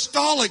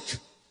apostolic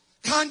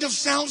kind of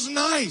sounds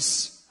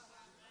nice.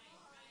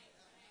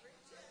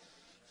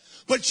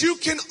 But you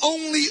can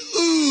only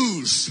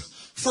ooze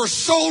for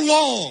so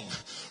long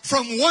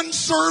from one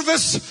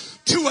service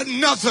to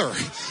another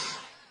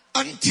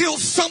until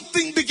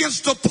something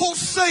begins to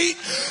pulsate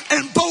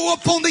and bow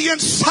up on the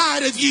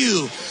inside of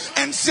you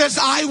and says,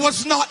 I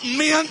was not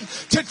meant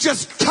to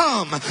just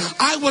come.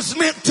 I was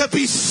meant to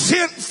be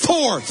sent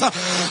forth.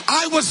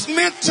 I was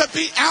meant to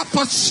be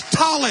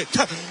apostolic.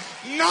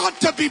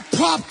 Not to be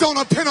propped on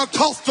a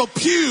Pentecostal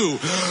pew,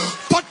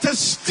 but to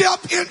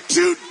step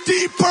into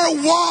deeper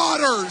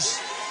waters.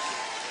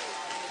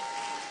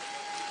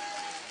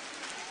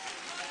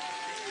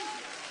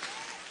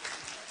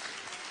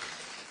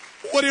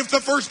 What if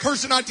the first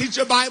person I teach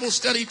a Bible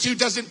study to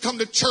doesn't come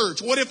to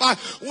church? What if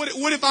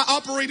I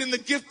operate in the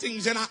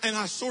giftings and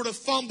I sort of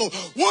fumble?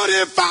 What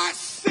if I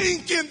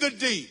sink in the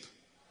deep?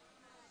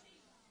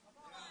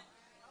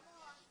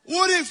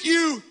 What if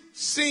you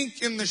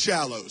sink in the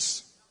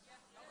shallows?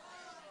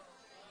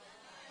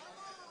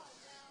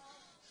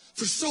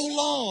 For so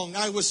long,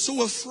 I was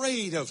so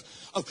afraid of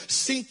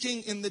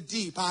sinking in the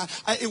deep.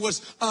 It was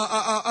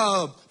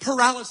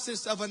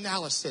paralysis of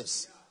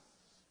analysis.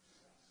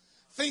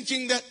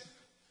 Thinking that,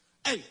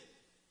 hey,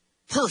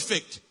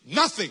 perfect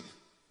nothing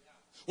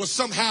was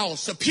somehow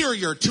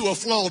superior to a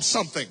flawed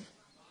something.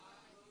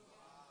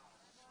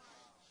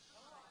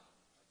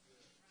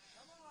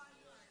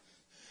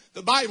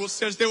 The Bible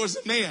says there was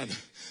a man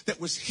that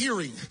was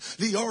hearing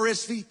the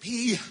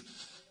RSVP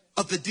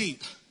of the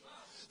deep.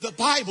 The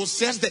Bible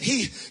says that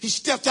he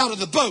stepped out of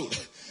the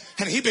boat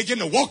and he began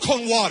to walk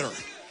on water.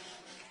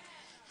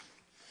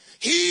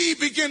 He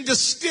began to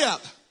step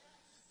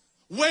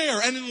where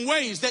and in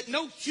ways that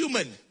no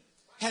human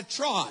had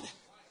trod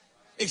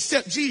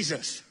except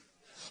Jesus.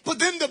 But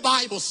then the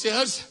Bible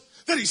says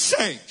that he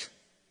sank.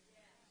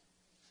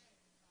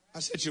 I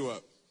set you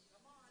up.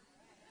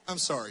 I'm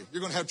sorry.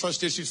 You're going to have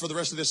trust issues for the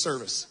rest of this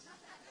service.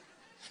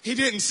 He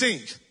didn't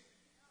sink.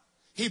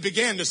 He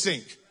began to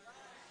sink.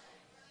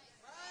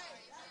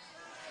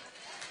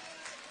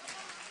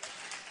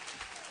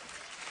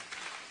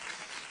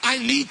 I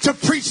need to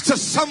preach to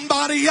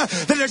somebody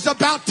that is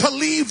about to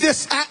leave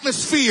this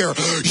atmosphere.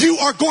 You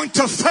are going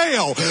to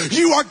fail.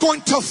 You are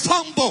going to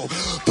fumble.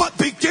 But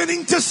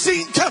beginning to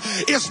sink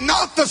is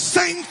not the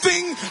same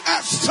thing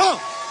as sunk.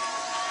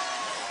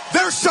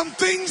 There's some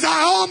things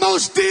I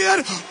almost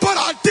did, but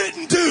I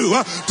didn't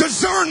do.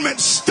 Discernment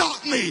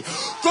stopped me.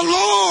 The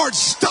Lord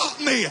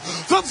stopped me.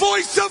 The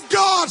voice of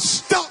God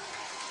stopped me.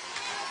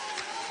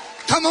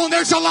 Come on,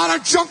 there's a lot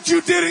of junk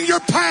you did in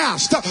your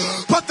past,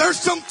 but there's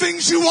some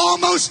things you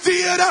almost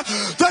did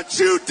that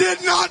you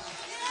did not.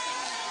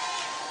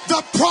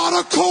 The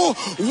prodigal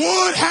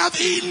would have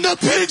eaten the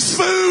pig's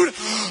food,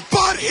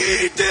 but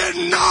he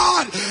did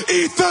not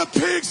eat the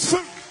pig's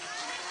food.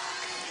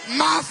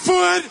 My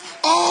foot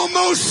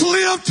almost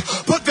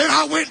slipped, but then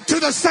I went to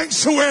the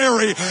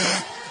sanctuary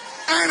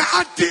and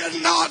I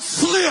did not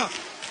slip.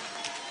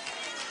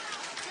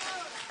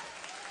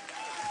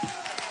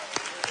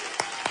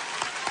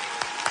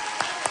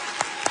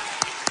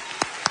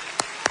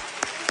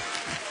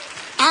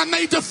 I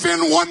may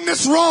defend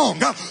oneness wrong,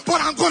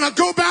 but I'm going to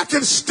go back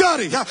and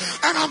study, and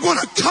I'm going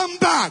to come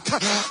back.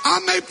 I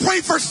may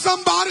pray for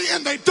somebody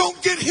and they don't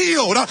get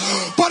healed,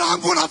 but I'm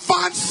going to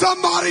find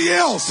somebody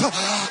else.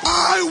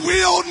 I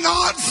will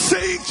not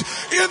sink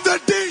in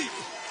the deep.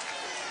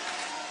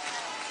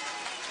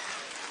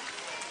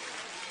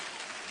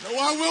 No,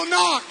 I will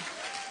not.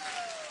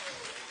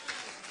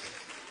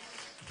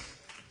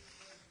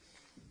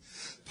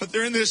 But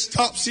they're in this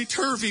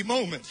topsy-turvy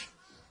moment.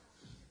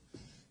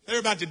 They're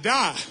about to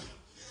die.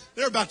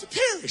 They're about to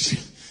perish.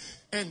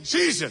 And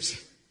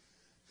Jesus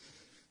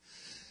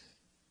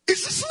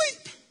is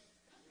asleep.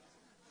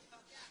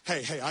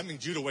 Hey, I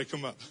need you to wake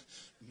him up.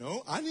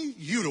 No, I need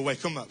you to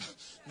wake him up.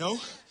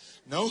 No.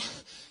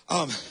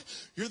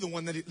 You're the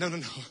one that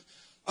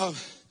no.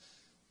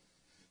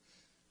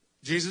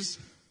 Jesus.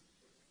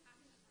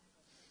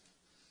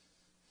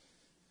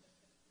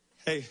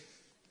 Hey.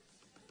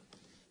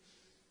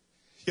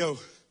 Yo.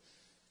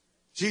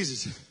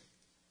 Jesus.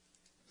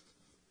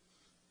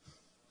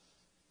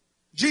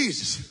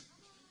 Jesus.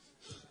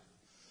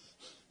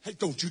 Hey,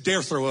 don't you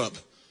dare throw up.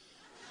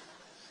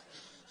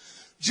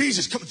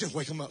 Jesus, come on,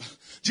 wake him up.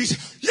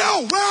 Jesus.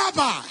 Yo,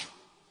 Rabbi.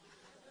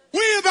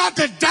 We about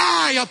to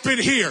die up in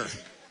here.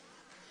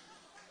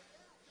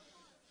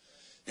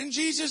 And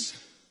Jesus,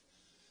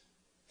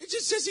 it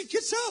just says he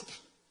gets up.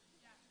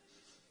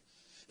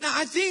 Now,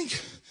 I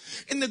think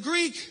in the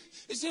Greek,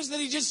 it says that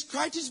he just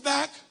cracked his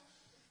back,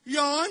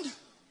 yawned,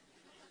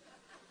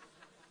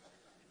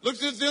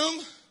 looked at them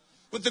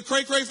with the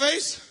cray-cray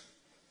face,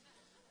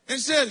 and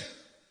said,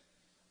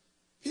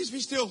 peace be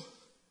still.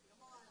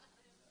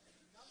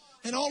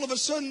 And all of a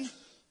sudden,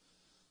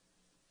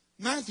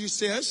 Matthew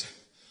says,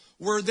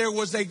 where there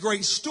was a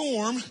great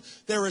storm,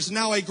 there is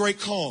now a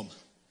great calm.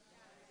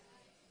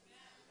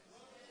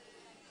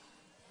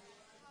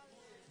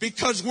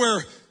 Because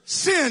where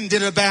sin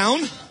did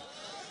abound,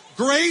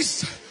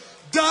 grace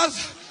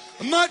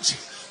doth much.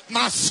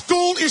 My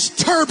school is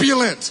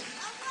turbulent.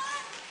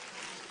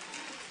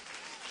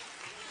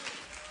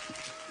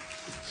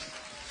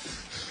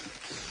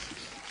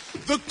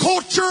 The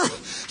culture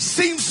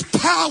seems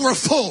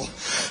powerful.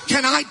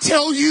 Can I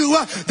tell you,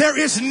 there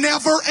is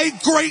never a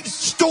great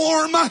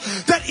storm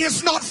that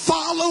is not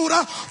followed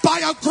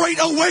by a great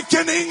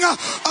awakening,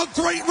 a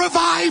great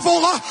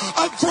revival,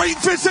 a great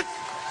visit.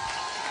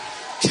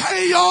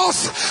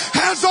 Chaos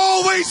has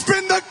always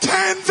been the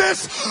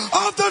canvas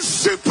of the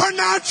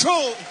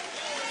supernatural.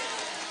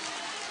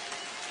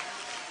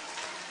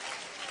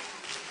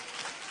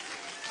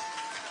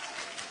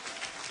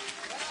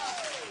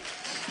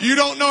 You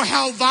don't know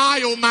how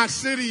vile my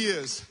city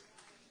is.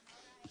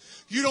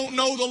 You don't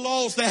know the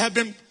laws that have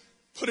been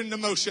put into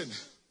motion.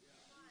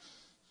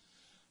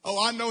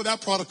 Oh, I know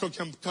that prodigal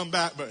can come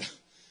back, but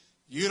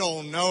you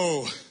don't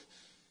know.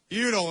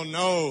 You don't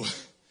know.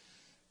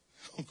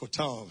 Uncle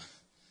Tom.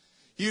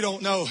 You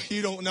don't know.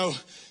 You don't know.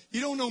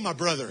 You don't know my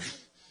brother.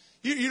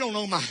 You don't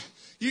know my,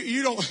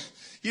 you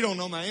don't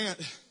know my aunt.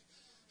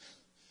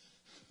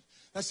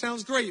 That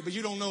sounds great, but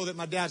you don't know that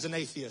my dad's an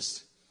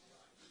atheist.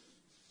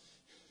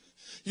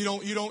 You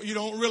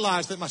don't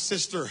realize that my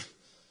sister,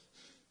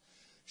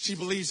 she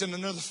believes in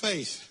another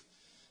faith.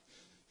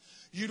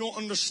 You don't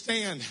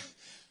understand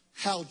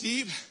how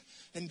deep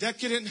and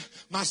decadent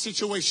my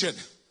situation.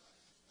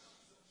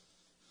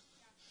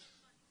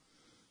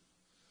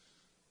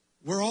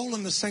 We're all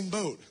in the same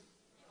boat.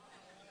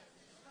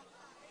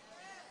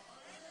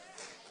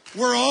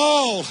 We're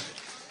all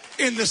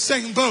in the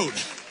same boat.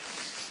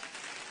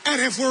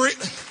 And if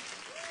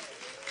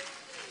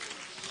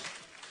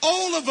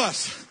all of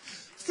us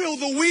feel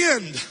the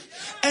wind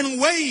and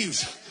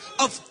waves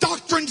of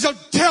doctrines of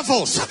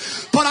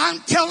devils. But I'm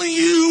telling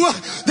you,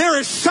 there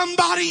is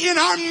somebody in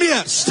our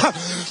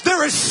midst.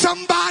 There is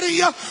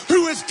somebody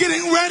who is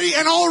getting ready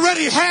and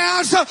already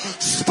has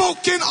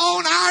spoken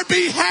on our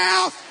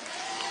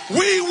behalf.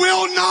 We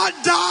will not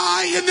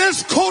die in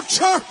this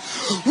culture.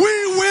 We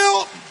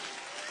will.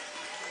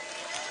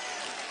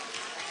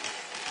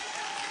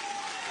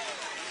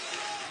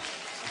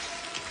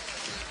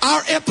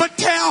 Our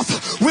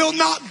epitaph will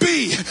not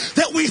be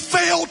that we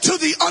fell to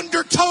the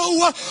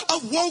undertow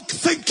of woke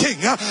thinking.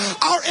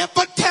 Our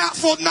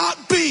epitaph will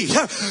not be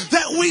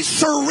that we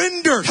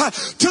surrendered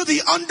to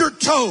the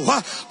undertow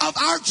of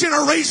our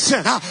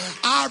generation.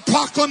 Our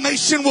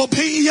proclamation will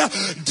be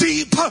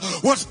deep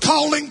was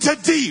calling to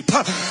deep.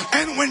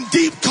 And when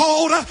deep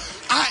called,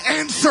 I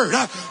answered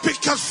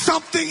because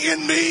something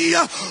in me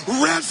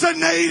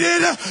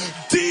resonated.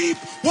 Deep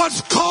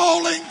was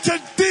calling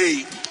to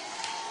deep.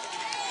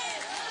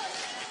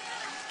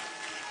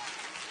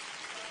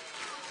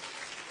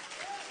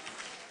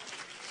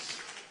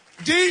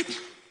 Deep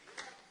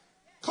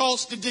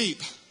calls to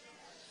deep.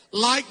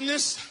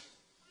 Likeness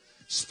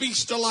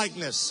speaks to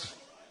likeness.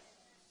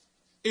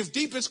 If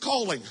deep is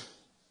calling,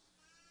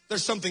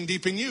 there's something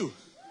deep in you.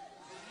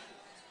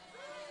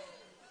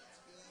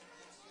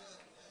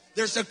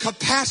 There's a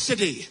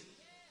capacity,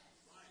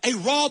 a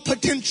raw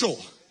potential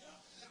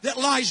that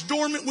lies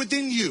dormant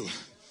within you.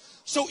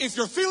 So if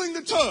you're feeling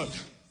the tug,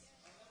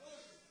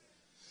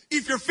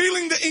 if you're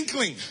feeling the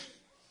inkling,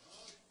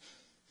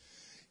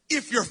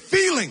 if you're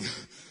feeling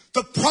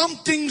the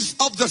promptings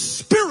of the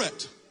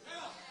Spirit,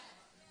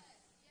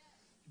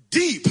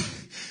 deep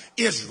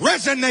is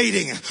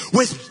resonating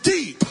with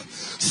deep.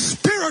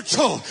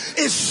 Spiritual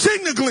is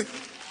signaling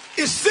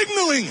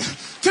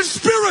to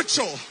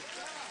spiritual.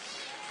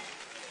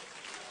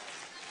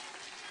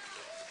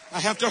 I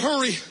have to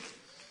hurry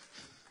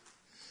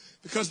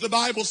because the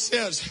Bible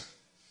says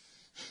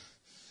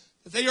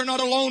that they are not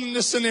alone in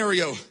this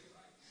scenario.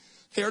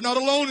 They are not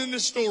alone in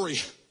this story.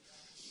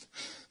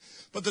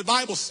 But the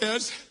Bible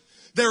says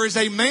there is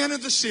a man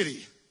in the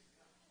city.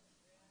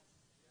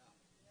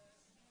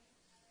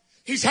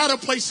 He's had a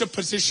place of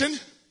position.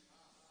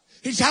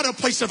 He's had a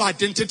place of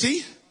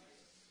identity.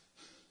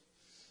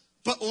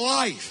 But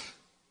life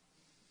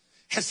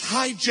has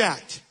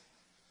hijacked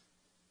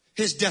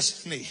his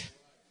destiny.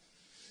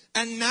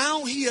 And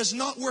now he is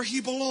not where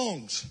he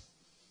belongs.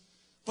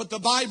 But the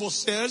Bible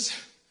says,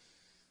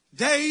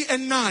 day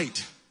and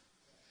night,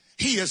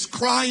 he is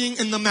crying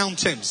in the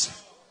mountains.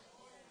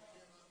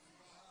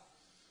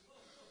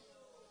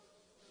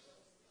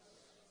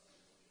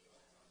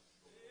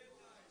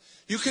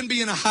 You can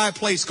be in a high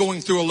place going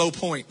through a low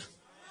point.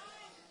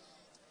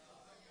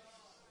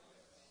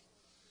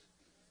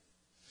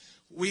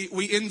 We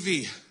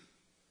envy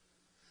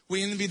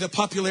the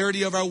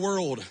popularity of our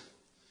world.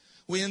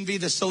 We envy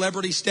the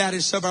celebrity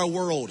status of our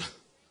world,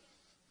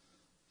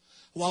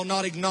 while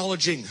not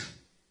acknowledging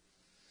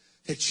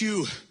that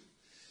you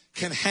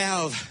can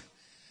have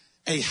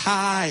a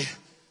high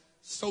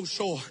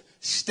social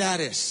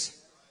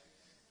status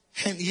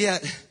and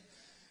yet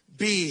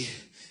be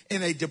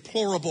in a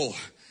deplorable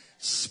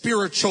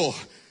spiritual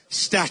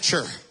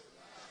stature.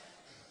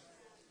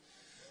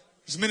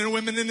 There's men and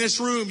women in this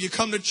room, you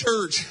come to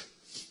church,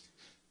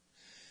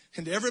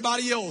 and to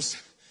everybody else,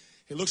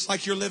 it looks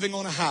like you're living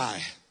on a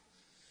high.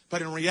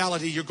 But in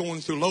reality, you're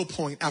going through low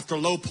point after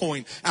low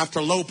point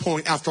after low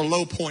point after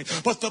low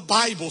point. But the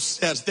Bible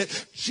says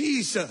that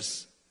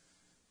Jesus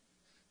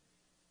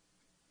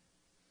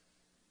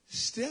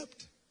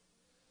stepped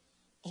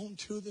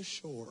onto the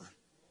shore.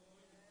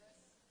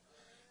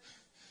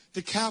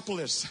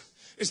 Decapolis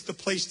is the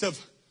place of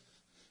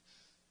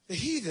the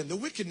heathen, the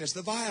wickedness,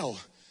 the vile.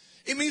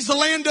 It means the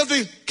land of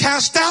the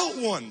cast out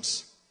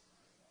ones.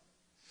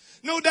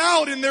 No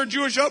doubt in their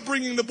Jewish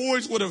upbringing, the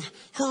boys would have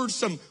heard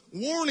some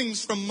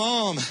warnings from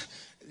mom.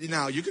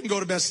 Now, you can go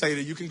to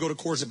Bethsaida, you can go to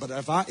Corset, but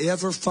if I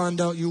ever find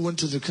out you went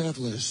to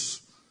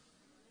Decapolis,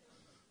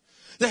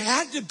 there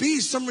had to be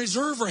some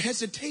reserve or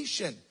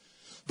hesitation.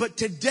 But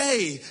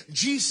today,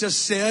 Jesus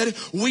said,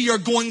 we are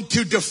going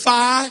to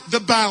defy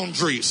the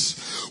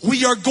boundaries.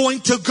 We are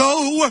going to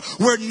go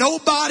where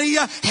nobody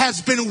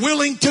has been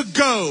willing to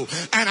go.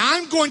 And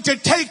I'm going to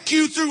take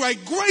you through a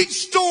great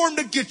storm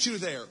to get you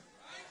there.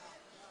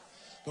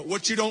 But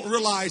what you don't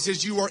realize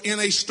is you are in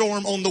a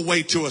storm on the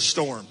way to a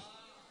storm.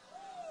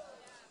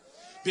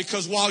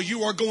 Because while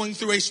you are going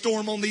through a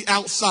storm on the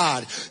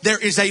outside, there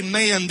is a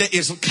man that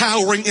is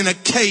cowering in a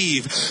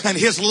cave, and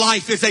his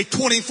life is a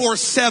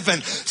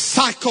 24/7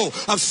 cycle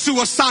of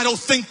suicidal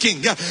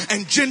thinking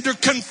and gender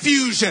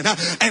confusion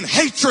and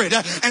hatred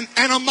and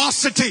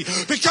animosity.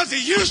 Because he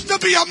used to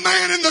be a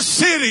man in the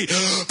city,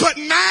 but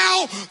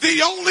now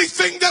the only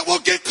thing that will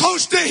get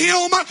close to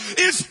him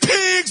is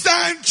pigs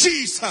and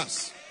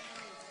Jesus.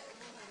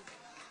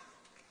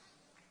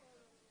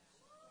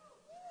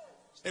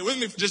 Stay with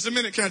me for just a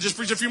minute. Can I just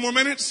preach a few more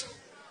minutes?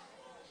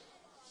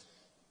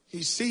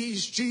 He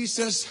sees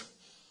Jesus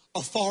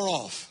afar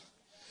off.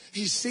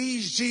 He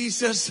sees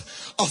Jesus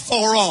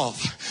afar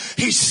off.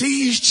 He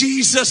sees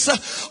Jesus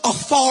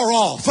afar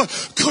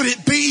off. Could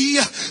it be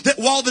that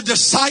while the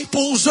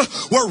disciples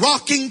were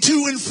rocking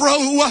to and fro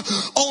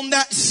on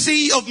that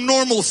sea of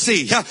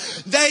normalcy,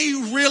 they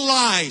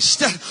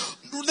realized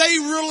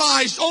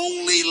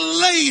only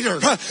later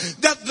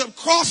that the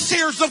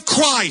crosshairs of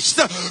Christ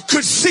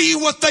could see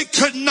what they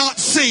could not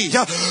see,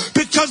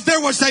 because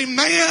there was a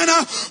man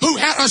who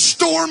had a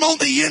storm on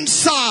the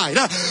inside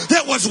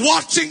that was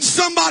watching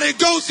somebody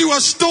go through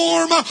a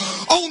storm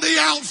on the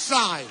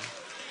outside.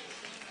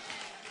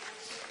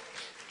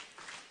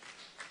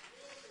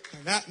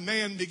 And that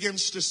man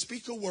begins to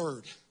speak a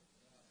word.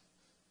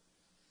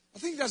 I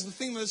think that's the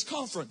theme of this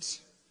conference.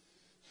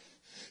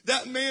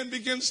 That man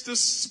begins to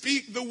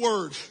speak the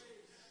word.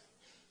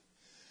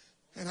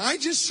 And I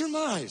just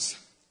surmise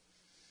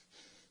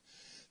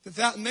that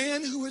that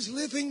man who is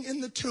living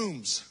in the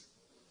tombs,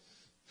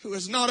 who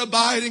is not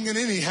abiding in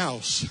any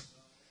house,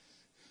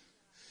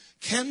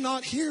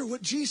 cannot hear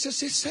what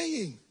Jesus is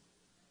saying.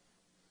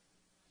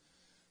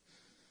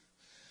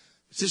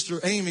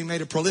 Sister Amy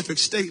made a prolific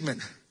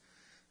statement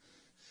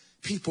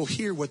people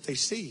hear what they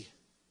see.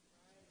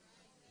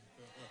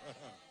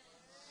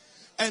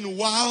 And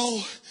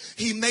while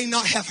he may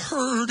not have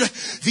heard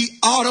the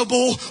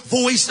audible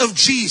voice of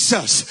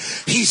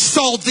Jesus, he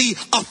saw the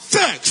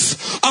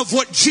effects of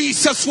what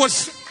Jesus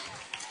was.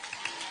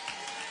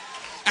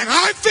 And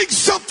I think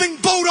something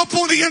bowed up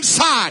on the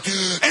inside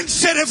and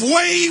said, if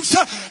waves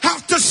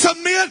have to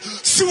submit,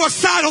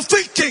 suicidal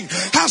thinking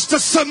has to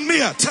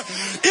submit.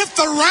 If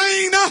the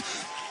rain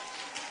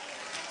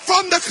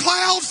from the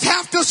clouds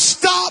have to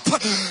stop,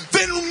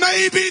 then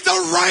maybe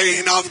the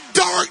reign of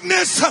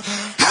darkness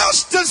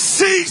has to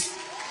cease.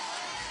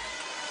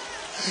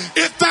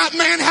 If that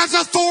man has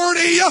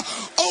authority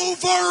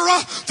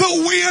over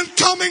the wind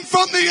coming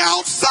from the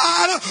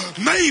outside,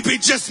 maybe,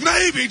 just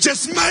maybe,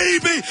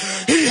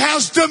 he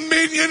has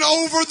dominion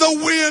over the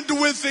wind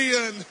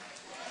within.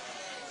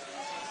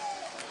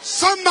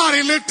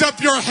 Somebody lift up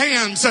your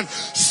hands and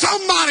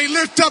somebody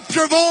lift up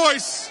your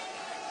voice.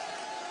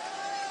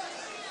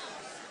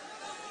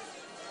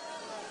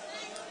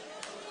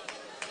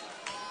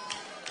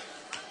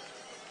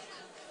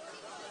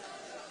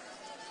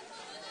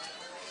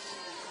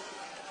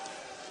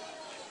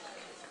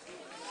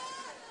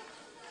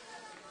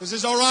 Is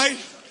this all right?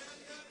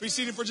 Be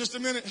seated for just a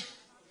minute.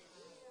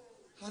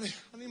 I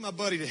need my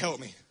buddy to help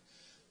me.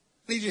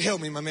 I need you to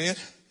help me, my man.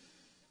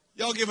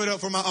 Y'all give it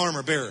up for my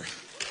armor bearer.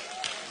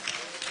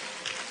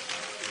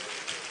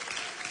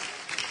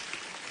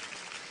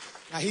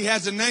 Now, he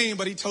has a name,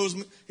 but he told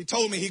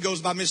me he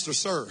goes by Mr.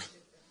 Sir.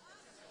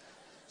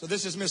 So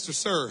this is Mr.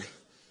 Sir.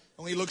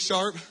 Don't he look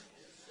sharp?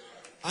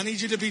 I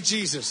need you to be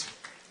Jesus.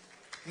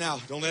 Now,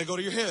 don't let it go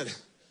to your head.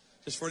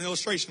 Just for an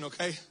illustration,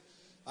 okay?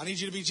 I need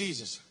you to be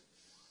Jesus.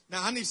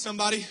 Now, I need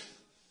somebody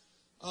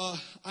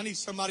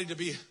to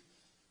be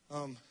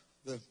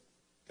the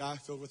guy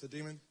filled with a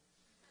demon.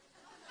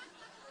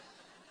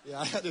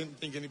 Yeah, I didn't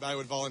think anybody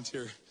would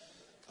volunteer.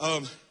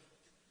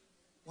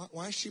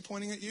 Why is she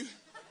pointing at you?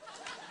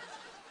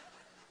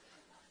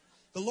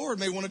 The Lord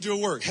may want to do a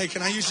work. Hey,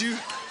 can I use you?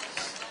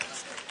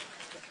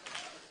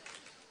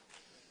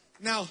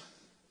 Now,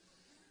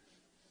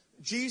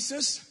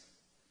 Jesus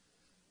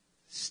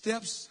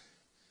steps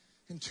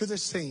into the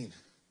scene.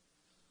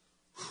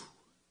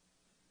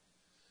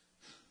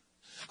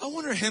 I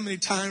wonder how many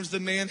times the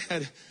man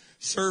had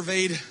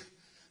surveyed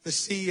the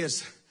sea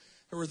as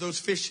there were those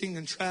fishing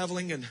and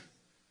traveling, and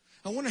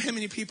I wonder how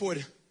many people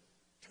had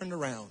turned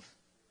around.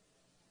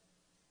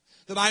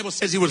 The Bible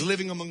says he was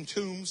living among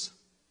tombs.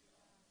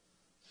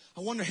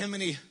 I wonder how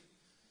many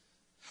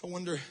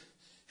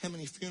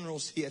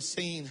funerals he had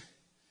seen,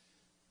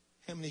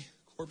 how many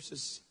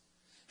corpses,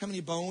 how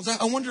many bones.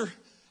 I wonder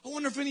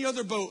if any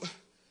other boat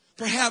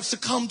perhaps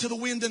succumbed to the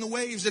wind and the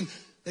waves and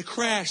they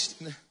crashed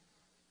and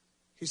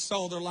he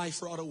saw their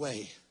life rot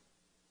away.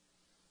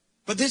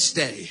 But this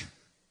day,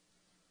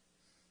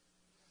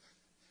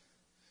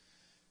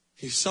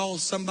 he saw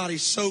somebody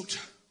soaked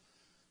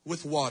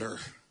with water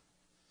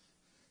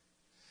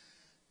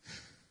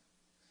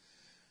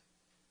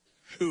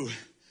who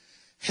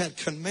had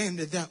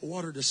commanded that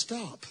water to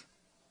stop.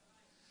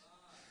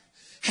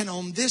 And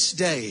on this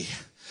day,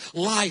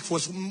 life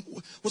was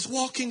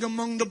walking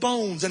among the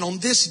bones. And on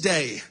this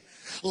day,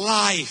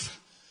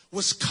 life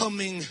was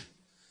coming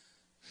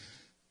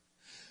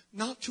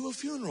not to a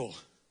funeral.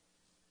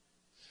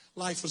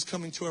 Life was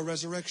coming to a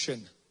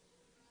resurrection.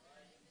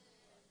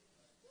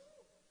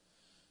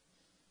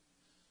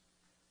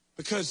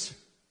 Because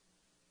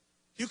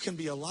you can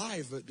be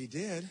alive but be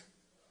dead.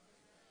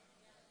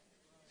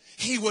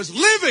 He was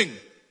living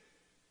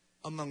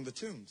among the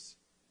tombs.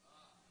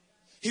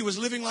 He was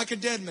living like a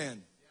dead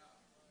man.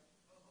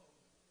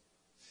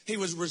 He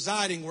was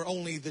residing where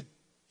only the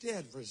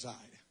dead reside.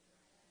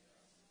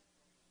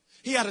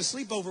 He had a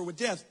sleepover with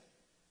death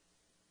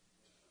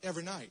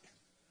every night.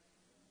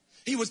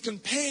 He was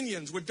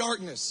companions with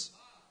darkness.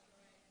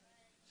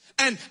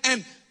 And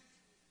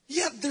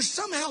yet there's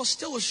somehow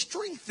still a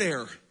strength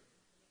there.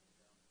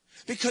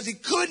 Because he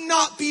could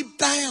not be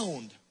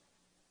bound.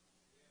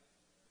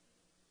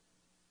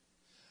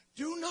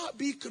 Do not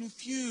be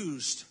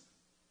confused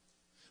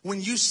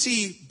when you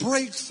see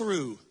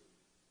breakthrough.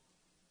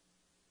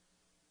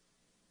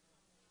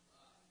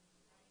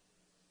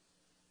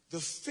 The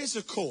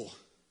physical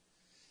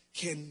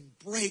can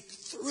break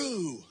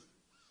through,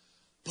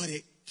 but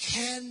it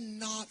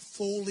cannot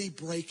fully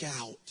break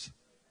out.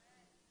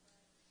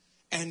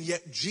 And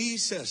yet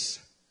Jesus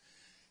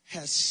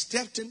has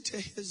stepped into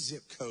his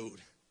zip code.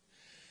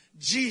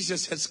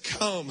 Jesus has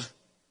come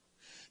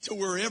to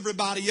where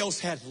everybody else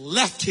had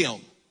left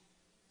him.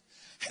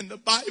 And the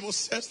Bible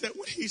says that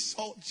when he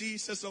saw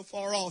Jesus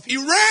afar off, he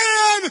ran,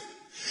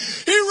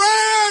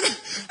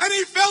 and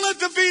he fell at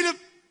the feet of.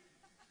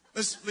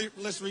 Let's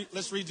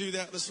redo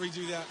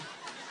that.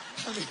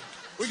 I mean,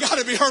 we got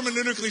to be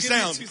hermeneutically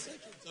sound.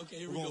 Okay,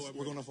 here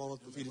We're going to fall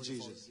at the feet of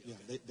Jesus. Yeah,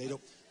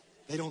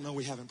 they don't know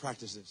we haven't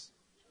practiced this.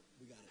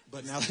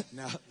 But now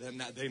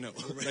they know.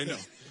 They know.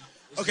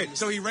 Okay,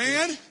 so he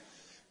ran,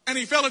 and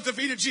he fell at the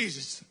feet of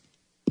Jesus.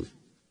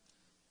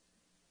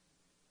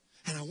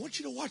 And I want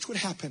you to watch what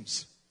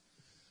happens.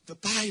 the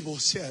Bible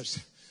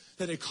says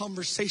that a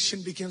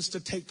conversation begins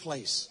to take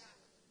place.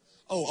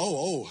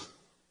 Oh.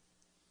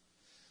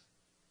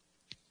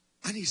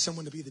 I need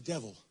someone to be the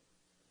devil.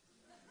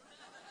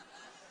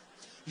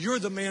 You're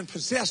the man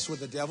possessed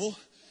with the devil.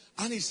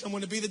 I need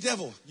someone to be the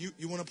devil.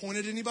 You want to point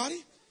at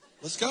anybody?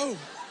 Let's go.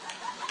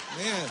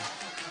 Man.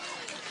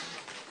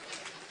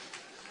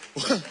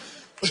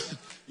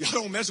 Y'all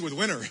don't mess with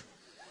Winter.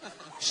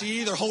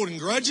 She either holding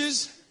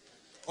grudges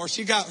or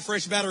she got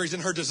fresh batteries in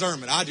her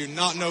discernment. I do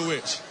not know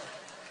which.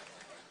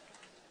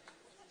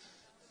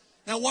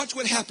 Now watch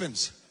what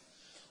happens.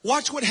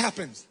 Watch what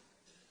happens.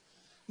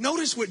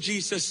 Notice what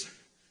Jesus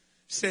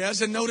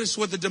says and notice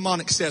what the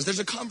demonic says. There's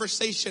a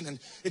conversation and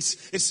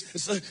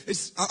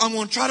I'm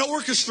going to try to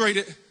orchestrate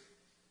it.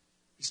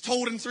 It's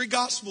told in 3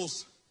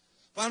 Gospels,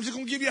 but I'm just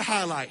going to give you a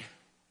highlight.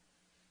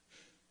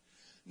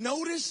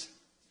 Notice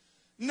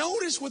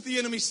what the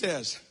enemy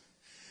says.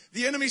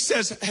 The enemy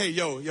says, hey,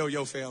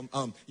 yo, fam,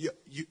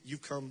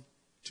 you've come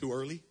too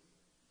early.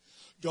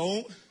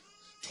 Don't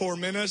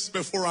torment us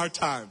before our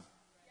time.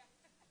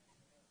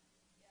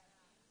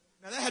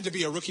 Now that had to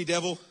be a rookie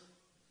devil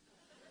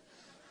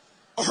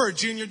or a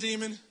junior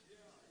demon.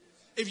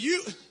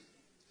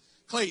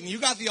 Clayton, you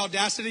got the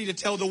audacity to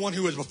tell the one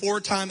who is before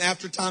time,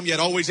 after time, yet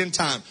always in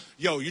time,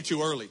 yo, you're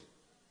too early.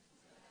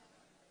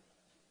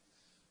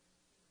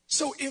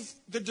 So if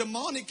the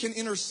demonic can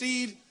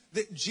intercede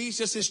that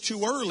Jesus is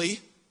too early,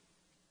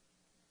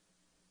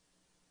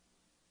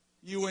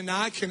 you and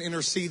I can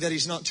intercede that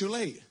he's not too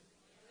late.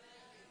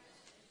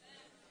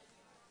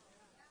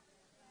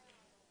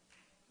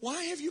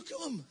 Why have you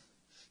come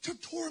to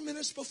torment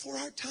us before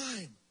our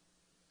time?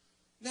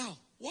 Now,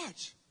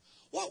 watch.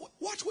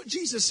 Watch what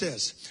Jesus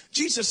says.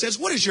 Jesus says,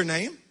 what is your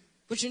name?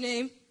 What's your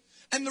name?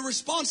 And the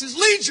response is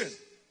Legion.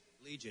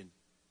 Legion.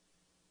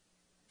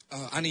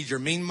 I need your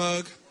mean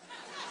mug.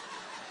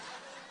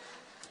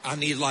 I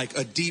need like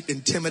a deep,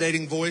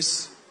 intimidating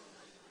voice.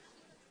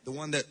 The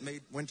one that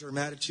made Winter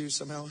mad at you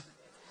somehow.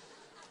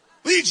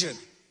 Legion.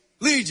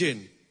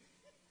 Legion.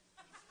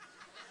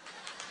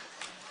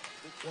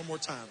 One more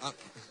time.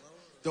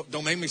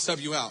 Don't make me sub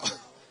you out.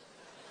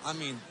 I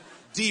mean,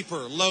 deeper,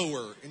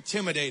 lower,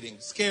 intimidating,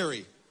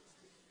 scary.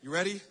 You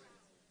ready?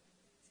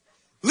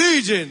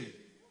 Legion.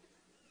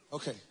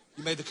 Okay,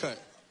 you made the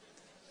cut.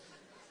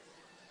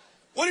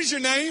 What is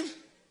your name?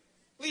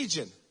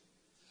 Legion.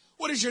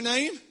 What is your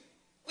name?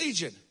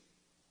 Legion.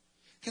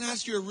 Can I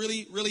ask you a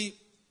really, really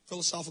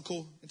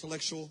philosophical,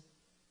 intellectual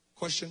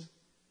question?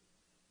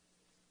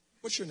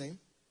 What's your name?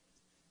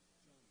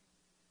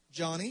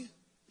 Johnny.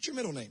 What's your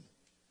middle name?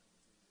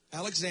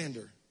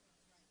 Alexander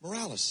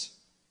Morales.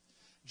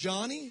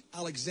 Johnny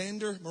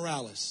Alexander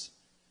Morales.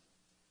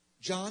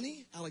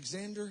 Johnny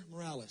Alexander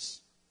Morales.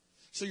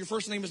 So your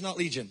first name is not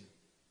Legion.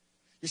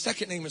 Your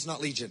second name is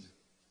not Legion.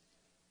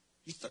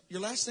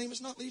 Your last name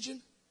is not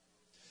Legion.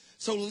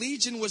 So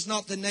Legion was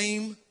not the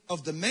name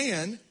of the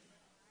man.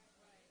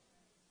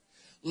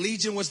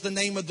 Legion was the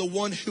name of the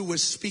one who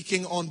was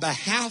speaking on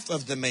behalf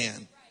of the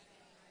man.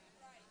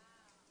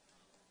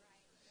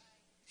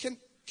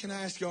 Can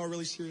I ask y'all a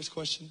really serious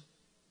question?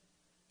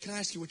 Can I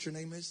ask you what your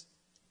name is?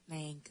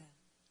 Manka.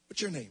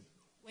 What's your name?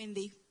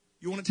 Wendy.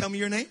 You want to tell me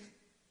your name?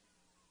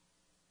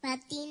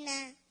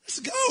 Patina. Let's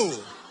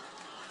go.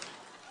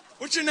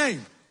 What's your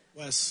name?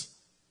 Wes.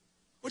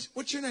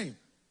 What's your name?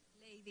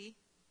 Lady.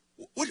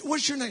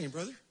 What's your name,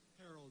 brother?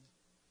 Harold.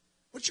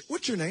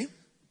 What's your name?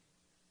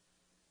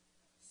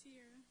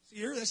 Sierra.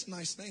 Sierra, that's a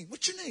nice name.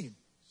 What's your name?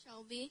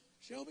 Shelby.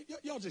 Shelby?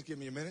 Y'all just give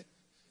me a minute.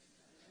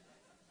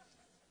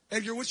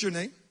 Edgar, what's your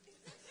name?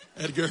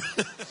 Edgar.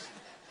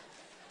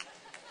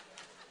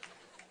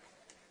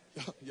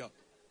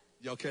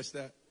 Y'all catch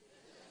that?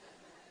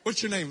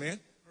 What's your name, man?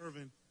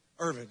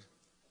 Irvin.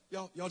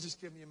 Y'all just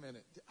give me a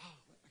minute.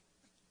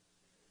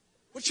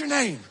 What's your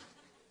name?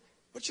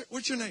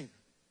 What's your name?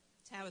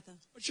 Tabitha.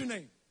 What's your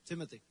name?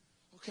 Timothy.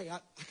 Okay, I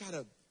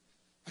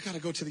gotta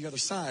go to the other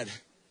side.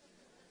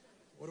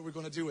 What are we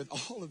gonna do with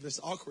all of this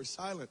awkward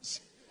silence?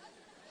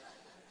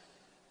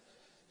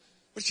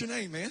 What's your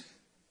name, man?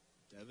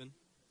 Devin.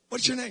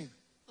 What's your name?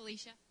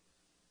 Felicia.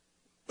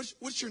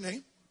 What's your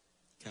name?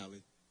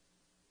 Callie.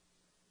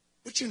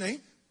 What's your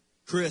name?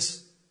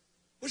 Chris.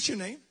 What's your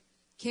name?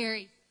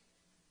 Carrie.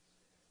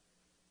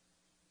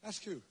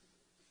 Ask who?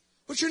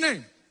 What's your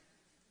name?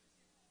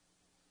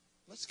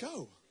 Let's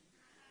go.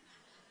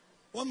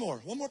 One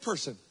more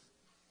person.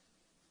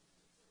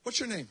 What's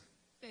your name?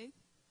 Faith.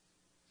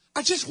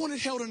 I just wanted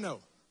hell to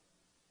know.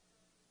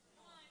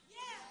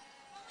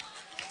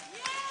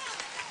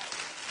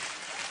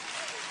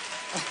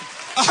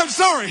 I'm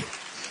sorry.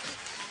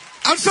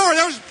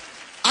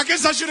 I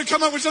guess I should have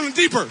come up with something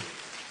deeper.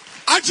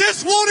 I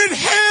just wanted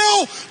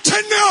hell to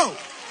know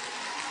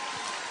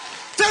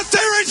that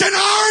there is an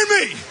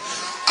army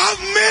of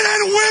men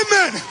and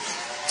women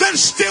that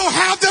still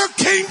have their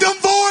kingdom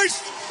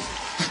voice.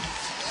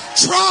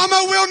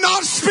 Trauma will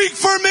not speak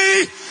for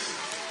me.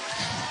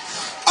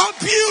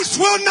 Abuse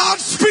will not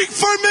speak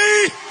for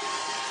me.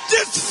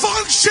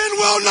 Dysfunction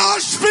will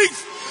not speak.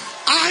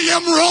 I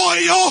am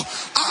royal.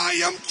 I I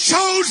am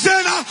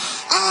chosen,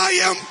 I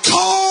am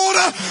called,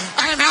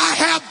 and I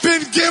have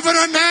been given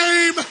a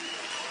name.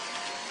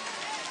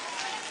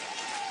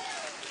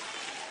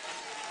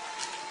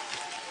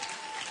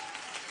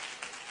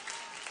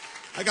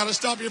 I got to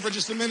stop here for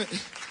just a minute.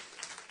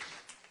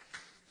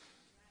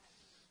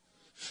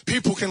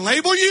 People can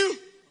label you.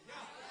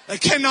 They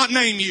cannot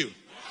name you.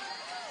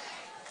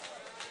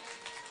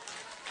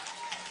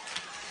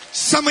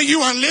 Some of you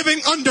are living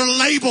under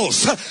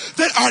labels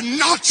that are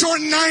not your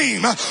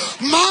name.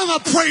 Mama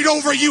prayed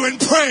over you in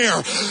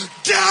prayer.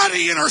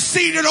 Daddy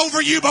interceded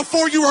over you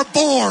before you were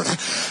born.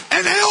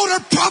 An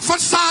elder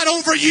prophesied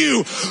over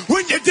you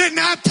when you didn't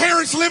have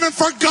parents living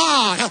for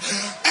God.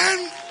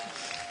 And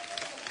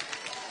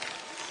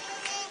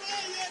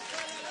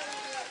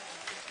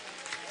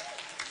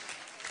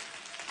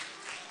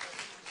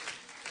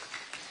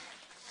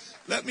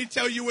let me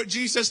tell you what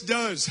Jesus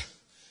does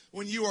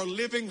when you are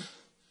living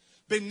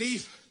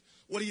beneath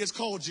what he has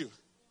called you.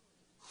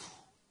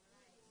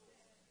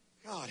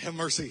 God have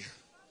mercy.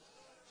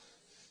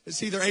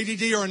 It's either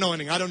ADD or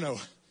anointing. I don't know.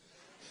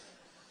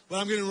 But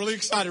I'm getting really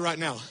excited right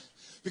now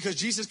because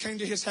Jesus came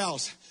to his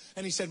house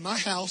and he said, my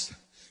house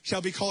shall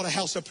be called a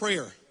house of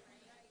prayer.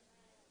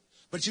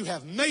 But you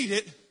have made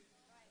it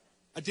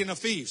a den of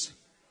thieves.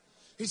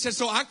 He said,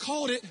 so I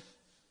called it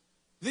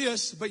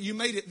this, but you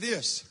made it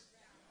this.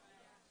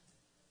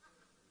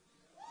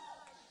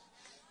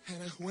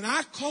 And when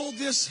I called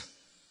this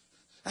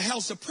a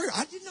house of prayer,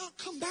 I did not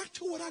come back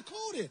to what I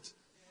called it.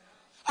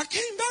 I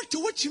came back to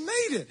what you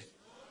made it.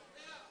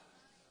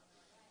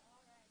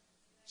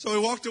 So he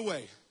walked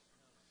away.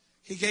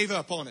 He gave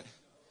up on it.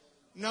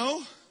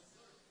 No,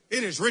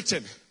 it is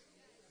written.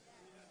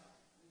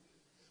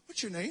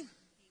 What's your name?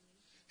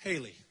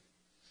 Haley.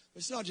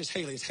 It's not just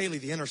Haley. It's Haley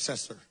the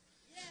intercessor.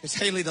 It's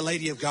Haley the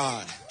lady of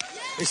God.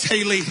 It's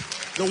Haley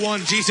the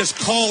one Jesus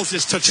calls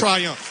us to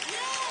triumph.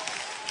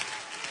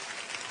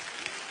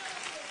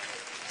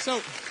 So,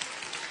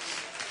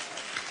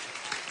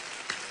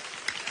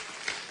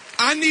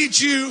 I need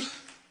you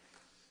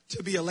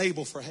to be a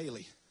label for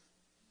Haley.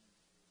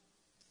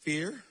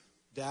 Fear,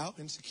 doubt,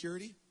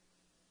 insecurity.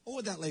 What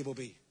would that label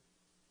be?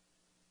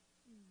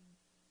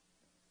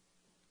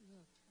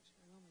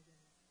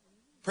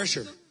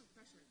 Pressure.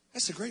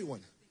 That's a great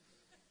one.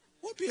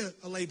 What would be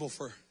a label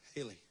for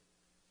Haley?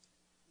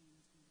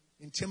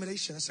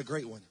 Intimidation. That's a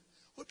great one.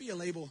 What would be a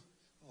label?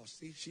 Oh,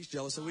 see, she's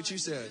jealous of what you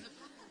said.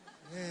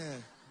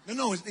 Yeah.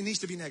 No, it needs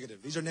to be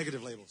negative. These are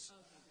negative labels.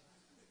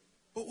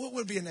 But what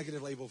would be a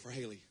negative label for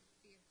Haley?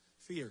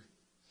 Fear.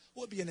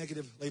 What would be a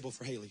negative label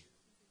for Haley?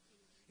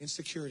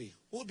 Insecurity.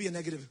 What would be a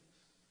negative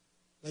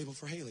label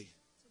for Haley?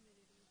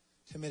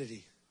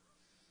 Timidity.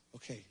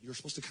 Okay, you were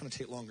supposed to kind of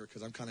take longer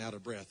because I'm kind of out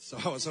of breath. So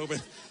I was hoping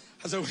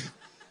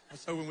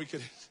we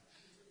could.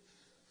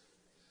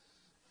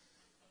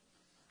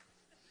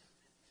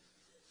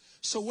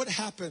 So what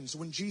happens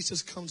when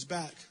Jesus comes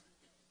back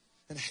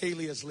and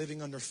Haley is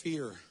living under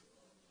fear?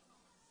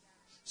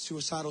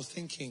 Suicidal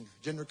thinking,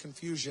 gender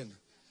confusion,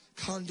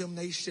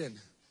 condemnation,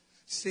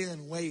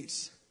 sin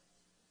waits.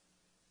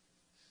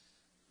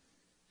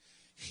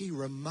 He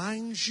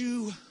reminds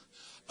you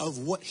of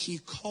what he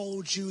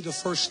called you the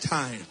first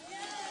time.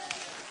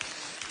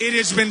 It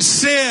has been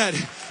said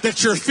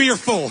that you're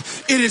fearful.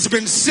 It has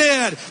been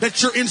said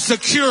that you're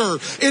insecure.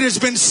 It has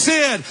been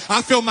said,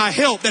 I feel my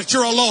help, that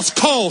you're a lost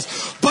cause.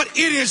 But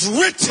it is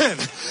written.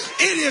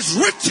 It is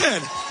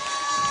written.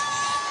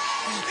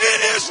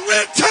 It is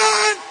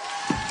written.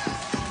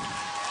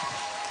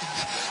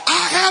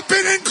 I have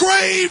been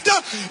engraved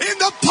in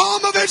the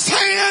palm of his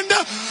hand.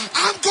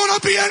 I'm going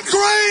to be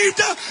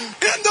engraved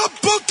in the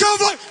book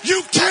of life.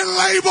 You can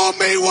label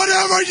me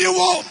whatever you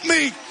want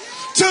me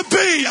to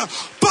be,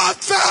 but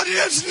that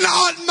is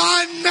not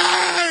my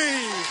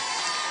name.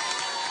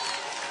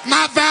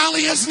 My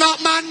valley is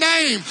not my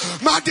name.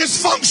 My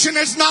dysfunction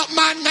is not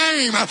my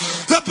name.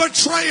 The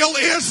betrayal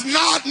is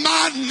not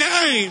my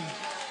name.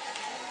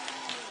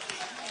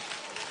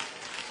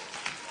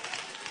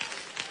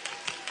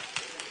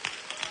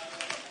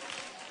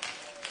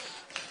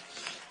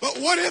 But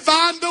what if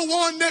I'm the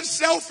one that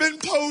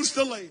self-imposed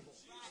the label?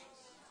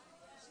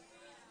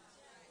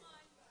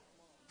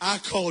 I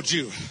called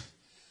you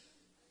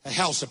a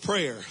house of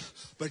prayer,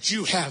 but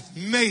you have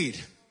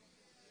made.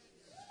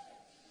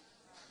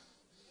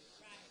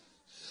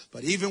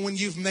 But even when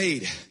you've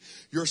made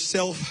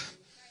yourself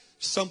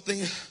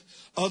something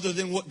other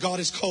than what God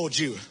has called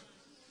you,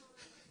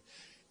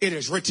 it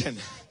is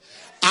written,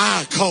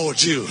 I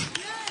called you.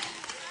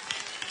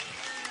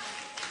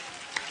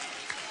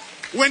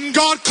 When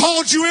God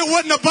called you, it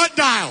wasn't a butt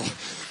dial.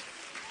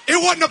 It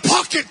wasn't a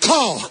pocket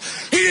call.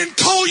 He didn't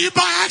call you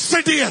by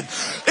accident.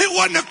 It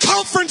wasn't a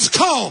conference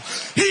call.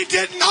 He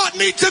did not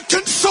need to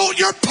consult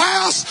your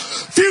past,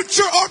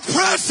 future, or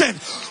present.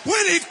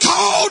 When he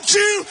called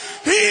you,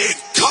 he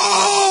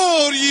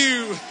called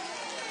you.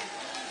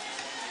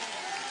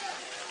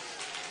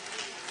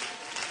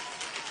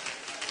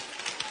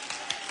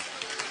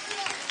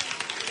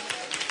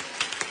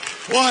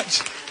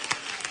 Watch.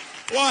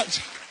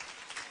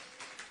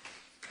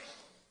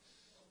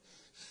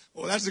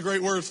 Well, that's a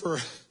great word for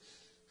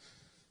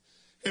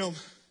him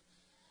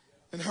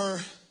and her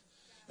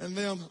and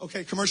them.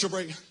 Okay, commercial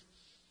break.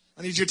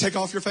 I need you to take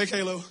off your fake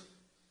halo.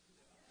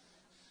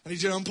 I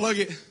need you to unplug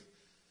it.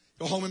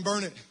 Go home and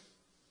burn it.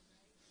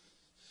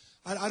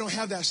 I don't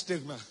have that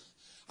stigma.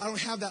 I don't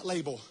have that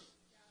label.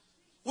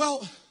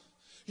 Well,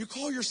 you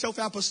call yourself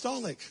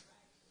apostolic.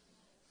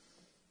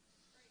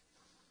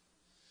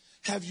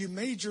 Have you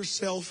made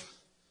yourself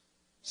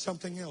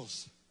something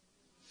else?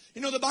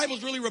 You know, the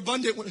Bible's really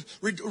redundant when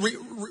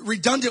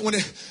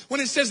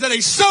it says that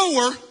a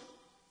sower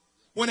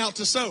went out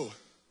to sow.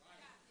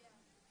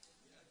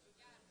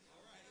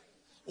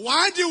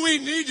 Why do we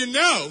need to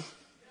know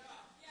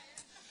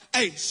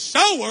a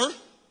sower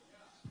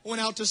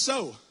went out to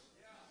sow?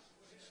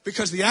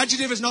 Because the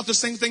adjective is not the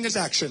same thing as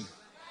action.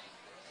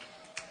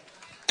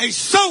 A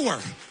sower,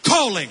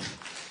 calling,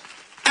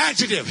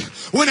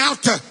 adjective, went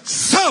out to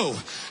sow,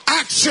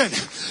 action.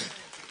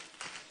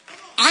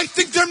 I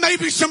think there may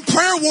be some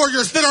prayer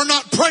warriors that are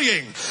not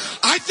praying.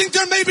 I think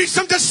there may be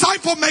some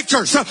disciple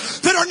makers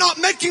that are not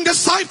making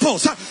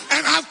disciples.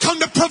 And I've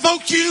come to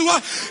provoke you.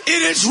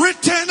 It is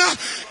written.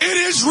 It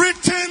is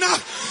written.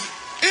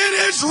 It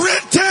is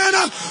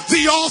written.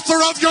 The author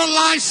of your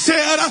life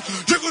said,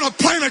 you're going to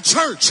plant a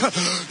church.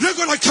 You're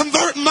going to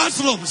convert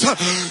Muslims.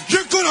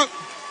 You're going to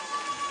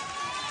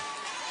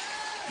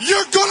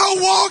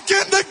walk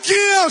in the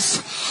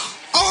gifts.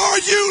 Are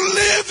you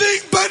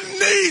living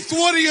beneath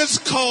what he has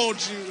called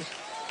you?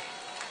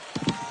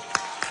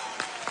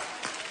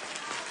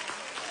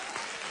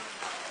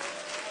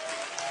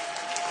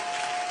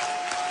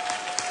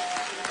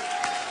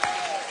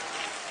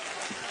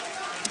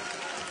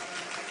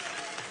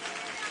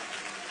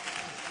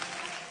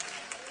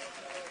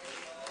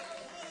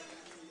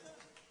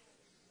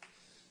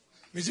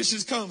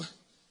 Musicians, come.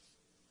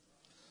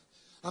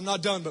 I'm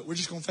not done, but we're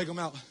just going to fake them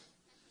out.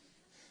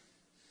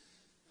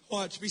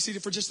 Watch. Be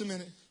seated for just a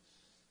minute.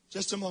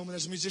 Just a moment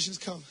as the musicians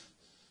come.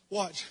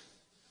 Watch.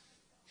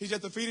 He's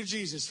at the feet of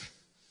Jesus.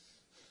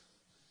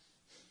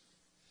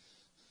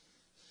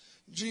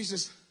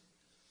 Jesus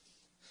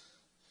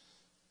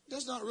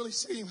does not really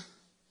seem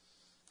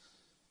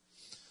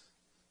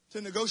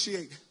to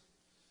negotiate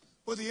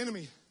with the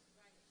enemy.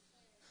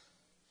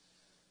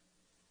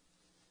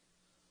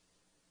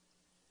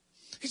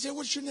 He said,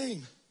 what's your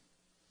name?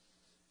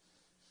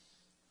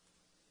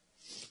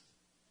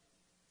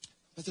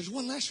 But there's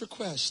one last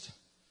request.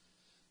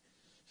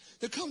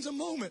 There comes a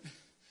moment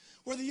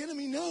where the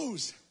enemy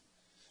knows,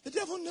 the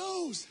devil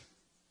knows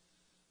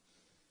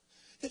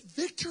that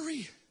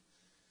victory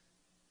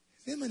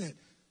is imminent.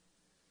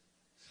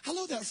 I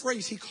love that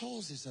phrase, he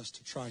causes us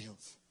to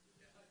triumph.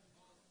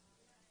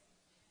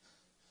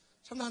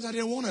 Sometimes I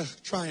didn't want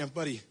to triumph,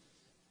 but he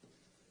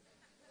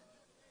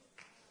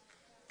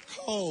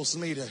calls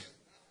me to.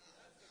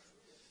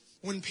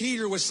 When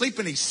Peter was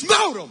sleeping, he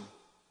smote him.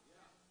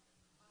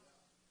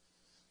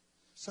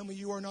 Some of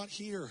you are not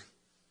here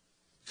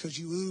because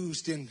you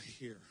oozed in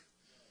here.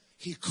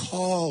 He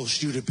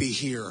calls you to be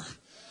here.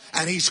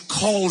 And he's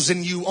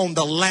causing you on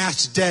the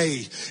last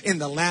day, in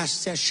the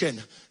last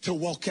session, to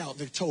walk out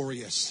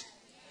victorious.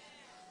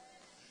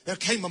 There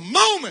came a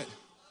moment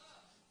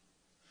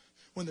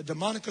when the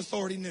demonic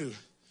authority knew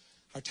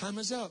our time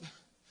is up.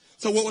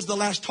 So what was the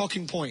last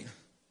talking point?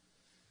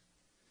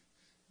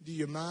 Do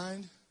you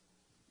mind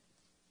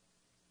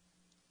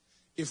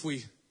if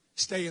we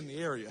stay in the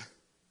area?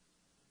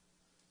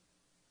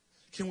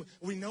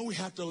 We know we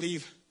have to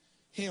leave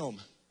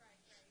him,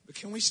 but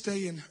can we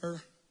stay in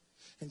her?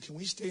 And can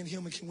we stay in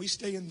him? And can we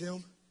stay in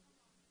them?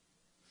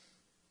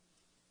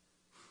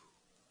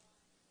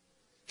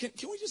 Can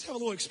we just have a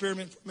little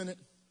experiment for a minute?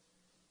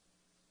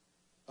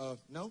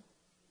 No?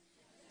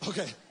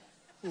 Okay.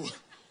 Ooh,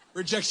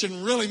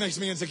 rejection really makes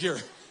me insecure.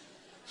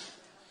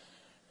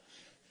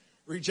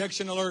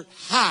 Rejection alert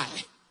high.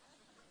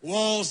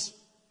 Walls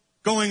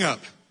going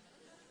up.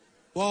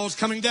 Walls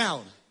coming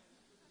down.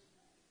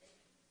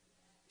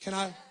 Can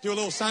I do a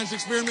little science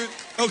experiment?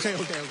 Okay.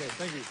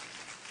 Thank you.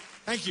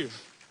 Thank you.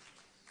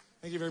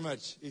 Thank you very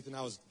much, Ethan.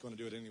 I was going to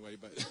do it anyway,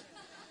 but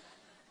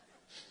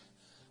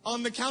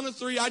on the count of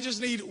 3, I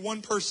just need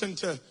one person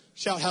to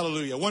shout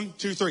hallelujah. 1,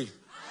 2, 3.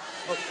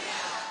 Oh.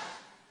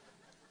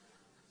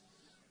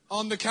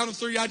 On the count of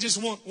 3, I just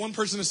want one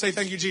person to say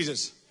thank you,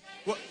 Jesus.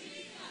 What?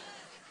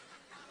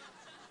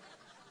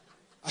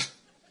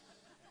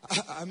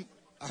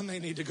 I may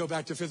need to go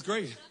back to 5th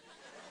grade.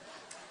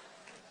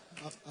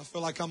 I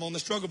feel like I'm on the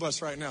struggle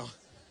bus right now.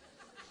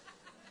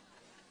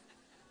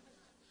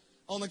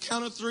 On the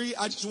count of 3,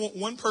 I just want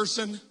one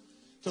person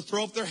to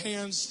throw up their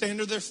hands, stand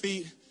to their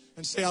feet,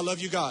 and say, I love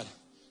you, God.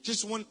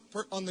 Just one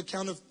on the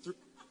count of 3.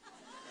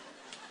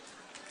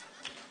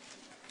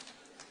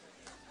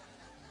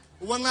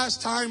 One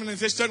last time, and if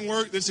this doesn't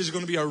work, this is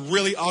going to be a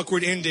really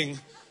awkward ending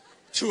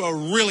to a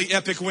really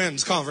epic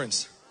wins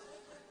conference.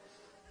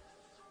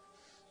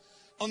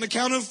 On the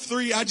count of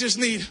 3, I just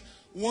need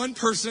one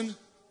person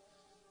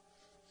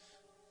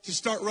to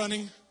start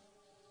running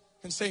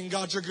and saying,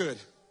 God, you're good.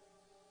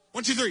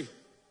 1, 2, 3.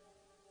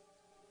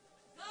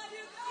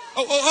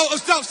 Oh,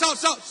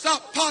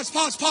 stop.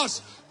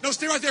 Pause. No,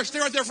 stay right there,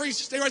 freeze.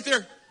 Stay right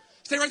there.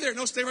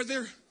 No, stay right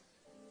there. I'm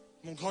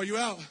going to call you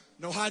out.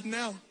 No hiding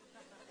now.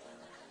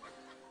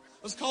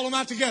 Let's call them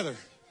out together.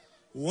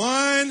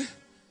 1,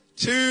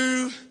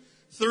 2,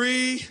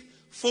 3,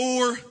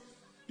 4.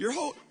 Your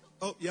whole,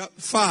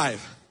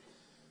 5.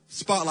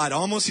 Spotlight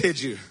almost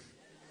hit you.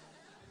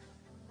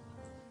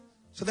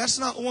 So that's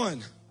not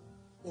one.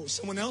 Oh,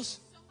 someone else?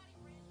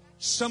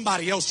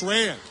 Somebody else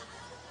ran.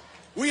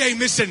 We ain't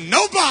missing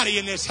nobody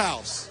in this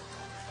house.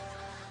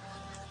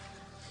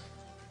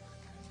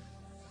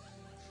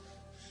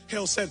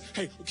 Hell said,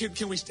 hey,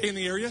 can we stay in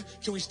the area?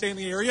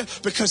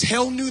 Because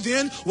hell knew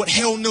then what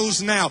hell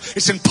knows now.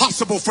 It's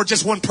impossible for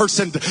just one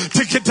person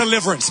to get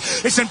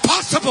deliverance. It's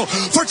impossible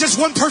for just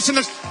one person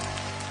to...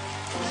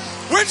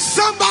 When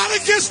somebody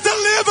gets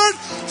delivered,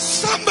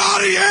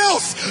 somebody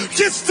else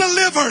gets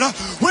delivered.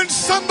 When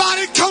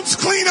somebody comes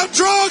clean of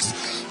drugs,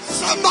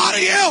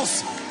 somebody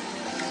else.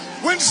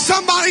 When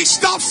somebody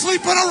stops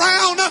sleeping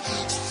around,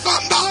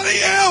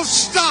 somebody else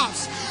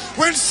stops.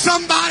 When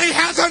somebody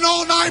has an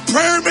all-night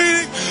prayer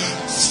meeting,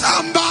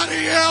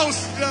 somebody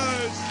else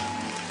does.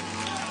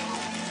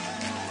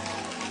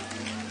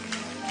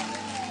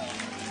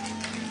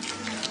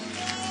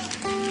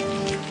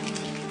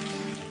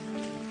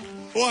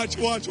 Watch.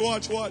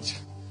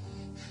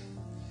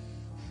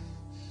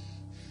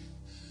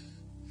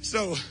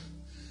 So,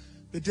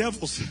 the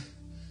devils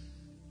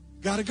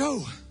gotta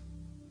go.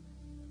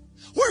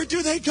 Where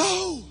do they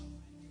go?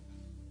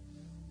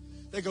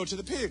 They go to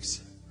the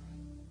pigs.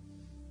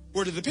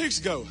 Where do the pigs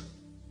go?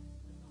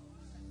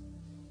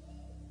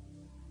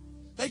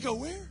 They go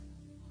where?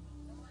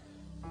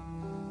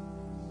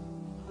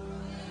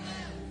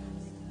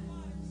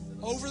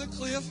 Over the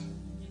cliff.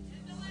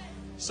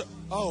 So,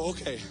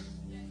 okay.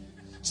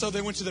 So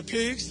they went to the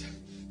pigs.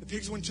 The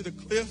pigs went to the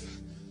cliff.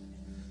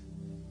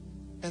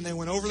 And they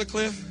went over the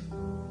cliff.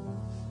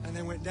 And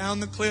they went down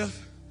the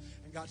cliff.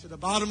 And got to the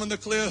bottom of the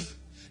cliff.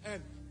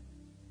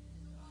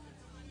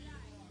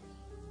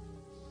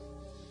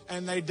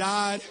 And they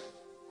died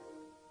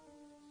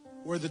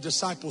where the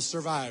disciples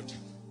survived.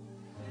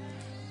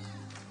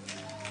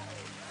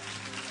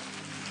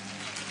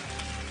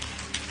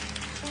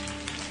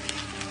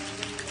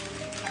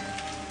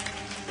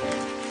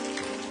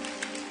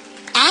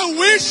 I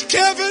wish,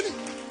 Kevin,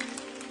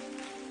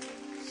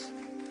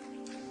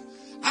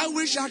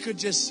 I could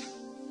just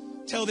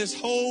tell this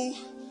whole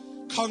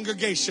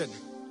congregation,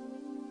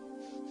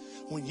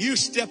 when you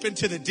step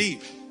into the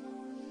deep,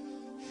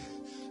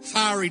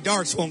 fiery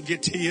darts won't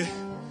get to you.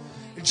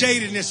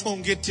 Jadedness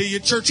won't get to you.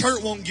 Church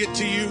hurt won't get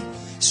to you.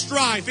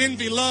 Strife,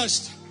 envy,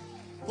 lust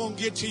won't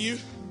get to you.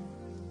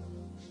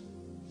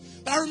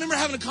 But I remember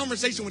having a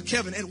conversation with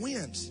Kevin at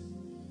Winds.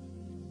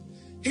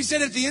 He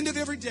said at the end of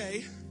every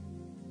day,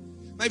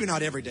 maybe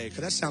not every day,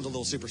 because that sounds a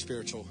little super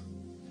spiritual.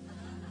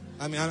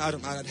 I mean,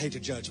 I'd hate to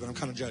judge, but I'm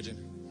kind of judging.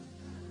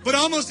 But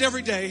almost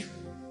every day,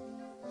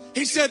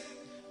 he said,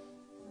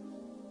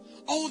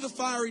 all of the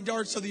fiery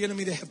darts of the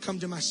enemy that have come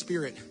to my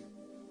spirit,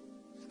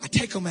 I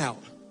take them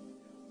out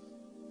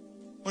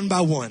one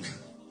by one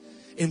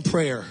in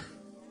prayer.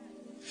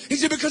 He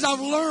said, because I've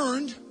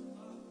learned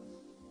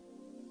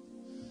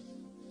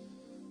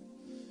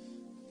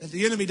that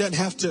the enemy doesn't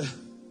have to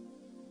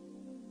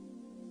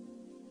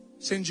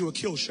send you a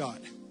kill shot.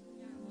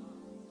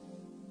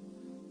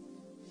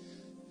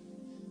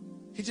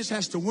 He just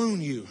has to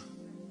wound you.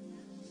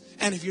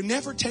 And if you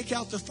never take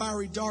out the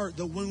fiery dart,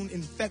 the wound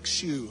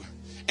infects you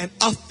and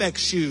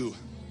affects you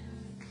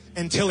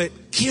until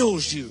it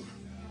kills you.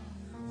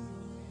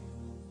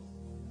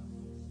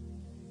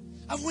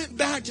 I went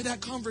back to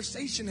that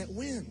conversation at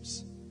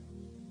Winds.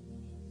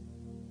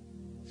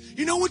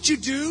 You know what you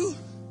do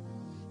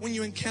when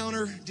you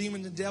encounter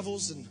demons and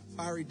devils and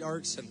fiery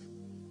darts and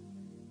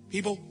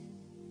people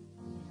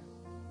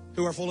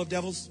who are full of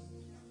devils?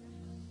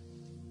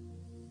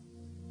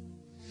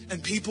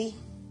 And people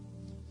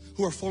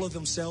who are full of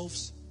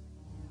themselves?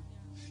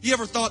 You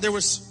ever thought there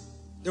was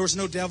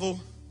no devil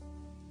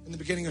in the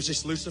beginning? It was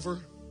just Lucifer.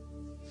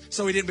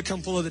 So he didn't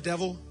become full of the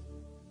devil.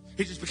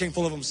 He just became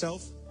full of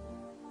himself.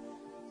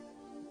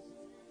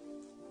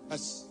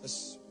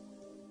 That's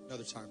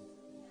another time.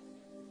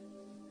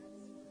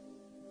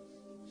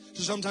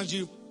 So sometimes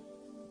you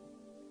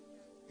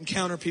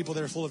encounter people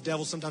that are full of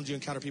devils. Sometimes you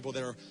encounter people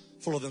that are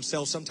full of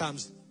themselves.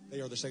 Sometimes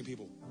they are the same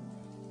people.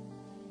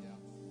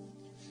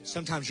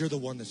 Sometimes you're the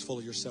one that's full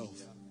of yourself.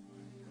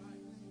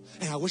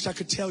 And I wish I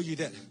could tell you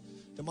that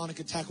demonic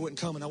attack wouldn't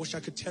come. And I wish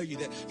I could tell you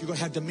that you're going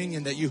to have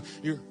dominion, that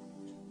you're...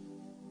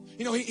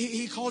 You know,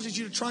 he causes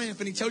you to triumph,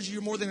 and he tells you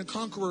you're more than a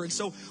conqueror. And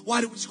so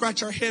why do we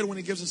scratch our head when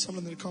he gives us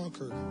something to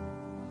conquer?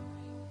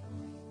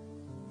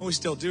 Well, we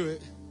still do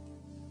it.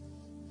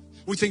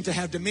 We think to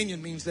have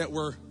dominion means that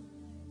we're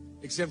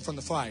exempt from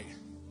the fight.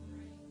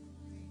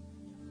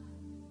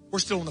 We're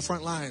still on the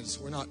front lines.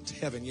 We're not to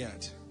heaven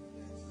yet.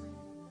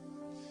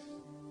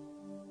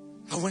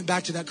 I went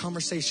back to that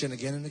conversation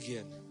again and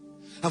again.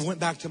 I went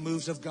back to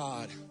moves of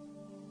God.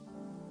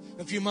 In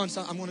a few months,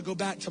 I'm going to go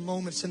back to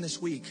moments in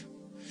this week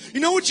You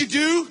know what you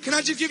do? Can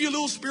I just give you a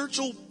little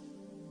spiritual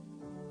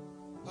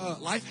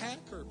life hack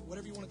or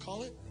whatever you want to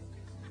call it?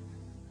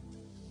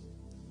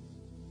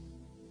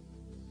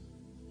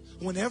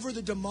 Whenever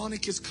the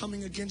demonic is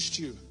coming against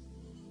you,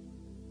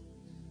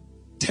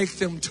 take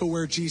them to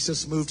where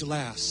Jesus moved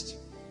last.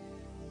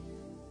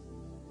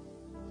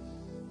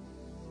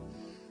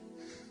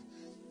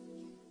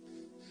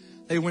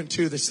 They went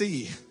to the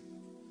sea.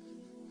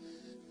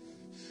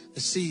 The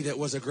sea that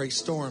was a great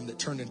storm that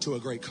turned into a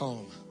great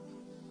calm.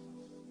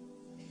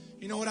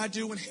 You know what I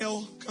do when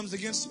hell comes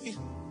against me?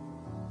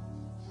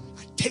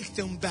 I take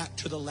them back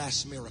to the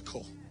last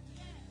miracle.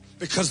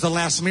 Because the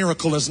last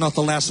miracle is not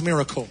the last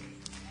miracle.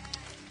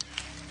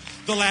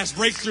 The last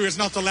breakthrough is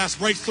not the last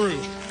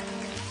breakthrough.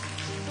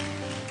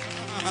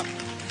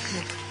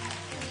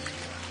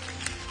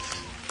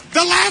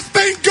 The last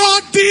thing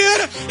God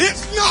did,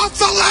 it's not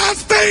the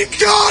last thing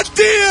God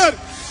did.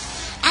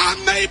 I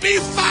may be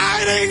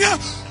fighting,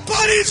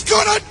 but He's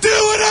gonna do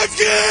it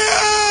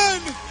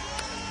again.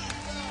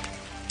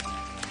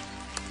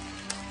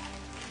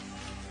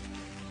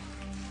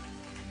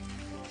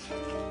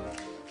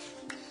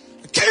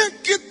 I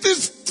can't get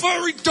this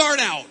fiery dart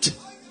out.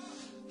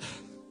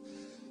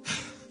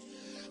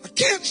 I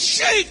can't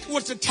shake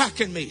what's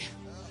attacking me.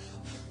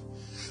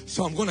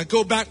 So I'm going to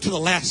go back to the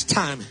last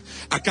time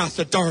I got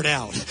the dart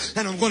out.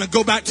 And I'm going to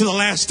go back to the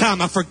last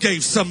time I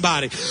forgave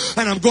somebody.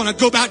 And I'm going to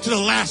go back to the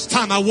last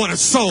time I won a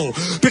soul.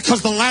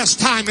 Because the last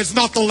time is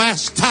not the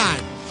last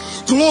time.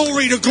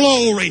 Glory to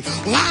glory.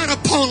 Line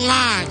upon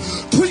line.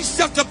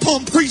 Precept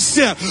upon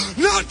precept.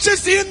 Not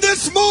just in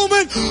this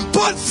moment,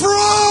 but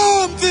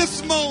from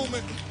this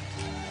moment.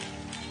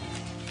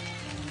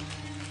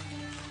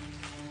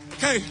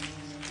 Okay.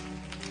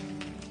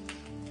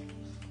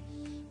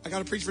 I got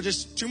to preach for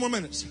just 2 more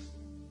minutes.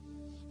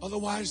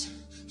 Otherwise,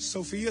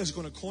 Sophia is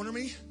going to corner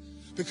me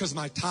because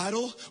my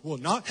title will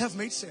not have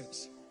made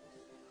sense.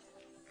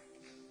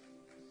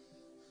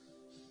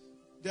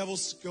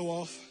 Devils go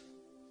off.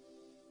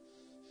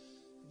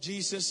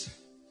 Jesus,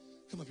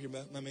 come up here,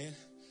 my man.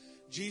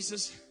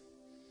 Jesus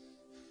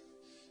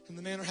and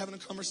the man are having a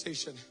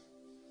conversation.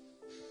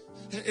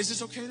 Is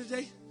this okay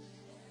today?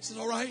 Is it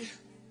all right?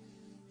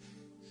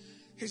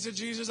 He said,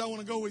 Jesus, I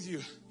want to go with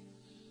you.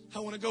 I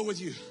want to go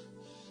with you.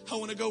 I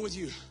want to go with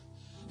you.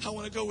 I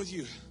want to go with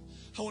you.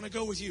 I want to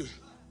go with you.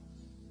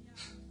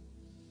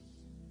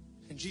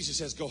 And Jesus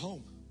says, go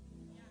home.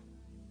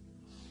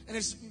 And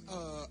it's,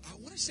 I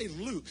want to say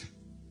Luke,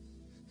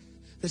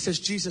 that says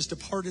Jesus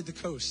departed the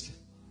coast.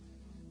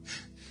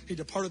 He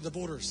departed the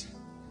borders.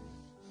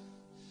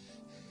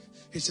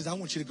 He says, I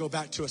want you to go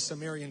back to a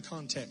Samaritan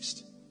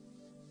context.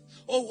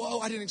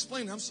 Oh, I didn't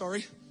explain it. I'm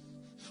sorry.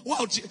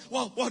 While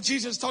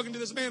Jesus is talking to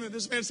this man, and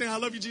this man saying, I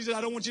love you, Jesus.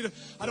 I don't want you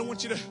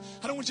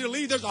to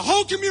leave. There's a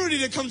whole community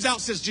that comes out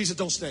and says, Jesus,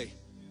 don't stay.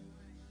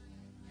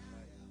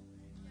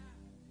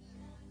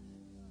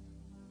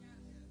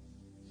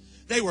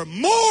 They were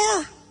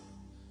more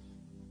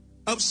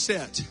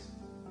upset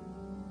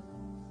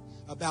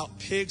about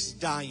pigs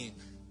dying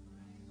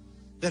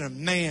than a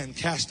man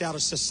cast out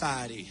of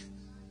society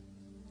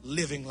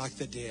living like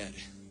the dead.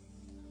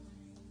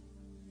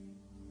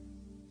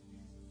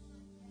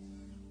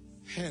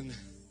 And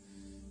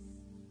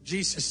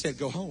Jesus said,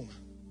 go home.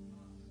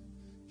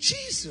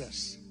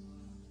 Jesus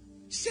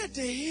said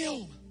to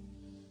him,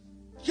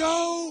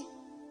 go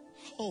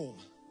home.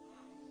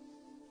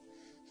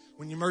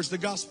 When you merge the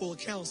gospel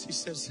accounts, he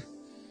says,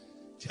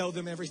 tell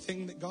them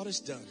everything that God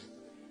has done.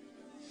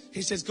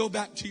 He says, go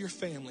back to your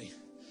family.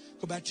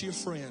 Go back to your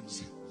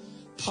friends.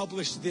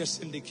 Publish this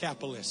in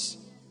Decapolis.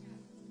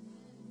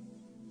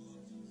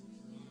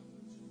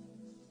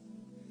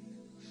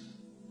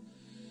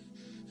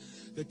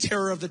 The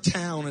terror of the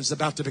town is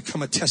about to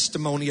become a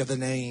testimony of the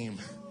name.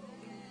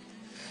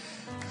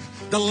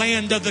 The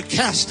land of the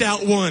cast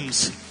out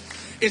ones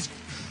is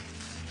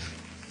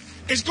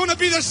going to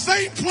be the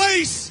same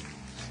place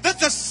that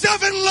the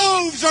 7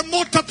 loaves are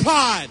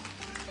multiplied.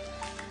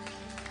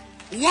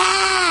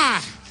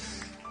 Why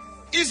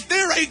is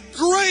there a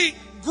great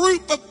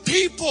group of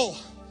people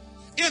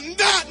in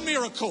that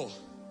miracle?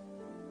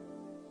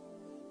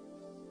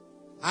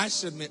 I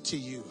submit to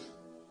you,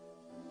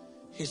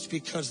 it's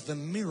because the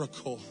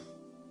miracle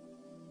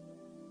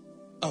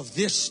of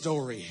this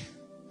story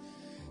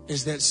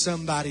is that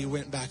somebody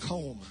went back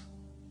home.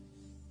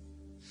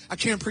 I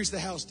can't preach the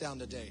house down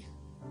today.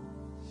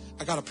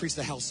 I got to preach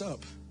the house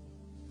up.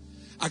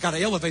 I got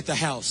to elevate the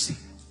house.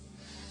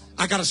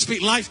 I got to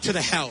speak life to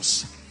the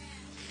house.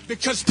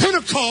 Because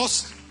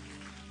Pentecost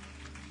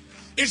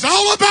is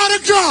all about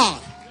a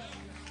God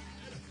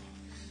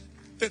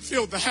that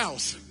filled the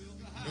house.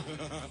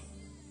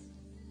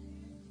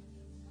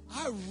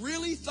 I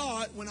really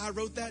thought when I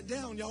wrote that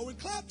down, y'all would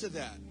clap to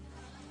that.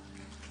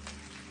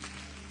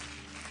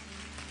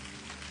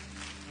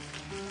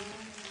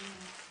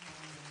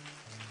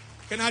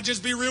 Can I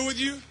just be real with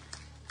you?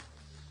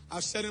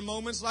 I've said in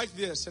moments like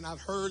this, and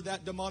I've heard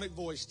that demonic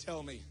voice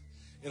tell me,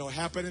 it'll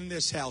happen in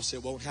this house,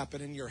 it won't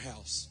happen in your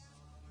house.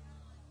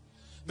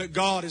 But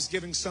God is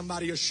giving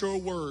somebody a sure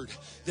word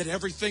that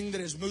everything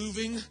that is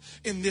moving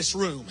in this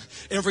room,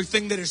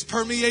 everything that is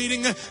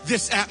permeating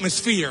this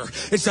atmosphere,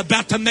 it's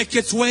about to make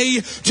its way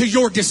to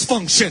your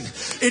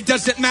dysfunction. It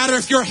doesn't matter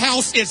if your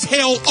house is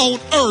hell on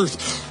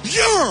earth.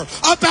 You're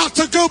about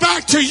to go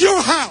back to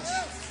your house.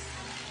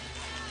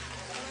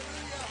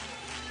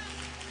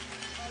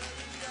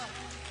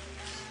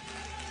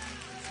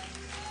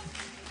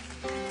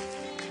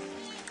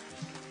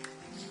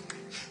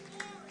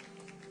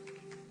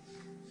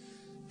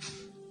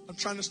 I'm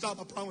trying to stop.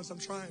 I promise I'm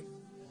trying.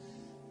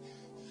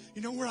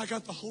 You know where I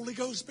got the Holy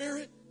Ghost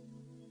Spirit?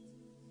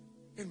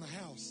 In my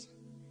house.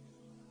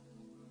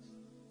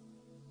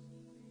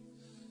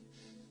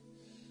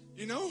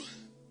 You know?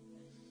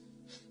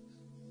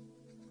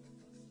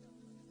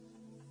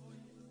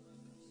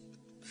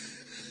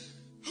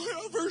 When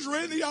I first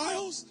ran the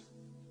aisles,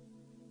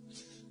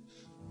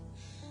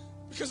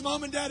 because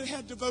Mom and Dad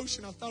had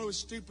devotion, I thought it was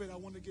stupid. I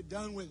wanted to get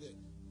done with it.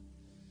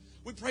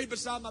 We prayed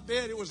beside my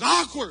bed. It was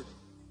awkward.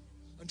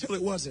 Until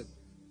it wasn't.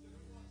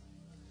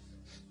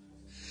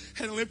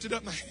 And I lifted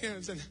up my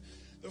hands, and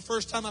the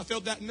first time I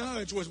felt that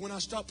nudge was when I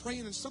stopped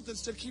praying and something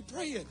said, keep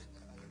praying.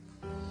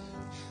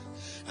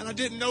 And I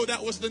didn't know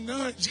that was the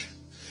nudge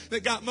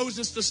that got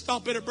Moses to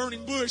stop at a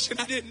burning bush. And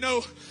I didn't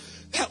know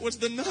that was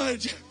the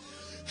nudge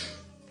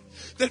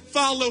that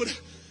followed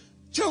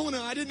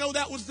Jonah. I didn't know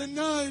that was the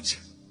nudge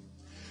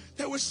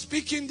that was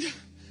speaking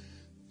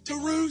to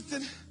Ruth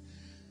and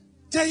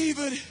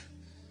David,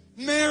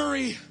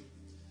 Mary,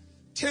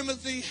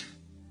 Timothy.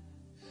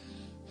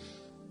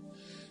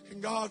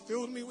 And God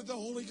filled me with the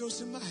Holy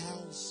Ghost in my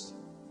house.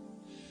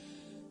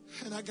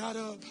 And I got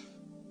up.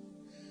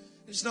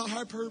 It's not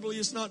hyperbole,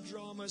 it's not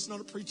drama, it's not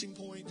a preaching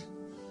point.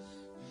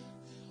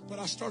 But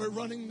I started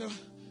running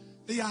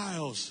the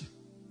aisles.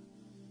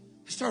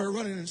 I started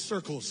running in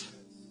circles.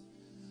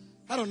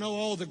 I don't know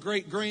all the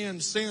great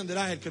grand sin that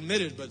I had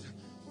committed, but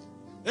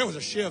there was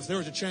a shift, there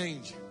was a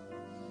change.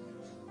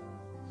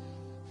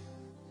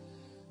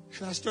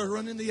 And I started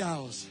running the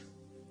aisles.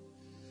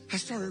 I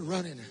started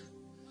running.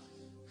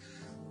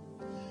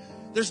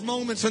 There's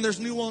moments and there's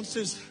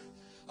nuances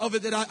of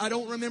it that I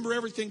don't remember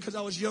everything because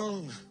I was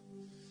young.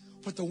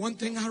 But the one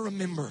thing I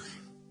remember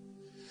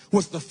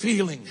was the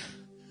feeling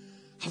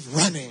of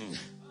running.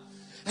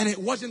 And it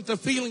wasn't the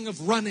feeling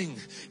of running.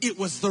 It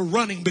was the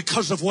running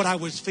because of what I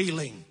was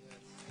feeling.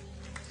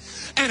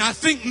 And I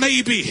think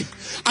maybe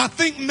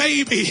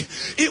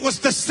it was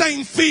the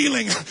same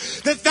feeling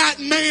that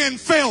man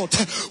felt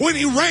when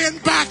he ran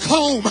back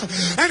home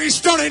and he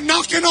started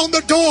knocking on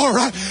the door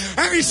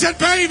and he said,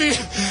 baby,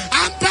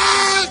 I'm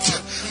back.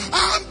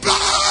 I'm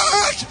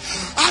back.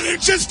 I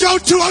didn't just go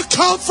to a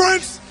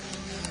conference.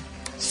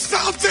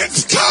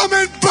 Something's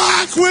coming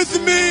back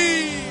with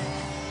me.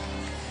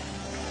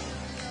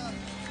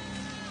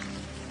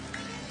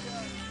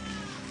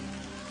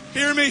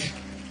 Hear me?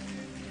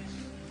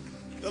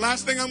 The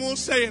last thing I'm going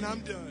to say, and I'm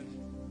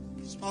done.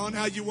 Respond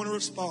how you want to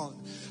respond.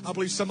 I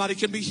believe somebody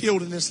can be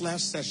healed in this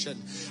last session.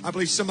 I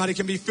believe somebody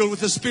can be filled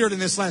with the Spirit in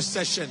this last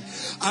session.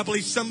 I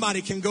believe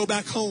somebody can go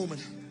back home.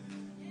 And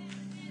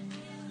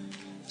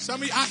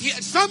some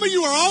of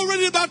you are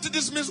already about to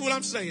dismiss what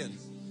I'm saying.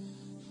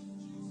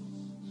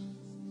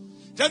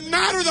 Doesn't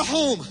matter the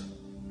home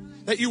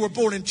that you were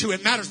born into.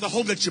 It matters the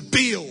home that you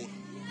build.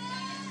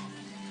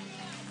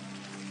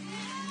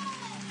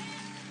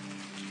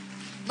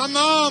 My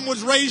mom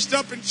was raised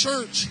up in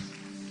church.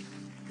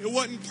 It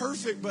wasn't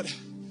perfect, but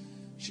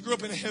she grew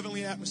up in a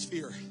heavenly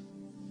atmosphere.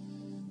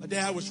 My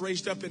dad was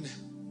raised up in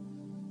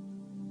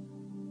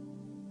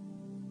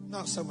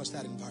not so much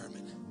that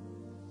environment.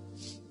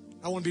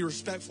 I want to be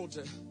respectful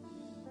to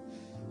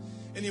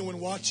anyone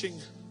watching.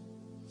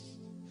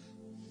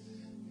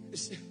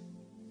 It's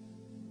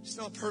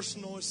not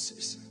personal.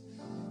 It's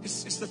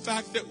the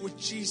fact that with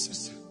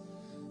Jesus,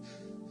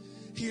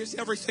 He is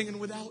everything, and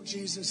without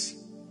Jesus,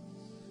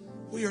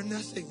 we are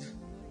nothing.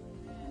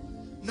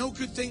 No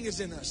good thing is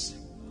in us.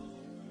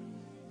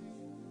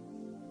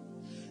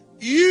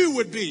 You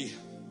would be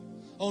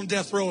on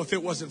death row if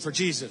it wasn't for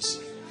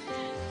Jesus.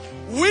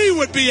 We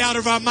would be out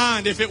of our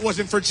mind if it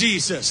wasn't for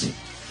Jesus.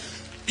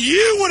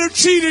 You would have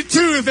cheated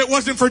too if it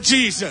wasn't for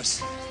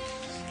Jesus.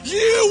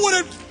 You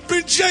would have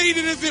been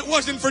jaded if it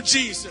wasn't for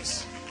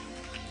Jesus.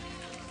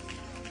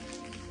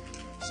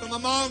 So my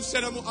mom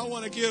said, I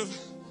want to give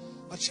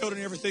my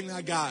children everything that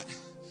I got.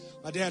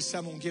 My dad said,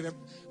 I'm going to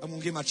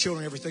give my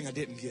children everything I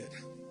didn't get.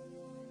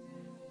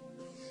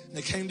 And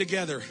they came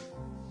together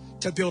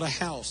to build a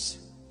house.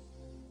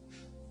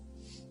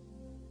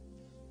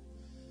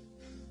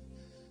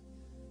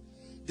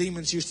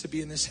 Demons used to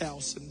be in this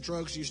house, and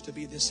drugs used to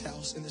be in this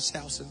house, and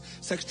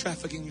sex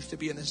trafficking used to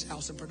be in this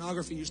house, and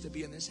pornography used to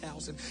be in this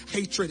house, and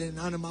hatred and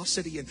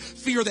animosity and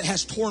fear that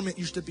has torment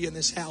used to be in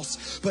this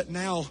house. But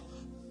now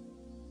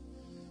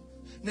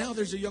Now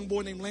there's a young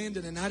boy named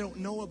Landon, and I don't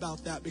know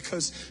about that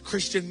because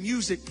Christian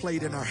music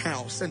played in our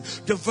house and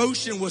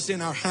devotion was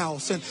in our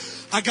house. And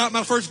I got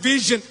my first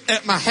vision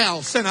at my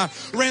house, and I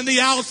ran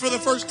the aisles for the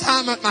first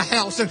time at my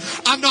house. And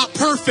I'm not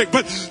perfect,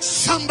 but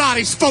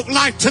somebody spoke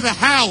life to the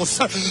house.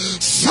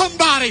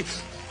 Somebody.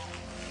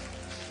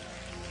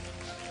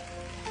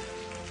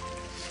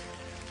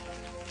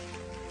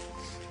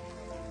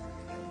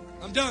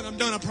 I'm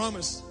done, I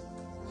promise.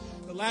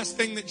 The last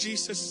thing that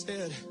Jesus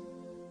said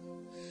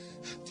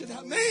to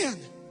that man,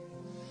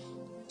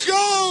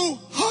 go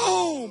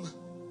home.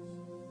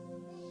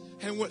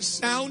 And what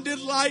sounded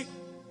like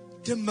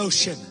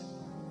demotion.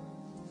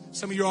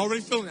 Some of you are already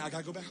feeling it. I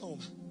gotta go back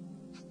home.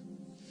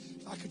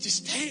 If I could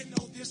just stand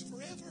on this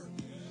forever.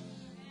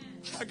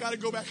 I gotta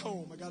go back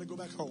home. I gotta go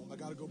back home. I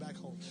gotta go back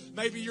home.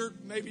 Maybe you're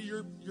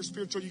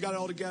spiritual, you got it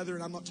all together,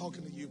 and I'm not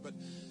talking to you, but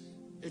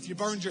if you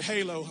burned your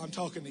halo, I'm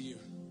talking to you.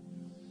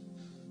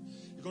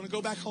 You're going to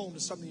go back home to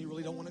something you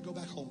really don't want to go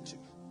back home to.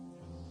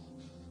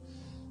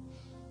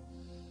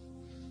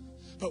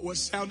 But what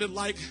sounded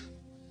like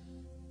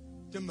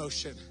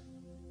demotion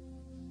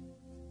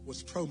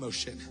was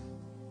promotion.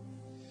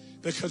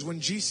 Because when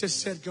Jesus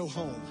said go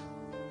home,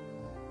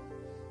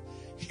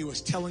 he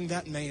was telling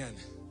that man,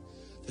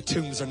 the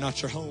tombs are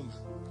not your home.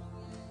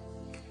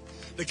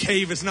 The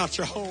cave is not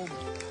your home.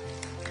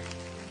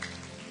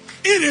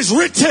 It is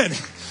written,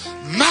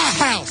 my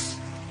house.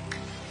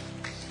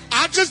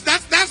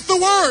 That's the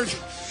word.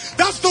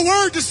 That's the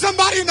word to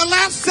somebody in the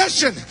last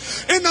session,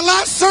 in the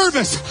last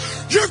service.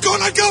 You're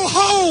going to go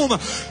home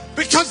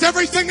because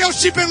everything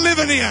else you've been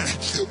living in,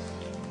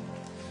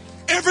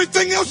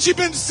 everything else you've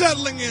been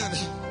settling in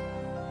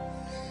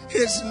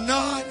is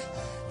not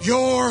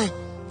your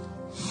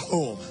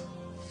home.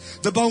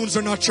 The bones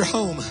are not your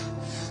home.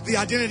 The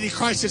identity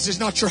crisis is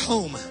not your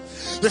home.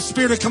 The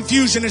spirit of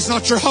confusion is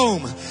not your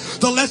home.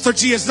 The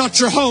lethargy is not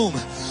your home.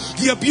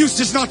 The abuse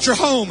is not your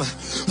home.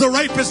 The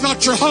rape is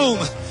not your home.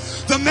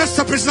 The mess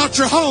up is not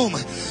your home.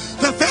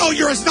 The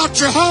failure is not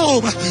your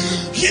home.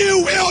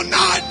 You will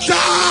not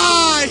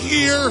die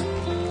here.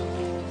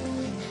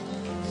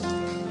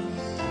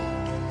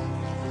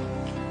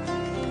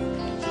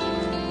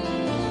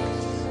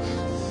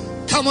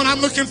 Come on, I'm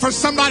looking for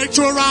somebody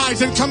to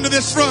arise and come to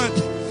this front.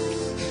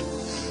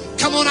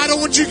 Come on, I don't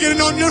want you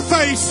getting on your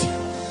face.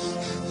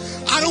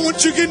 I don't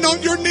want you getting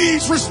on your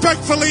knees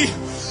respectfully.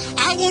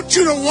 I want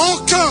you to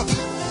walk up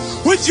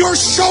with your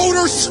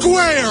shoulders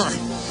square,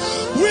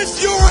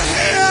 with your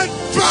head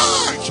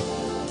back.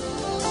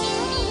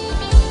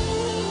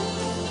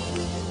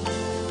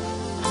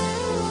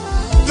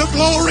 The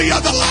glory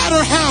of the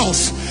latter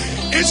house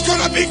is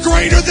going to be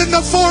greater than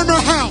the former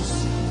house.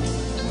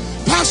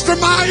 Pastor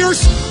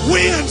Myers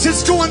wins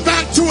is going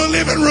back to a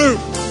living room.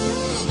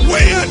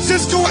 Wins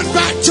is going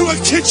back to a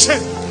kitchen.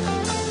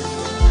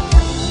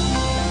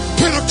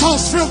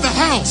 Pentecost filled the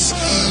house.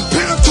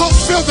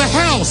 Pentecost filled the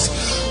house.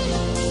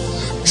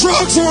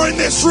 Drugs were in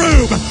this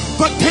room,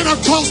 but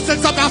Pentecost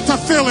is about to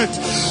fill it.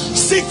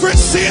 Secret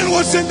sin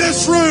was in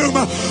this room,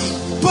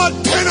 but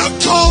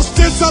Pentecost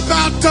is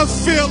about to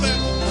fill it.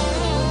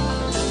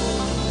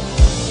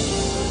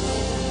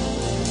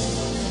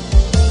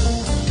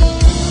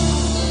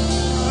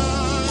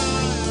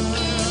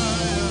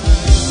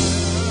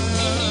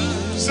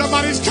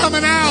 Somebody's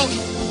coming out.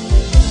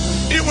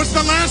 It was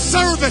the last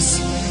service.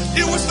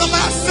 It was the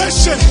last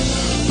session.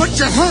 But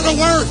you heard a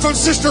word from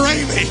Sister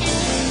Amy.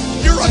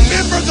 You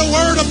remember the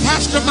word of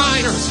Pastor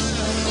Myers.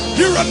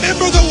 You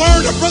remember the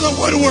word of Brother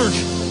Woodward,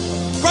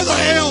 Brother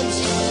Helms.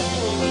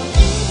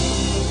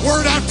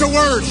 Word after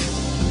word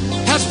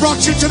has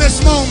brought you to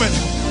this moment.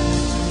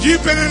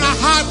 You've been in a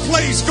high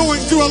place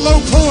going through a low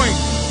point,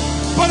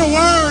 but a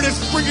word is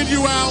bringing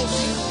you out.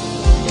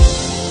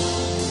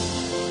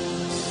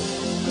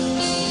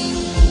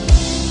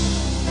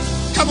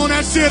 Come on,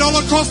 that's it. All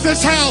across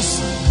this house,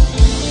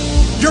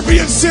 you're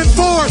being sent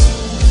forth.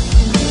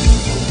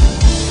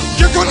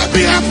 You're going to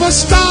be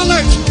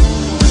apostolic.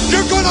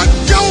 You're going to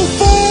go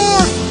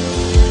forth.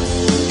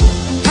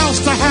 House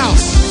to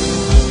house.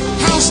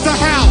 House to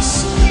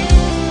house.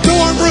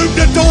 Dorm room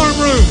to dorm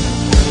room.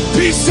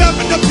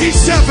 P7 to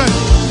P7.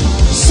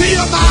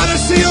 CMI to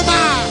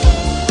CMI.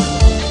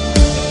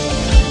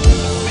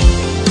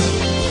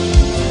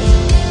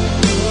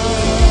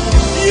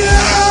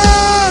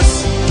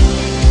 Yes!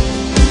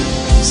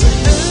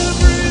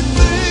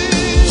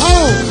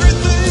 Home.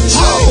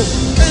 Home.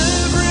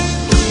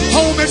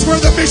 Home is where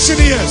the mission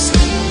is.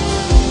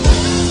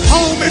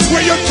 Home is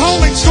where your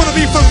calling's going to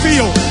be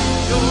fulfilled.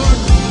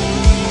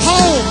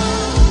 Home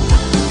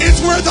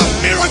is where the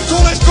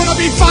miracle is going to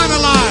be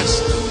finalized.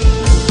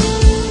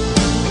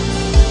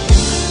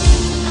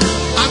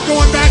 I'm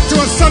going back to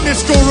a Sunday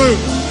school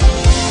room.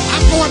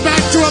 I'm going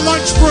back to a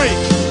lunch break.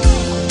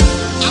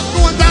 I'm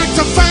going back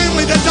to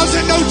family that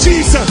doesn't know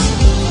Jesus.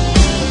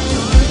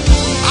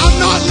 I'm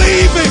not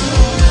leaving.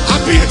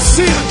 I'm being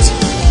sent.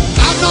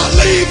 I'm not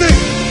leaving.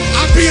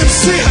 I'm being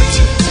sent.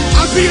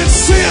 I'm being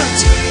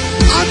sent.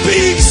 I'm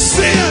being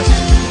sent.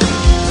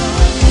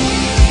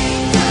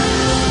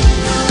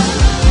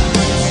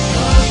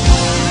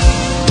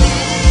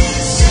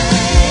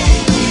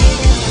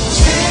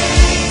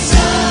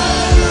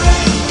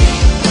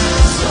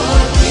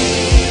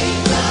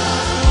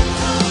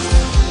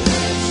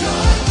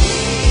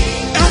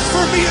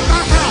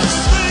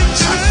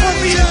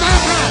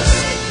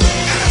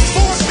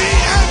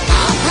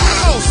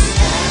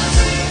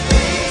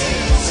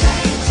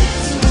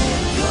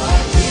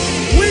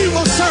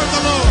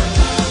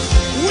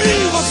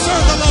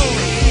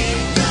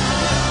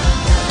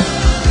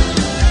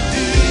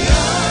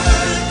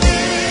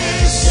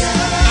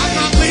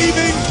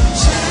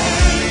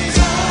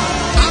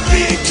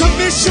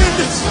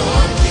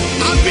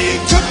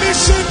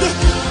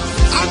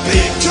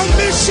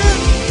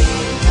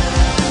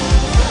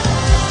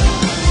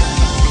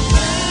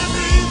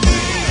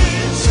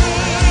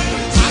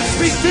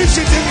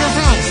 in your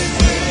house.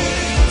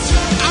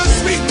 I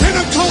speak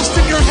Pentecost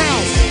in your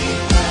house.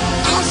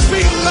 I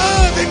speak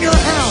love in your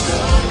house.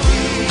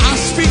 I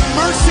speak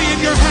mercy in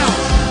your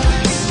house.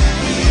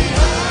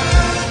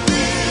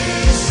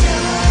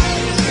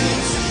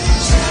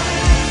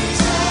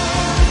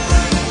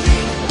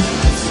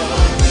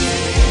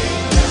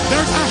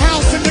 There's a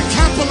house in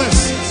Decapolis.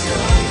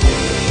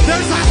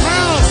 There's a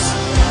house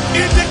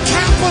in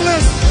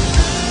Decapolis.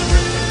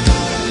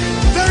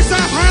 There's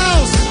a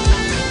house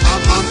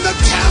among the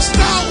cast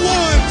out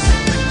ones.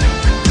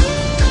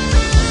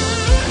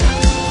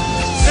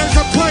 There's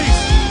a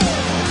place.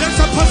 There's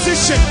a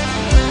position.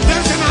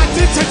 There's an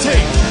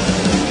identity.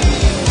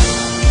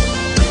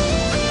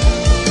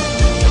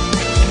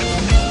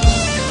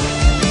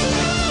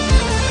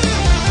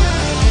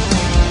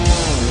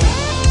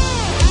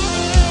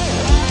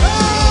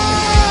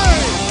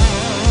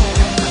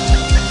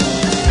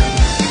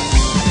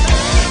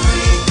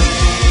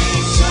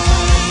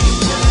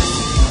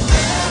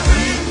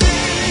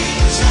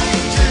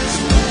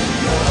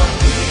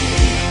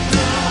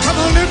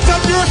 Lift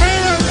up your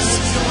hands.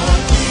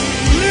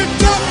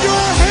 Lift up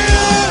your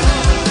head.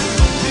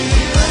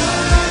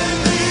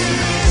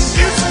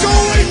 It's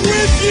going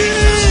with you.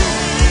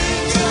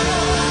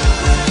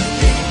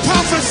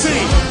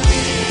 Prophecy.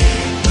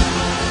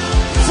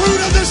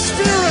 Fruit of the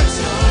Spirit.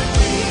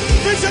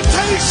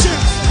 Visitation.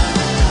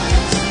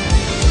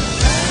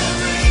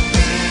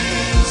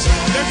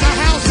 There's a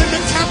house in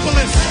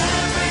Decapolis.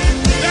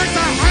 There's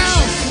a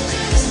house.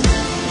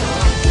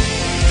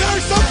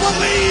 There's a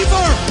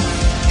believer.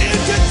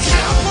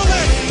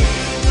 Decapolis.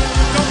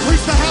 Don't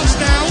preach the house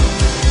down.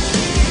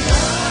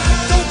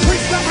 Don't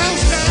preach the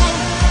house down.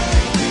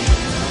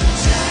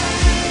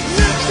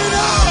 Lift it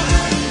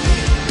up.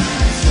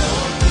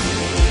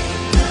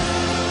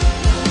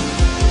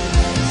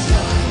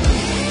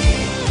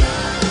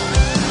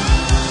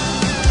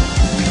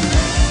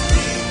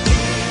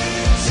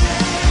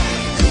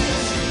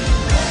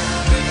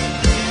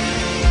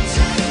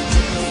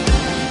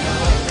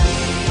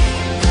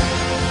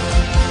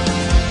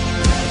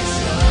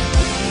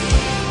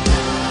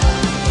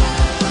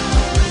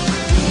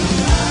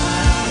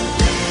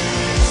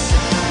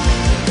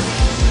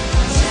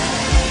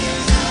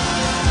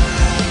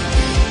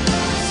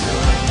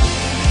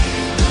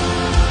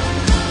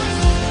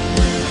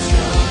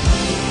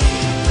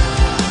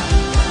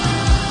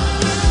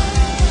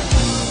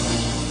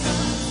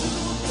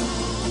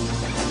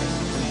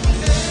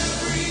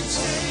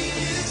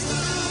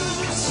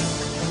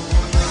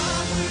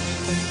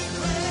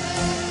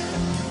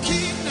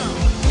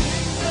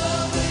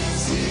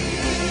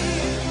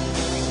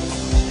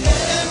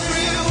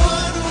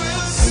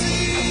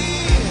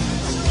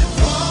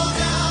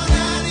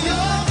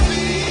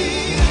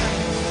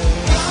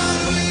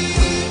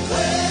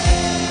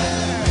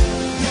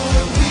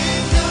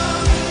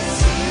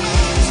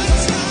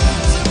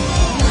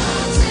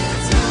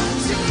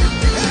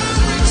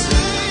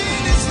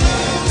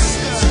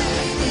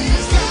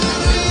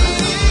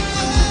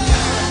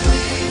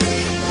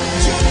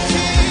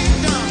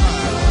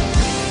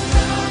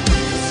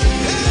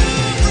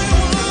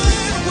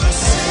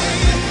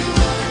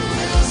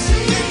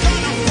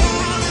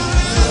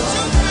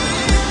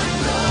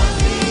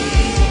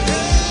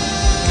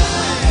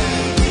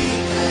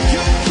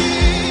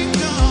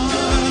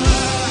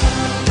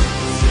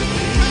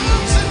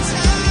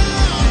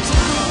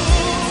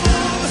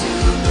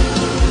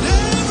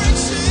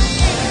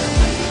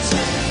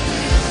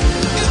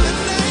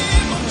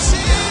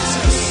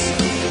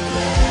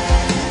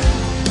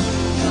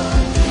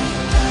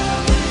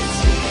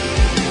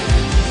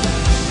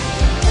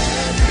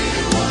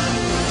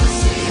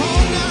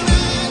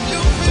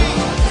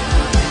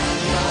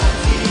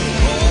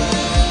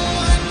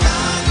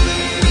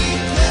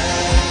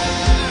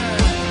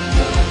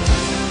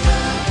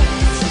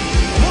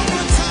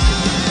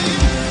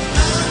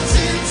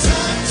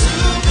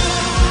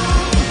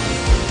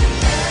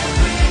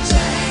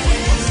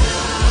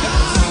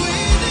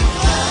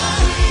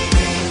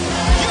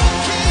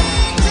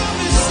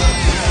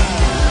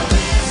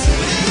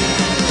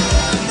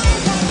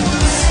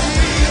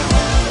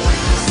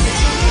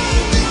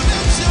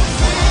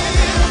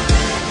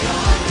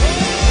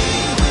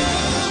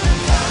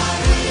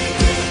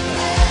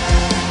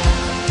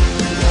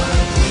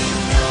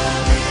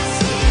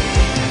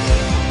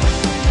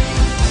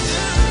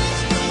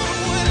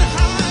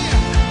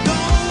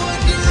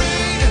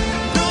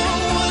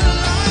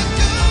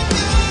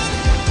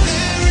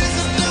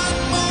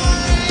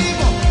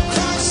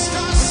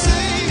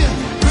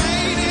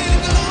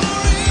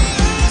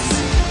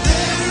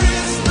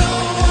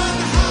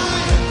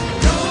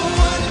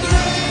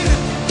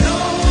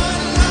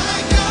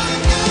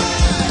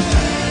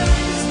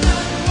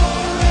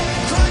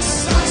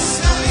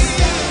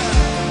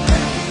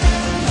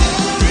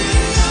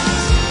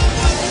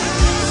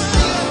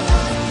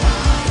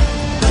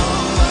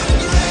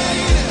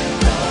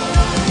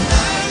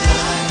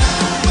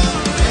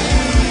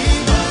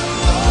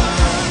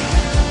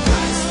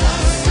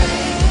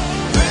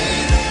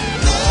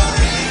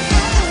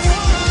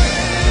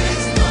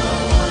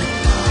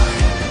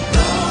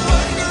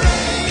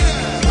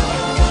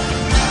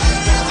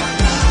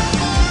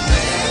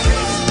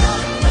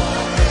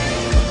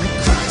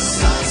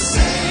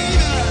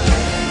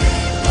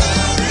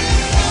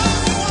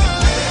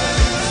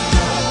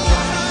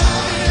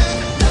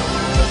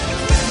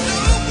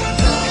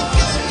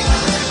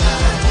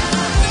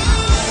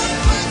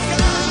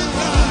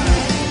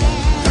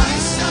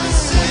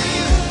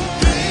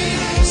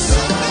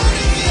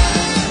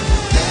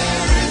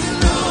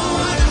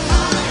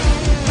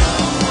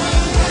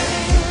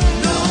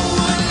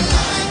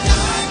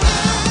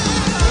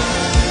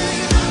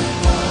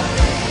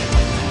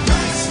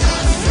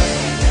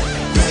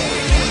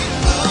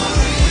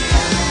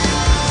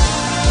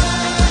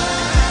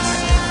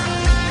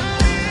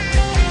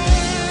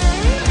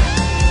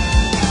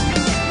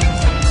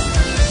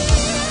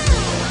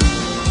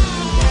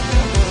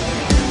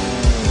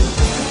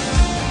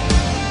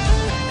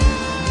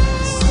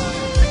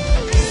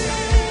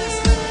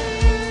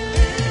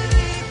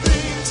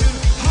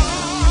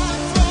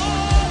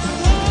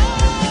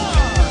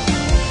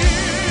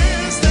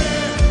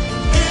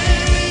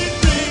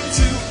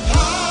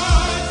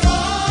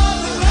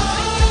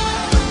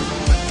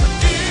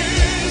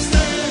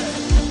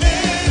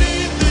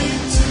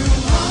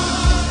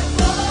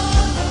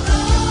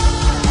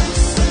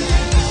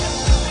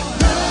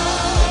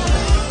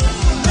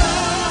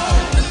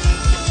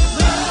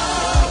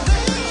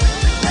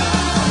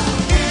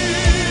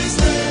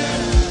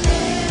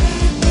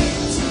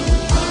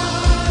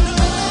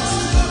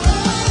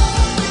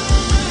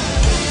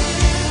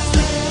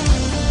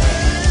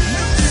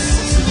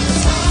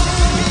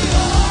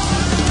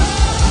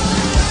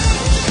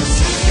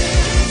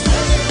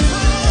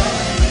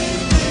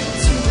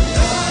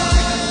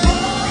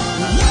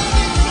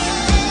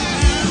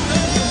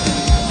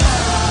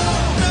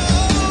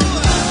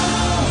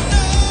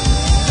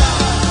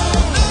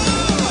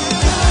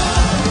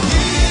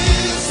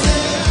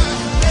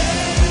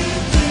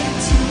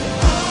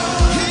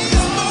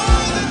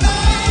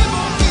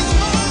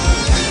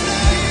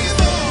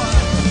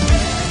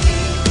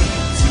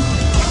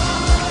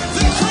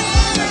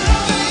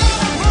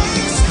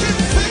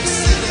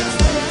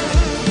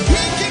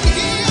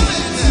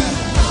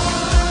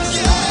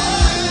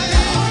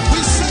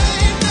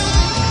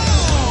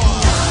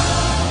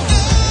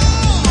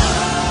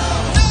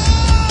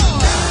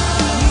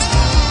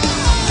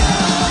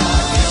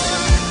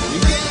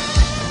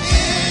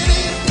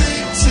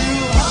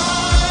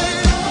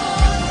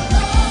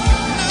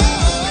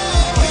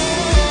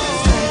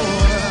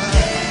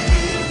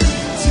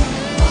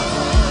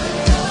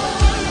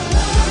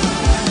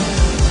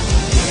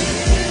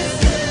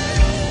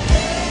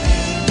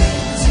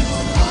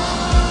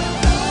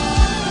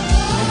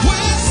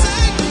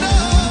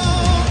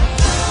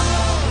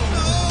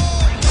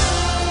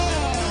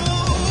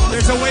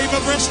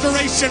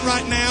 restoration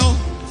right now.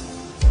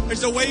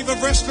 There's a wave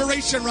of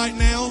restoration right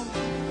now.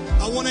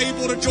 I want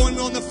Abel to join me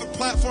on the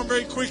platform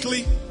very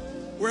quickly.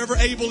 Wherever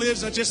Abel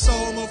is, I just saw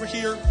him over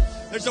here.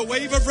 There's a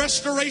wave of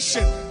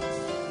restoration.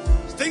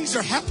 Things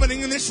are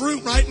happening in this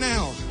room right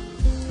now.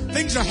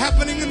 Things are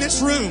happening in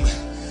this room.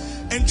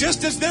 And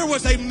just as there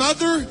was a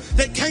mother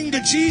that came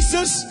to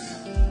Jesus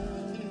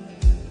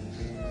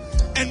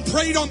and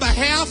prayed on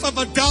behalf of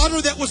a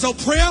daughter that was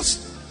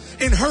oppressed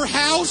in her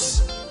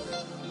house,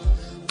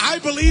 I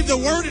believe the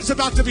word is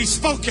about to be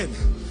spoken.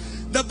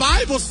 The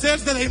Bible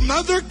says that a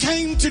mother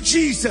came to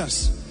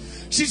Jesus.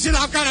 She said,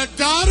 I've got a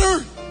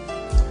daughter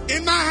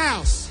in my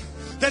house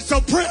that's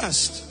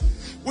oppressed.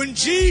 When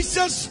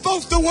Jesus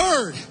spoke the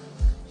word,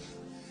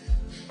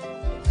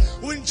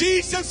 when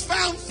Jesus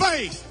found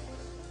faith,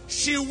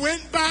 she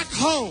went back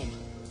home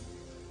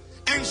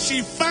and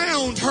she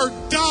found her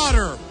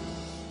daughter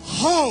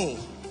whole.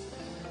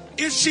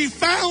 If she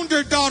found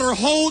her daughter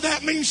whole,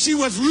 that means she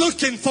was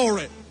looking for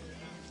it.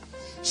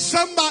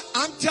 Somebody,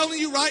 I'm telling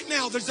you right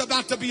now, there's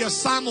about to be a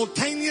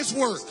simultaneous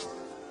work.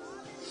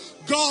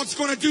 God's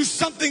going to do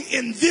something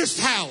in this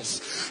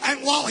house.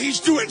 And while He's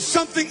doing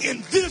something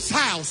in this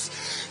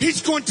house,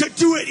 He's going to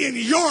do it in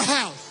your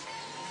house.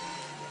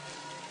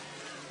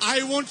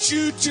 I want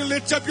you to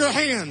lift up your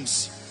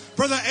hands.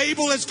 Brother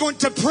Abel is going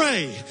to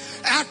pray.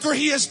 After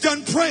he is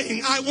done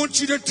praying, I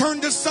want you to turn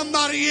to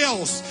somebody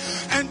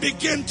else and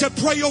begin to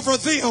pray over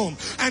them.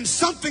 And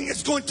something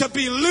is going to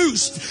be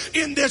loosed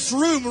in this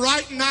room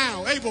right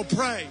now. Abel,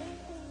 pray.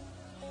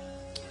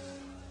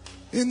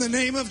 In the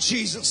name of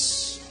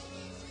Jesus.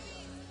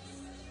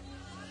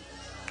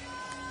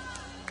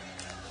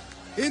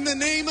 In the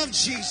name of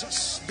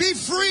Jesus. Be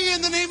free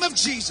in the name of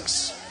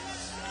Jesus.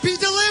 Be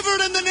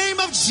delivered in the name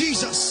of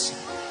Jesus.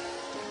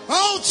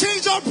 Oh,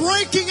 chains are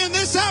breaking in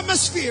this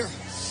atmosphere.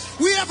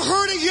 We have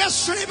heard it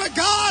yesterday, but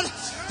God,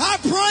 I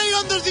pray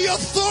under the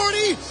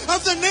authority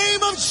of the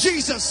name of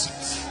Jesus.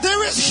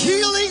 There is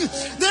healing.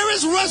 There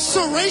is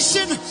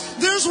restoration.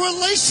 There's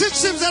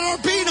relationships that are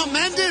being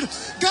amended.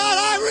 God,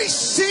 I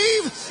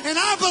receive and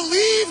I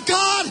believe,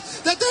 God,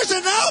 that there's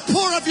an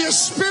outpour of your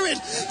spirit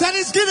that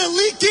is going to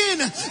leak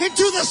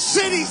into the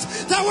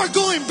cities that we're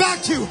going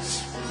back to.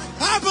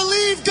 I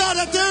believe, God,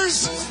 that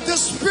there's the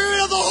Spirit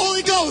of the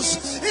Holy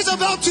Ghost is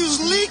about to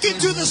leak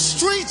into the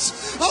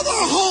streets of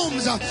our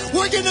homes.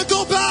 We're going to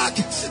go back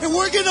and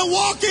we're going to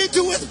walk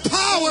into with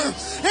power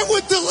and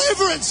with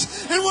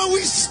deliverance. And when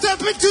we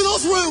step into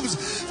those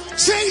rooms,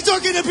 chains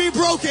are going to be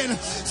broken.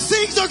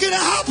 Things are going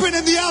to happen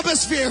in the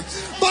atmosphere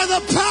by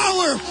the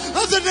power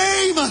of the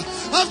name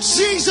of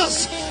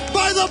Jesus.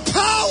 By the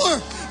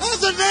power of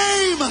the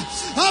name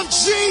of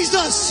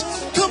Jesus.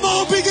 Come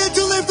on, begin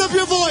to lift up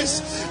your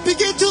voice.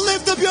 Begin to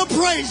lift up your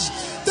praise.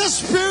 The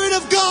Spirit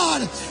of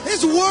God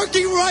is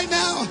working right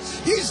now.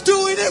 He's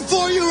doing it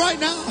for you right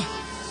now.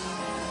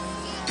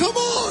 Come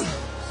on.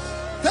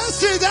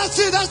 That's it. That's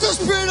it. That's the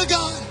Spirit of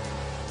God.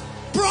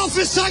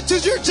 Prophesy to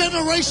your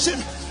generation.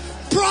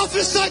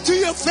 Prophesy to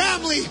your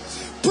family.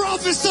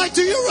 Prophesy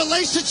to your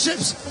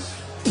relationships.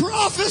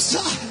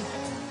 Prophesy.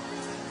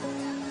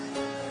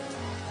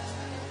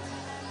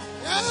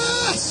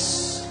 Yes.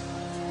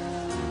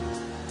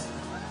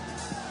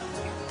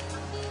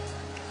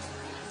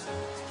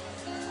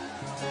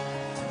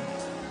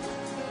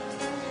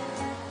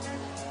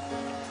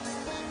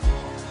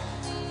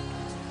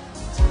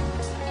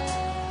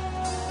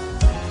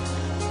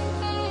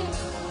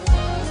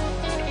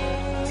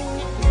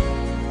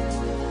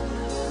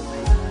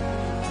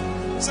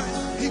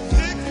 He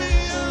picked me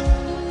up,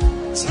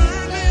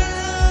 turned me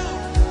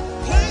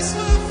around, placed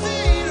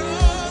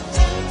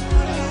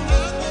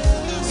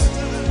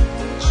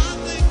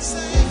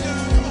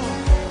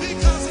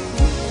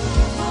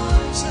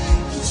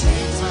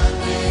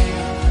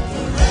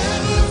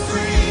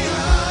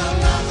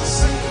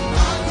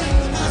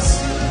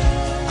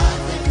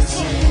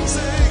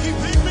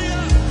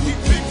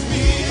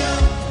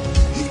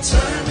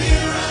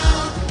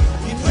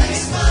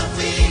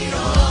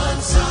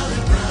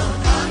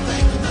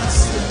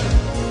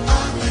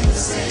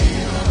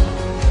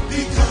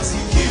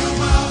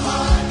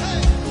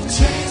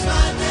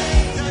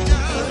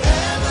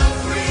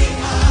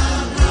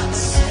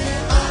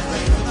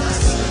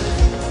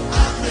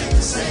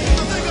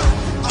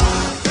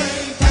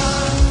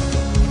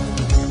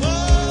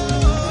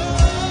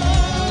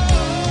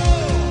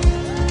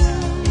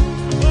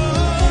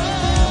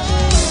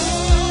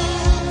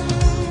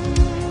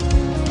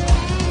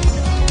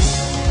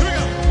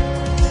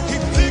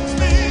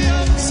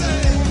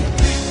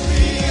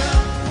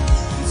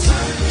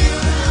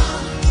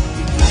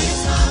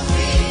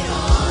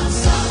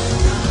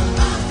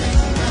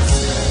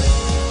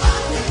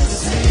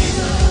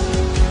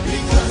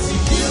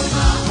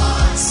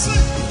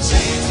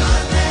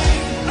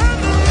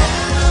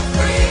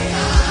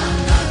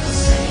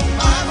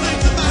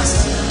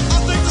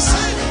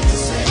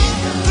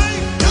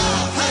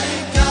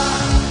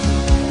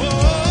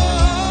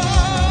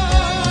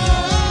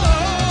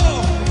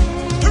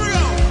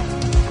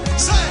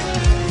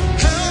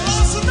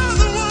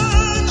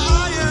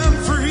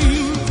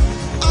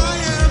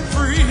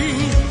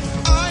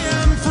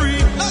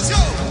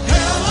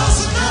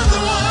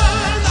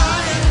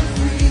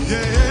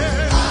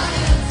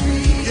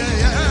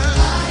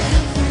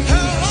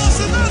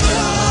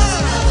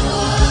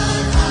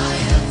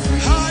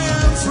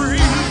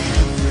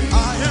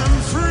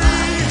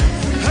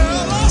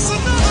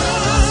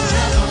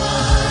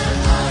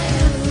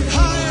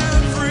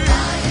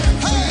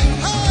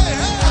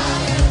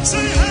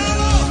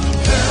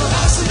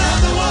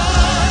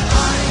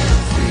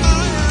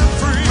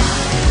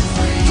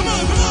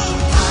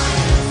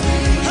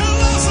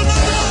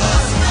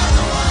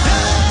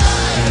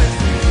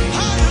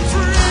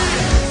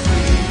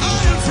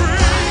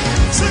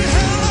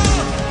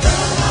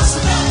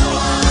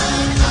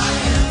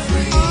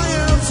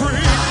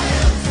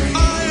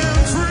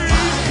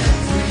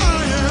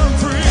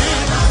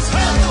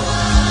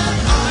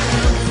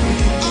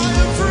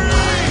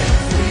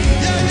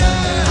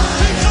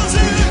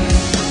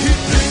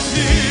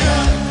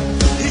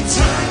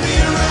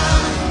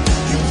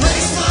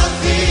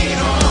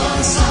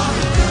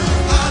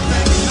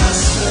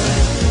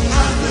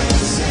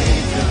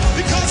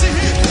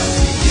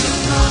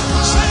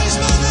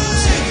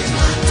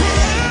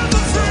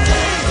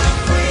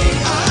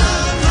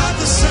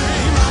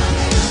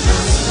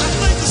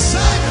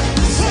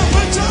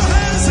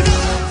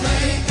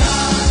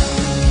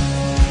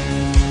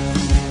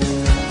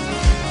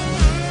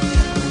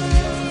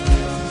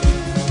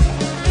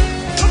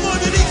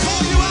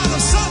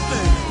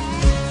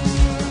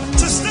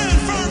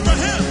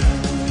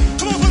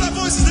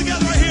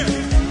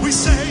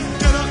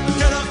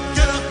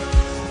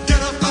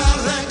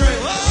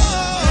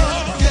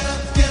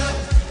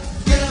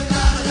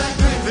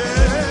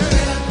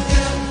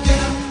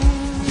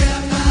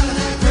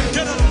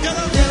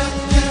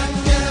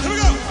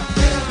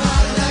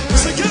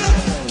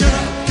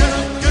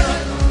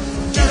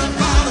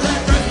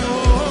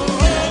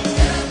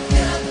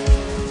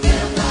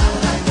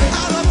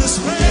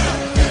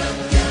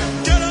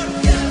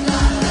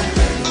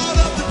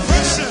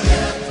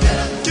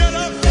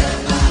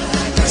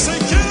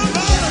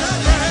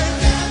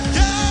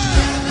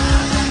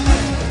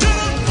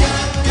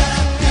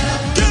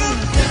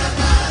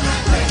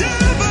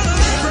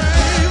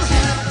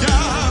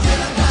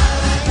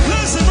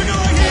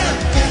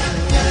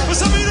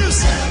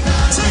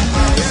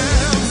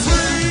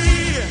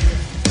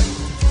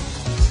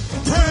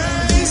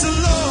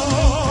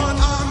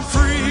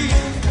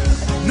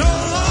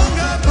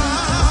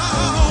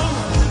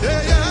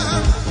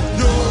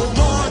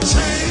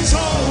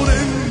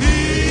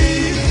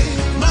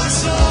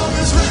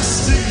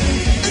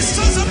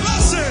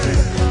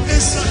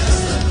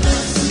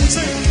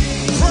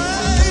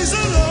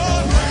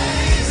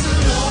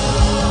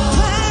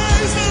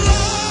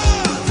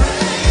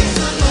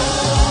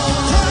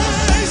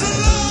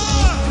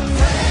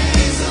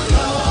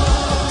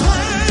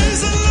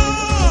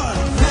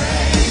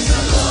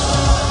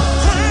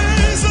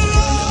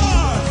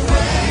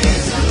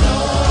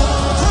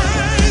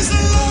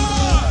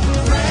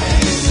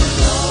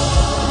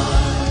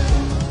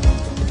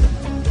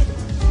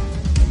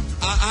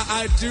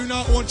I do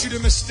not want you to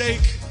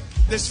mistake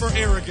this for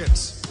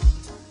arrogance,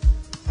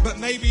 but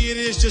maybe it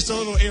is just a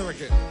little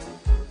arrogant.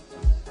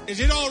 Is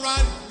it all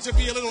right to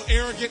be a little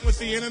arrogant with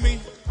the enemy?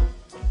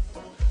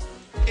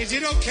 Is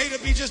it okay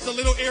to be just a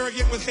little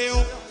arrogant with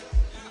hell?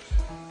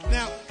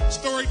 Now,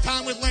 story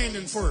time with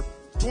Landon for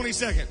 20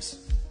 seconds.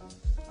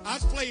 I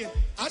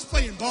was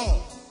playing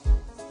ball.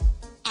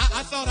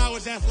 I thought I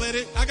was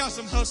athletic. I got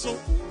some hustle.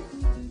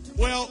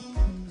 Well,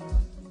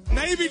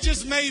 maybe,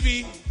 just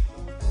maybe,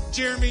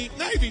 Jeremy,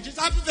 maybe, just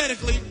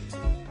hypothetically,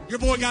 your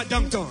boy got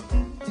dunked on.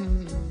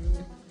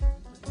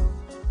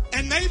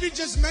 And maybe,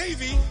 just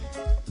maybe,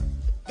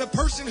 the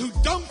person who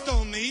dunked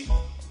on me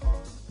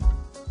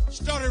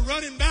started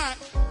running back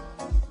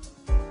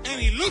and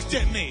he looked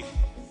at me.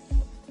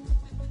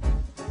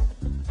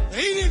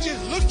 He didn't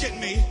just look at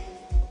me.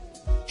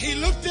 He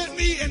looked at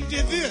me and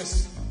did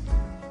this.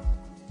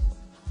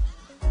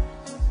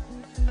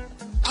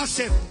 I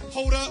said,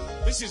 hold up,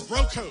 this is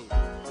bro code.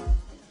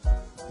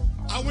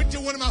 I went to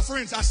one of my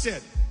friends. I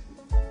said,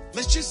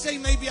 let's just say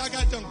maybe I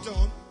got dunked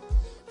on.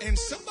 And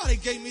somebody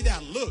gave me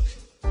that look.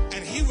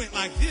 And he went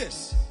like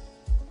this.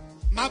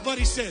 My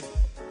buddy said,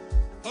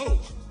 oh.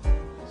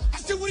 I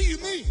said, what do you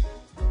mean?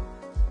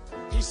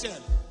 He said,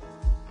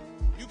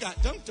 you got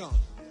dunked on.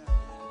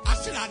 I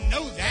said, I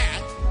know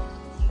that.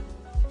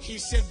 He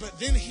said, but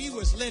then he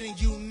was letting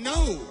you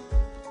know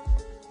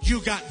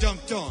you got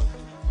dunked on.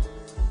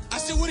 I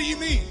said, what do you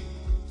mean?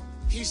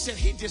 He said,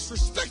 he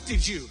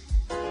disrespected you.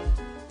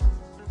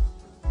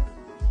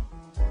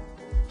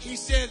 He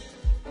said,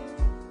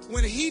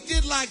 when he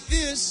did like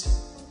this,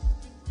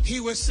 he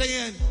was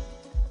saying,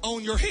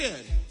 on your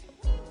head.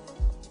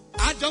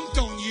 I dunked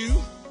on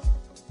you,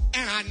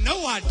 and I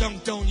know I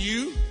dunked on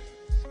you,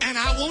 and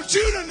I want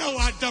you to know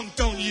I dunked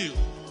on you.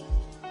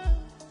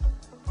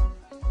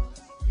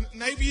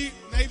 Maybe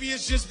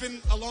it's just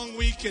been a long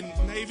week, and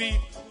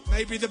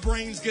maybe the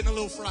brain's getting a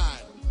little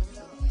fried.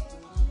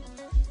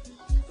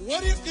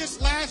 What if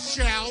this last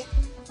shout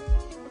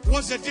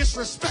was a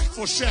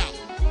disrespectful shout?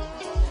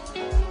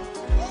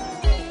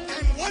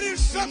 And what if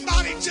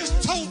somebody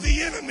just told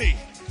the enemy,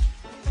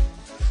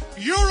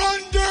 you're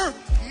under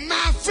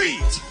my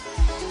feet?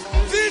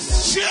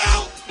 This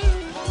shout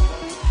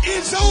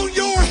is on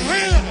your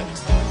head.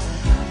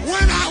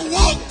 When I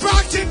walk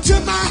back into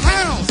my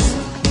house,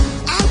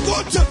 I'm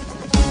going to...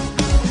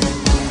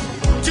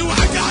 Do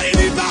I got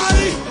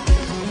anybody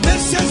that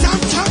says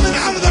I'm coming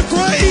out of the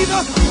grave?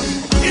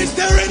 Is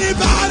there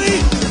anybody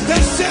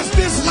that says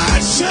this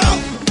last shout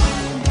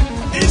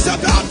is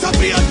about to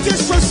be a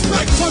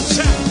disrespectful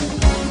shout?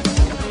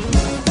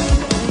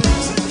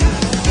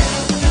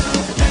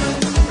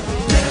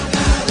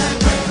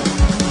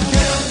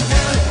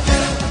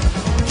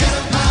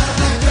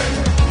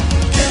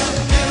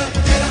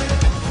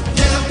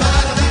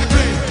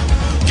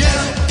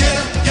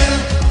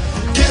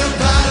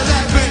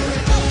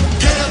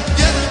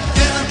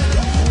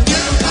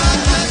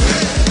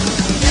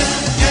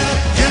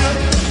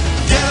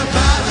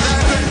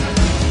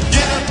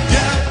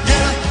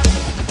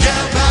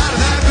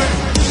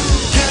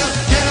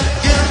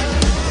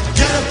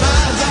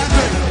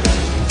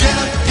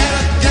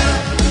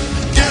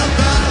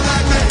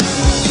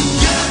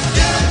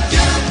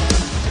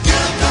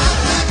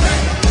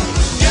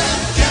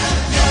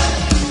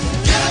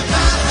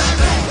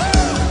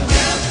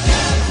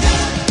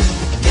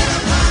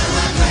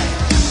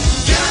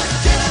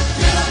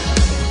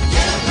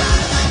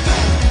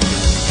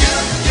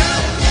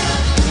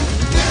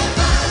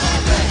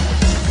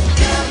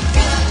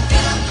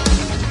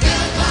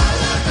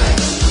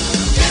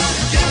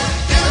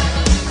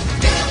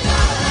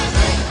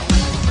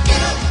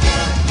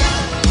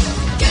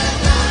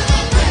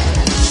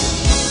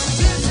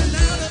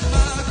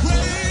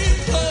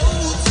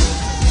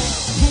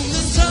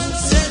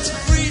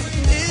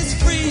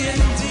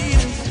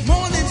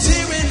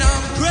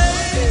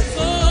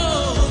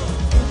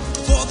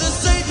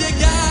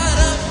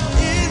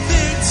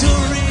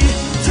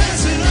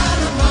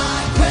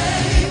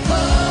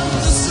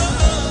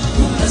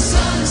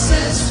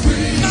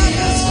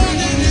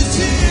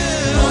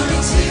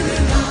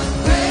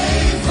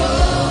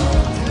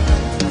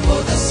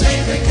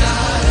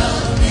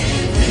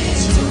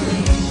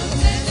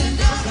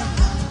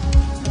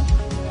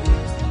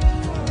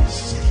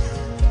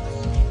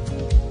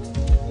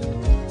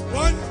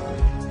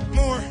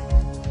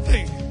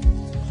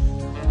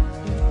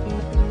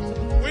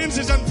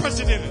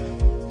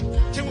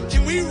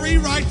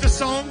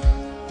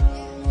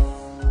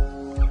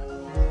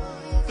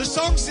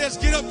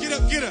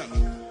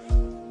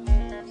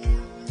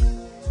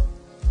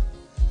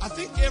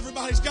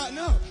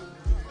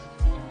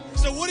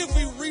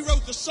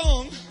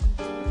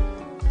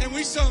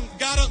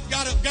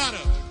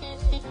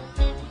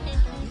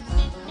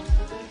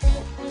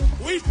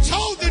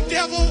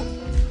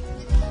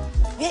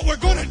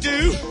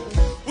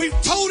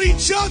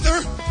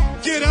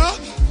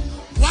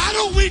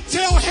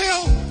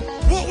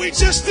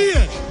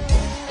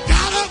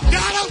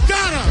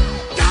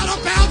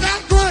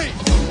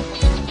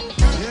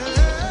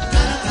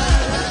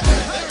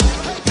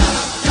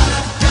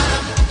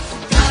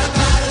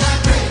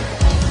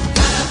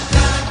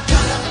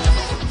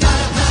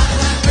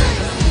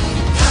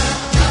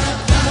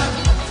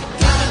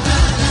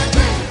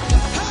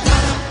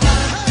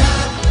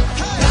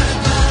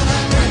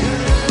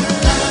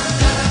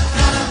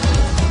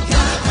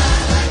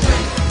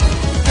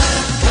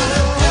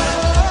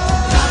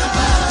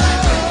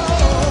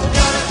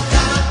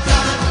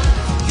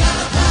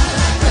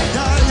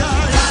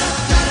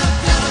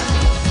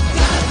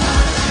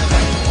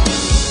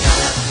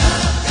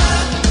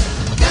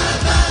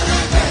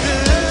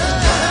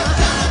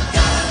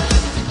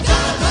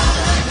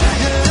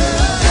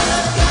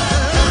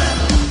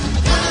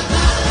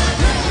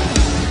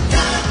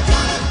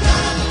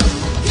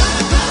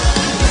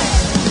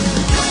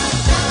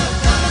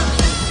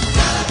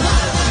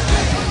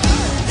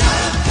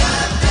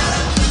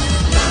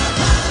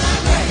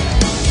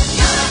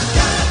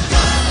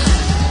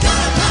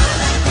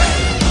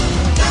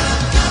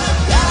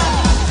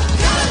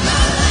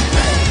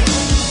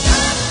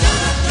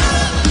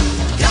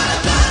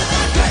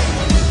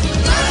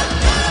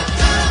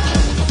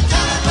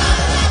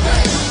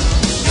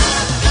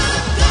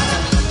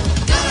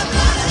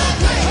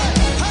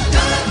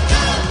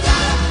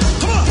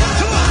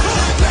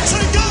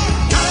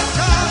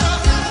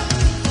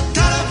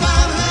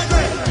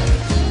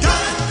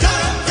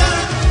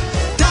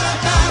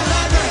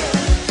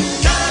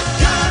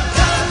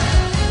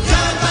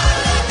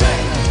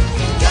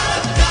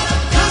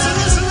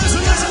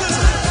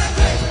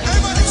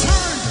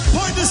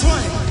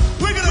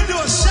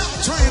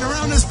 train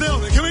around this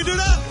building. Can we do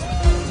that?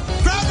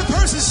 Grab the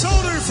person's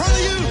shoulder in front of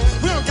you.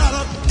 We'll got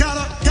up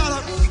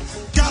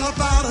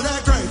out of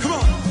that grave. Come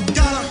on,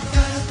 got up.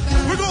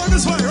 We're going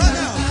this way right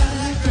now.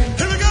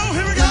 Here we go,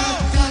 here we go.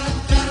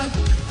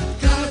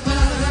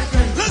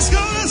 Let's go,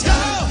 let's go.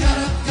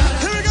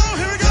 Here we go,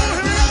 here we go,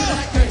 here we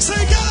go.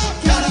 Say got up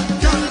out of that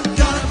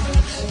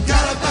grave.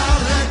 Got up out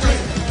of that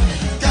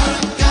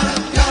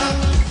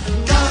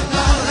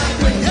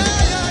grave. Yeah,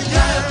 yeah,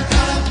 yeah.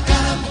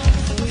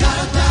 Got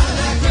up out of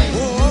that grave.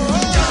 Whoa.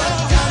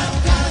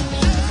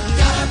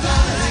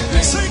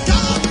 Say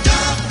got up.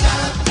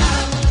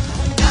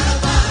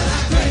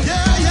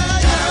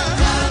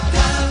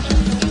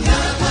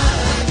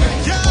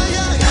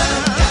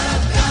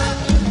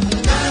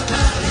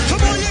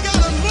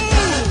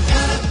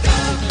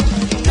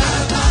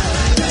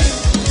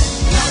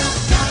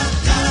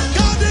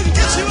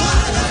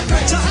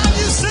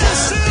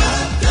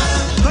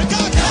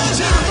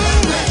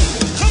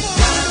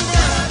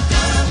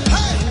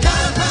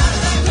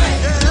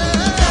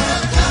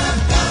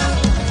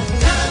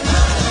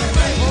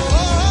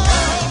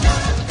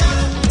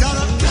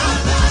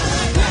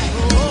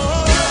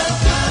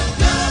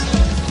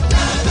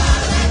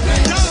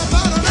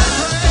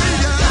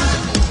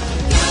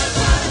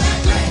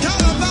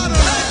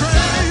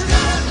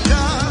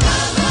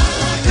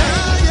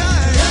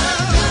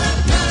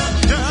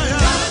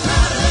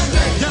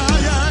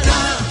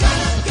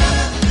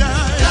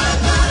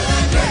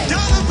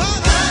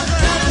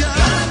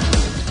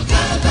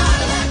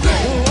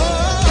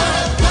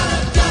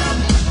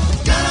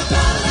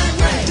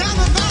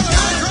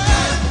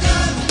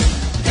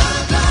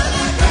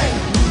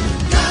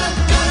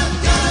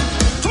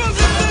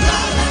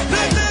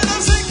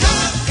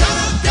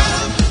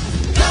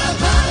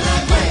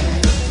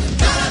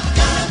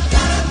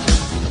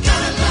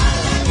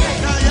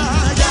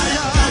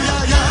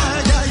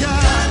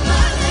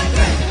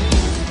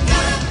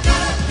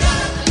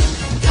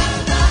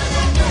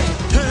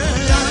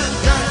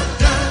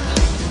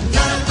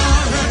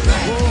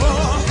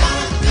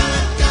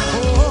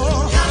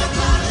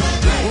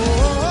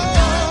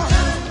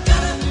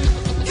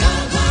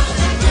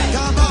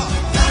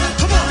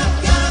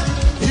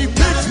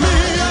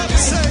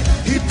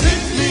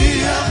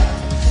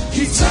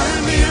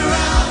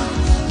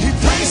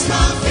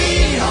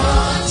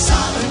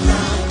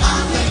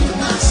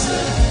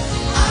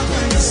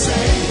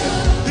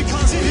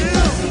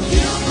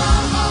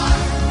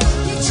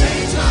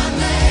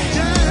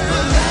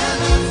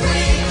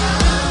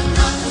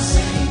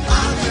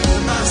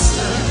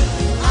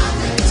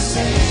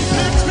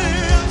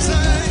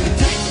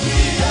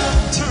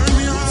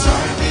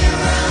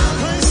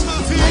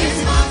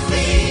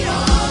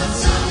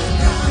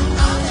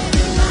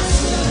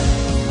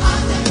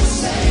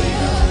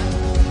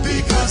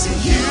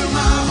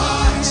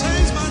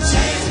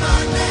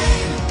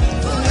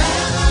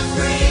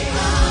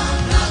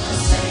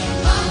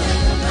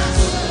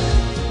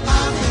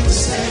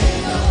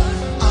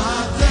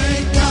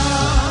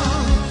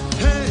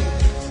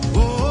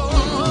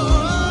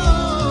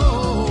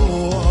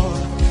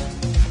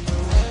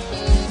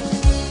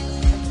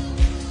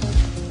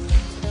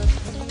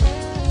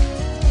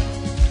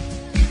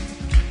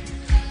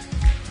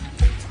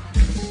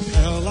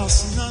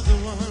 Another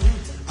one.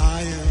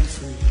 I am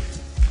free.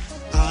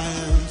 I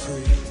am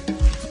free.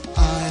 I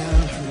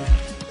am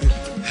free.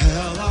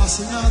 Hell lost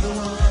another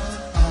one.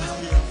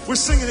 We're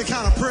singing it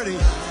kind of pretty,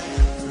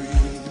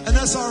 and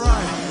that's all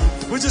right.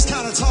 We're just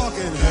kind of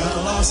talking.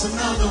 Hell lost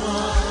another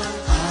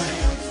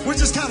one. We're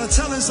just kind of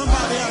telling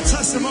somebody our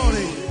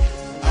testimony.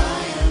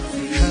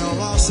 Hell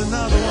lost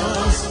another one.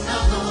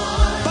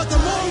 But the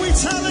more we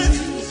tell it,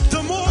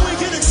 the more we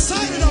get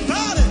excited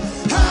about it.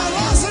 Hell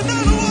lost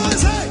another one.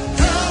 Hey,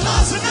 hell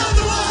lost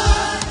another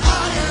one.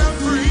 I am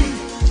free.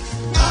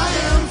 I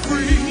am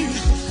free.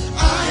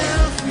 I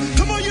am free.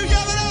 Come on, you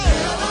yell it out.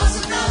 Hell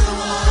lost another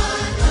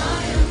one.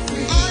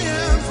 I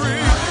am free.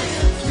 I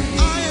am free.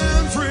 I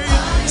am free.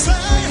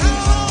 Say,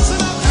 hell lost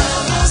another.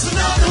 Hell lost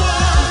another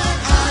one.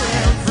 I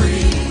am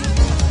free.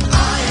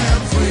 I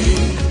am free.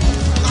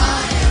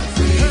 I am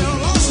free. Hell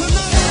lost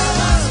another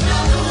one.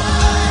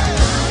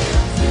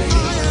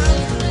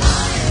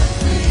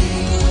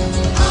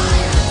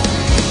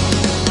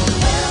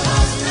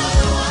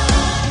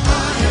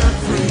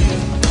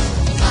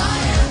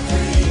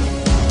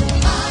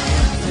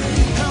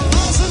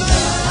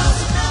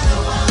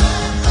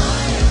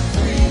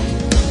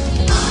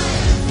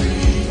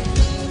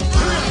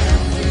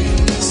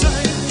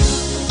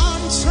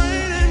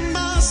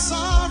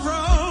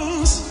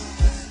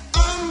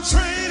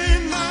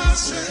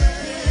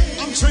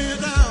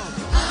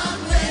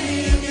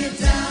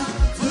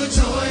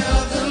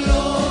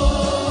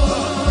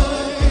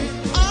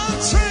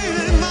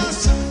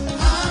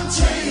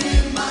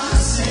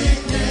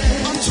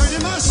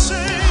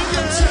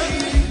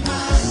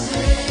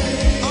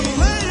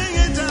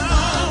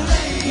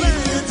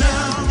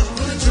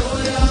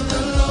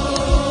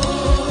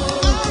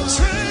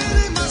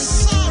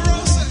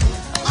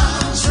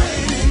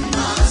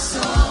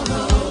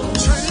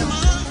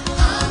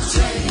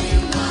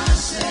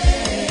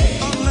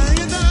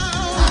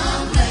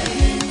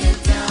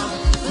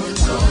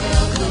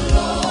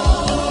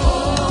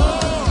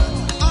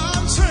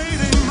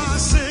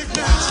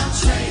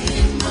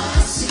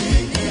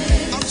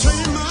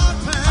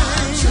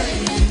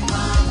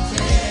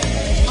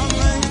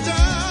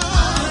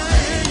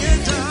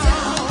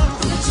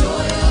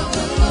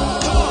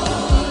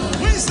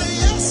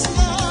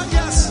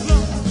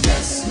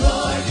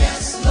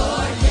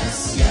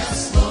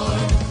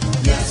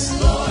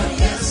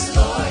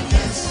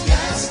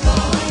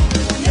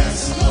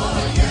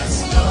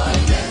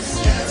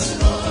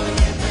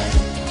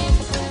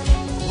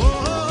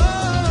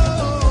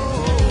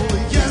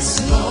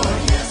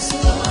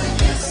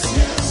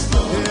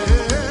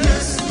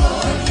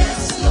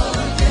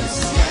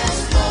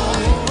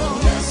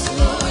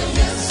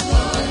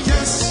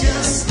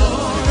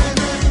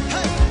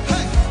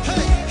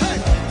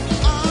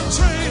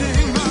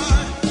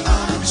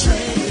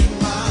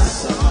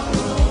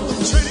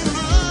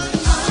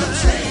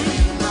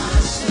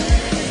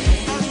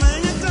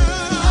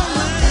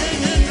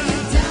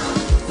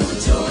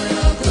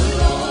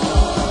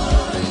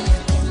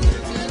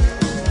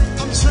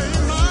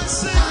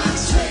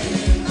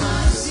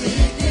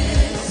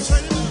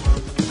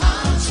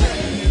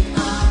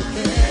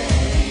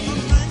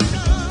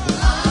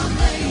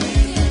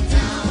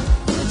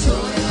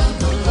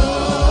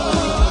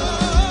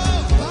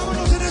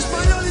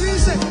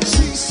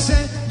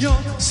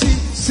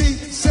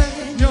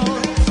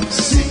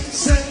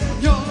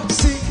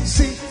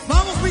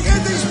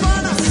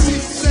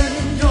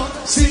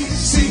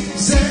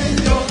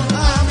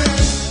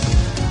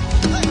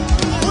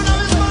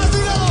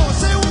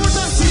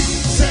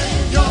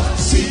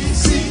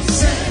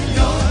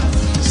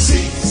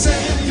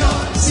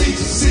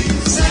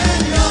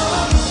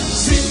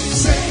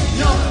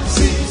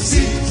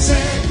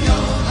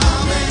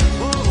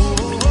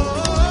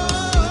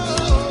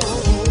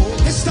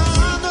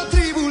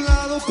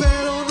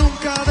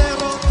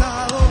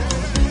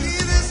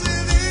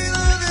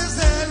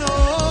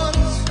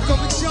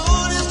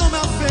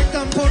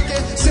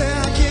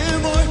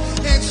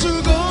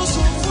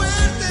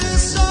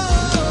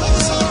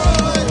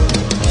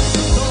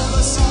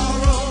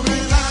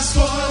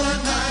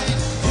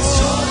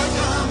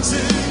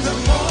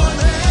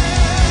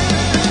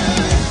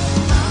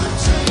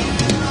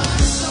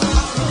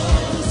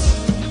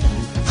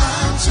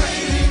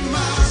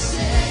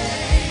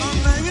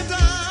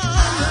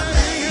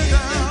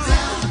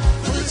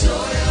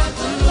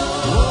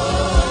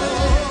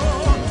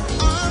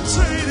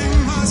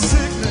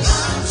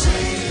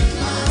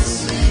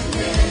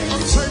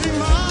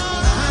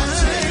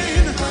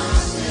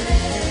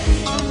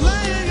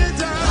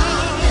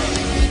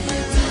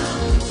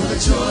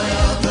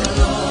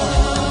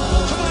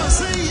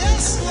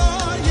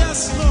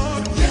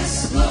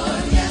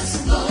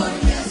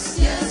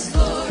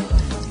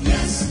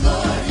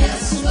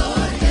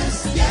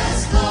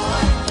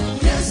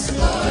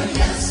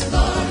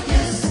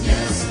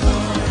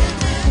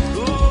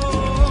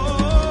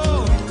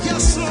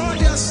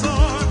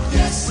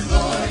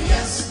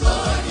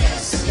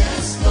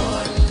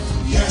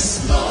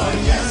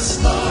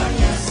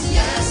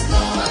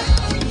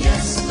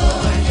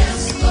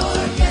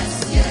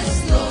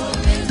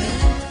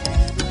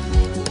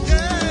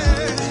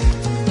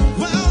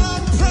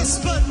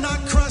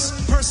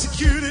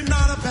 persecuted,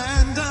 not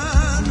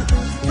abandoned,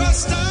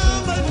 pressed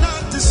down but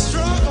not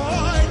destroyed.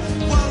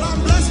 While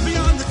I'm blessed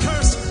beyond the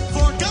curse,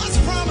 for God's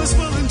promise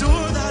will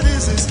endure. That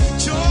is, His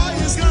joy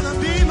is gonna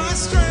be my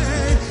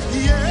strength.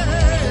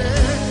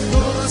 Yeah,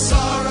 though the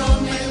sorrow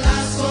may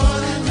last for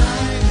the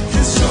night,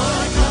 His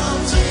joy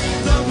comes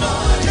in the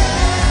morning.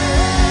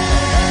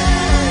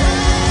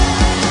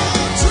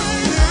 I'm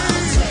trading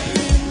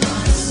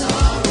my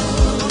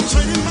sorrow. I'm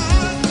trading my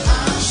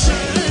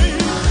shame.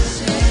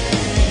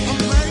 I'm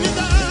laying it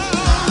down,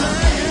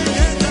 laying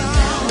it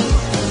down.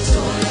 The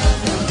joy of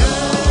the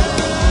Lord.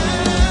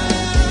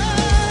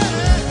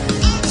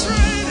 I'm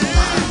trading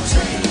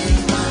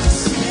my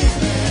sin.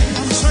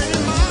 I'm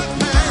trading my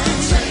pain.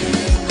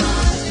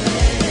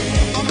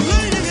 I'm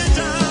laying it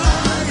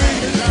down,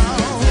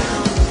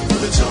 for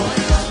the joy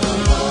of the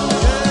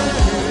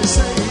Lord.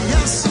 Say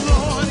yes,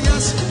 Lord,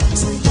 yes.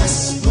 Say yes,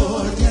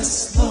 Lord, yes,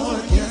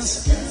 Lord,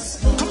 yes.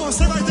 Come on,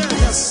 stay right there.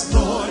 Yes,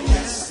 Lord,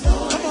 yes.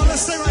 Come on,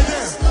 let's stay right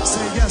there.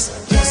 Say yes,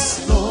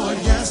 yes, Lord,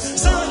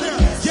 yes. Stay right there.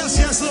 Yes,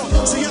 yes,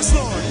 Lord. Say yes,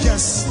 Lord,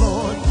 yes,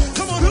 Lord.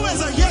 Come on, who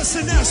has a yes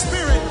in their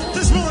spirit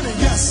this morning?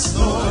 Yes,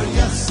 Lord,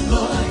 yes,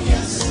 Lord,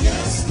 yes,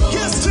 yes, Lord.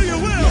 Yes to your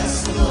will.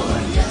 Yes,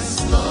 Lord,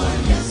 yes, Lord,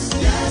 yes,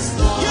 yes,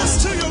 Lord.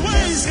 Yes to your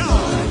ways,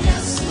 God.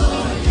 Yes,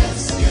 Lord,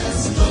 yes,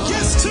 yes, Lord.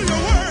 Yes to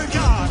your word,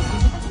 God.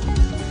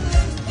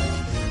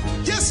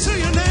 Yes to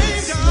your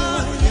name,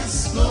 God.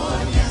 Yes,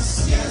 Lord,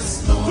 yes,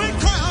 yes, Lord. We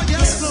cry out,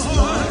 yes, Lord.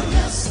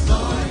 Yes,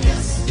 Lord,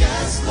 yes,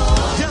 yes,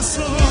 Lord. Yes,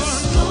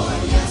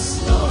 Lord, yes,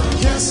 Lord.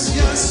 Yes,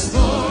 yes,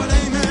 Lord,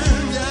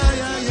 amen. Yeah,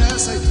 yeah, yeah.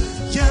 Say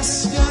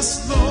yes,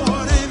 yes,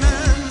 Lord,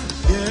 amen.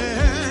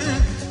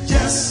 Yeah,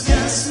 yes,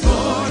 yes,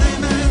 Lord,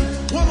 amen.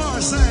 One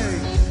more, say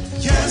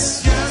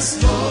yes,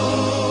 yes, Lord,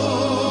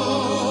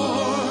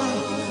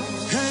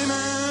 amen.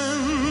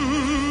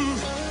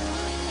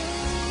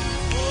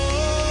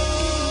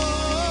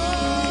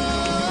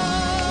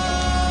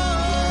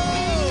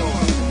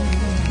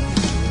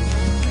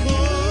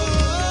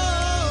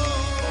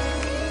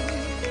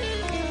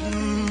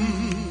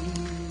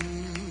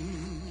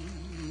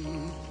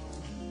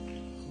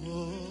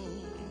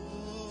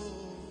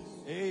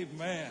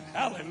 Amen.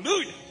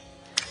 Hallelujah.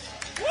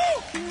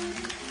 Woo!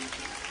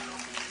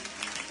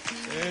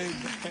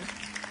 Amen.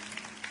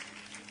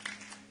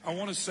 I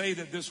want to say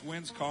that this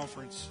WINS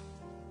conference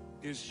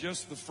is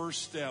just the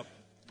first step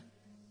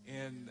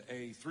in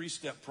a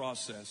three-step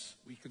process.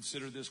 We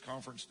consider this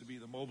conference to be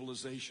the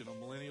mobilization of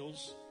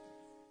millennials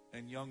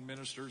and young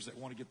ministers that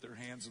want to get their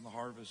hands in the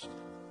harvest.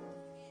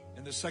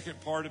 And the second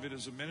part of it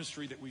is a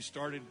ministry that we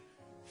started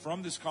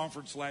from this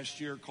conference last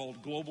year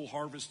called Global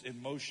Harvest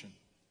in Motion.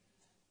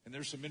 And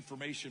there's some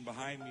information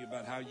behind me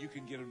about how you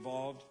can get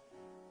involved.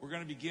 We're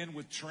going to begin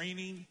with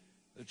training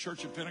the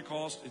Church of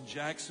Pentecost in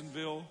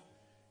Jacksonville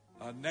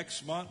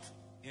next month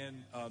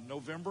in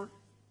November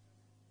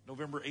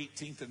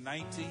 18th and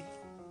 19th.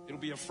 It'll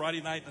be a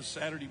Friday night and a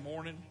Saturday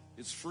morning.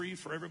 It's free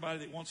for everybody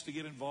that wants to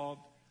get involved.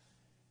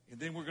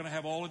 And then we're going to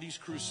have all of these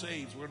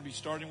crusades. We're going to be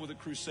starting with a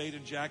crusade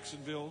in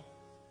Jacksonville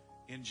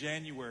in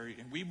January.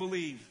 And we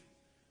believe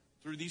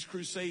through these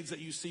crusades that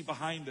you see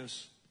behind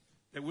us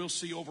that we'll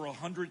see over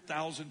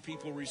 100,000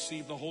 people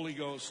receive the Holy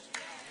Ghost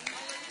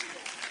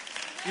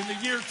in the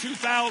year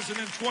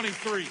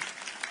 2023.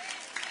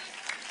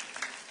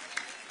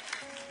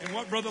 And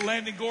what Brother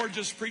Landon Gore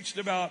just preached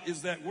about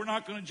is that we're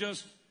not going to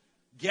just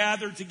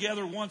gather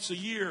together once a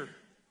year,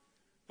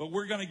 but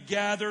we're going to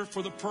gather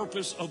for the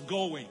purpose of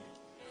going.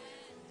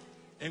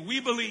 And we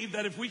believe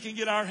that if we can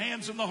get our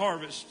hands in the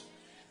harvest,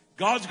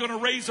 God's going to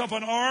raise up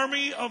an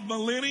army of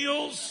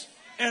millennials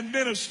and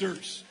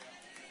ministers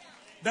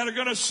that are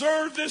going to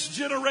serve this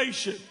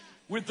generation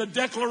with the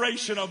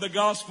declaration of the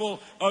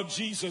gospel of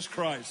Jesus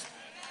Christ.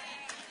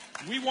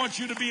 We want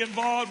you to be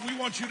involved. We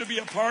want you to be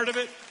a part of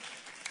it.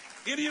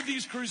 Any of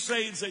these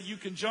crusades that you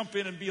can jump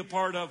in and be a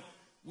part of,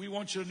 we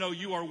want you to know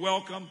you are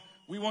welcome.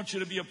 We want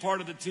you to be a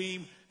part of the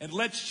team. And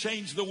let's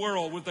change the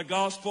world with the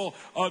gospel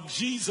of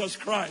Jesus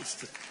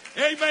Christ.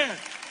 Amen.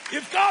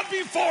 If God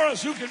be for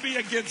us, who can be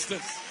against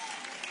us?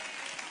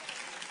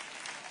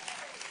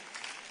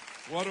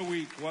 What a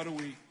week. What a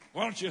week.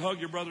 Why don't you hug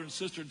your brother and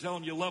sister and tell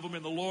them you love them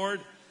in the Lord?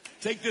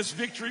 Take this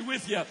victory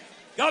with you.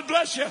 God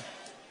bless you.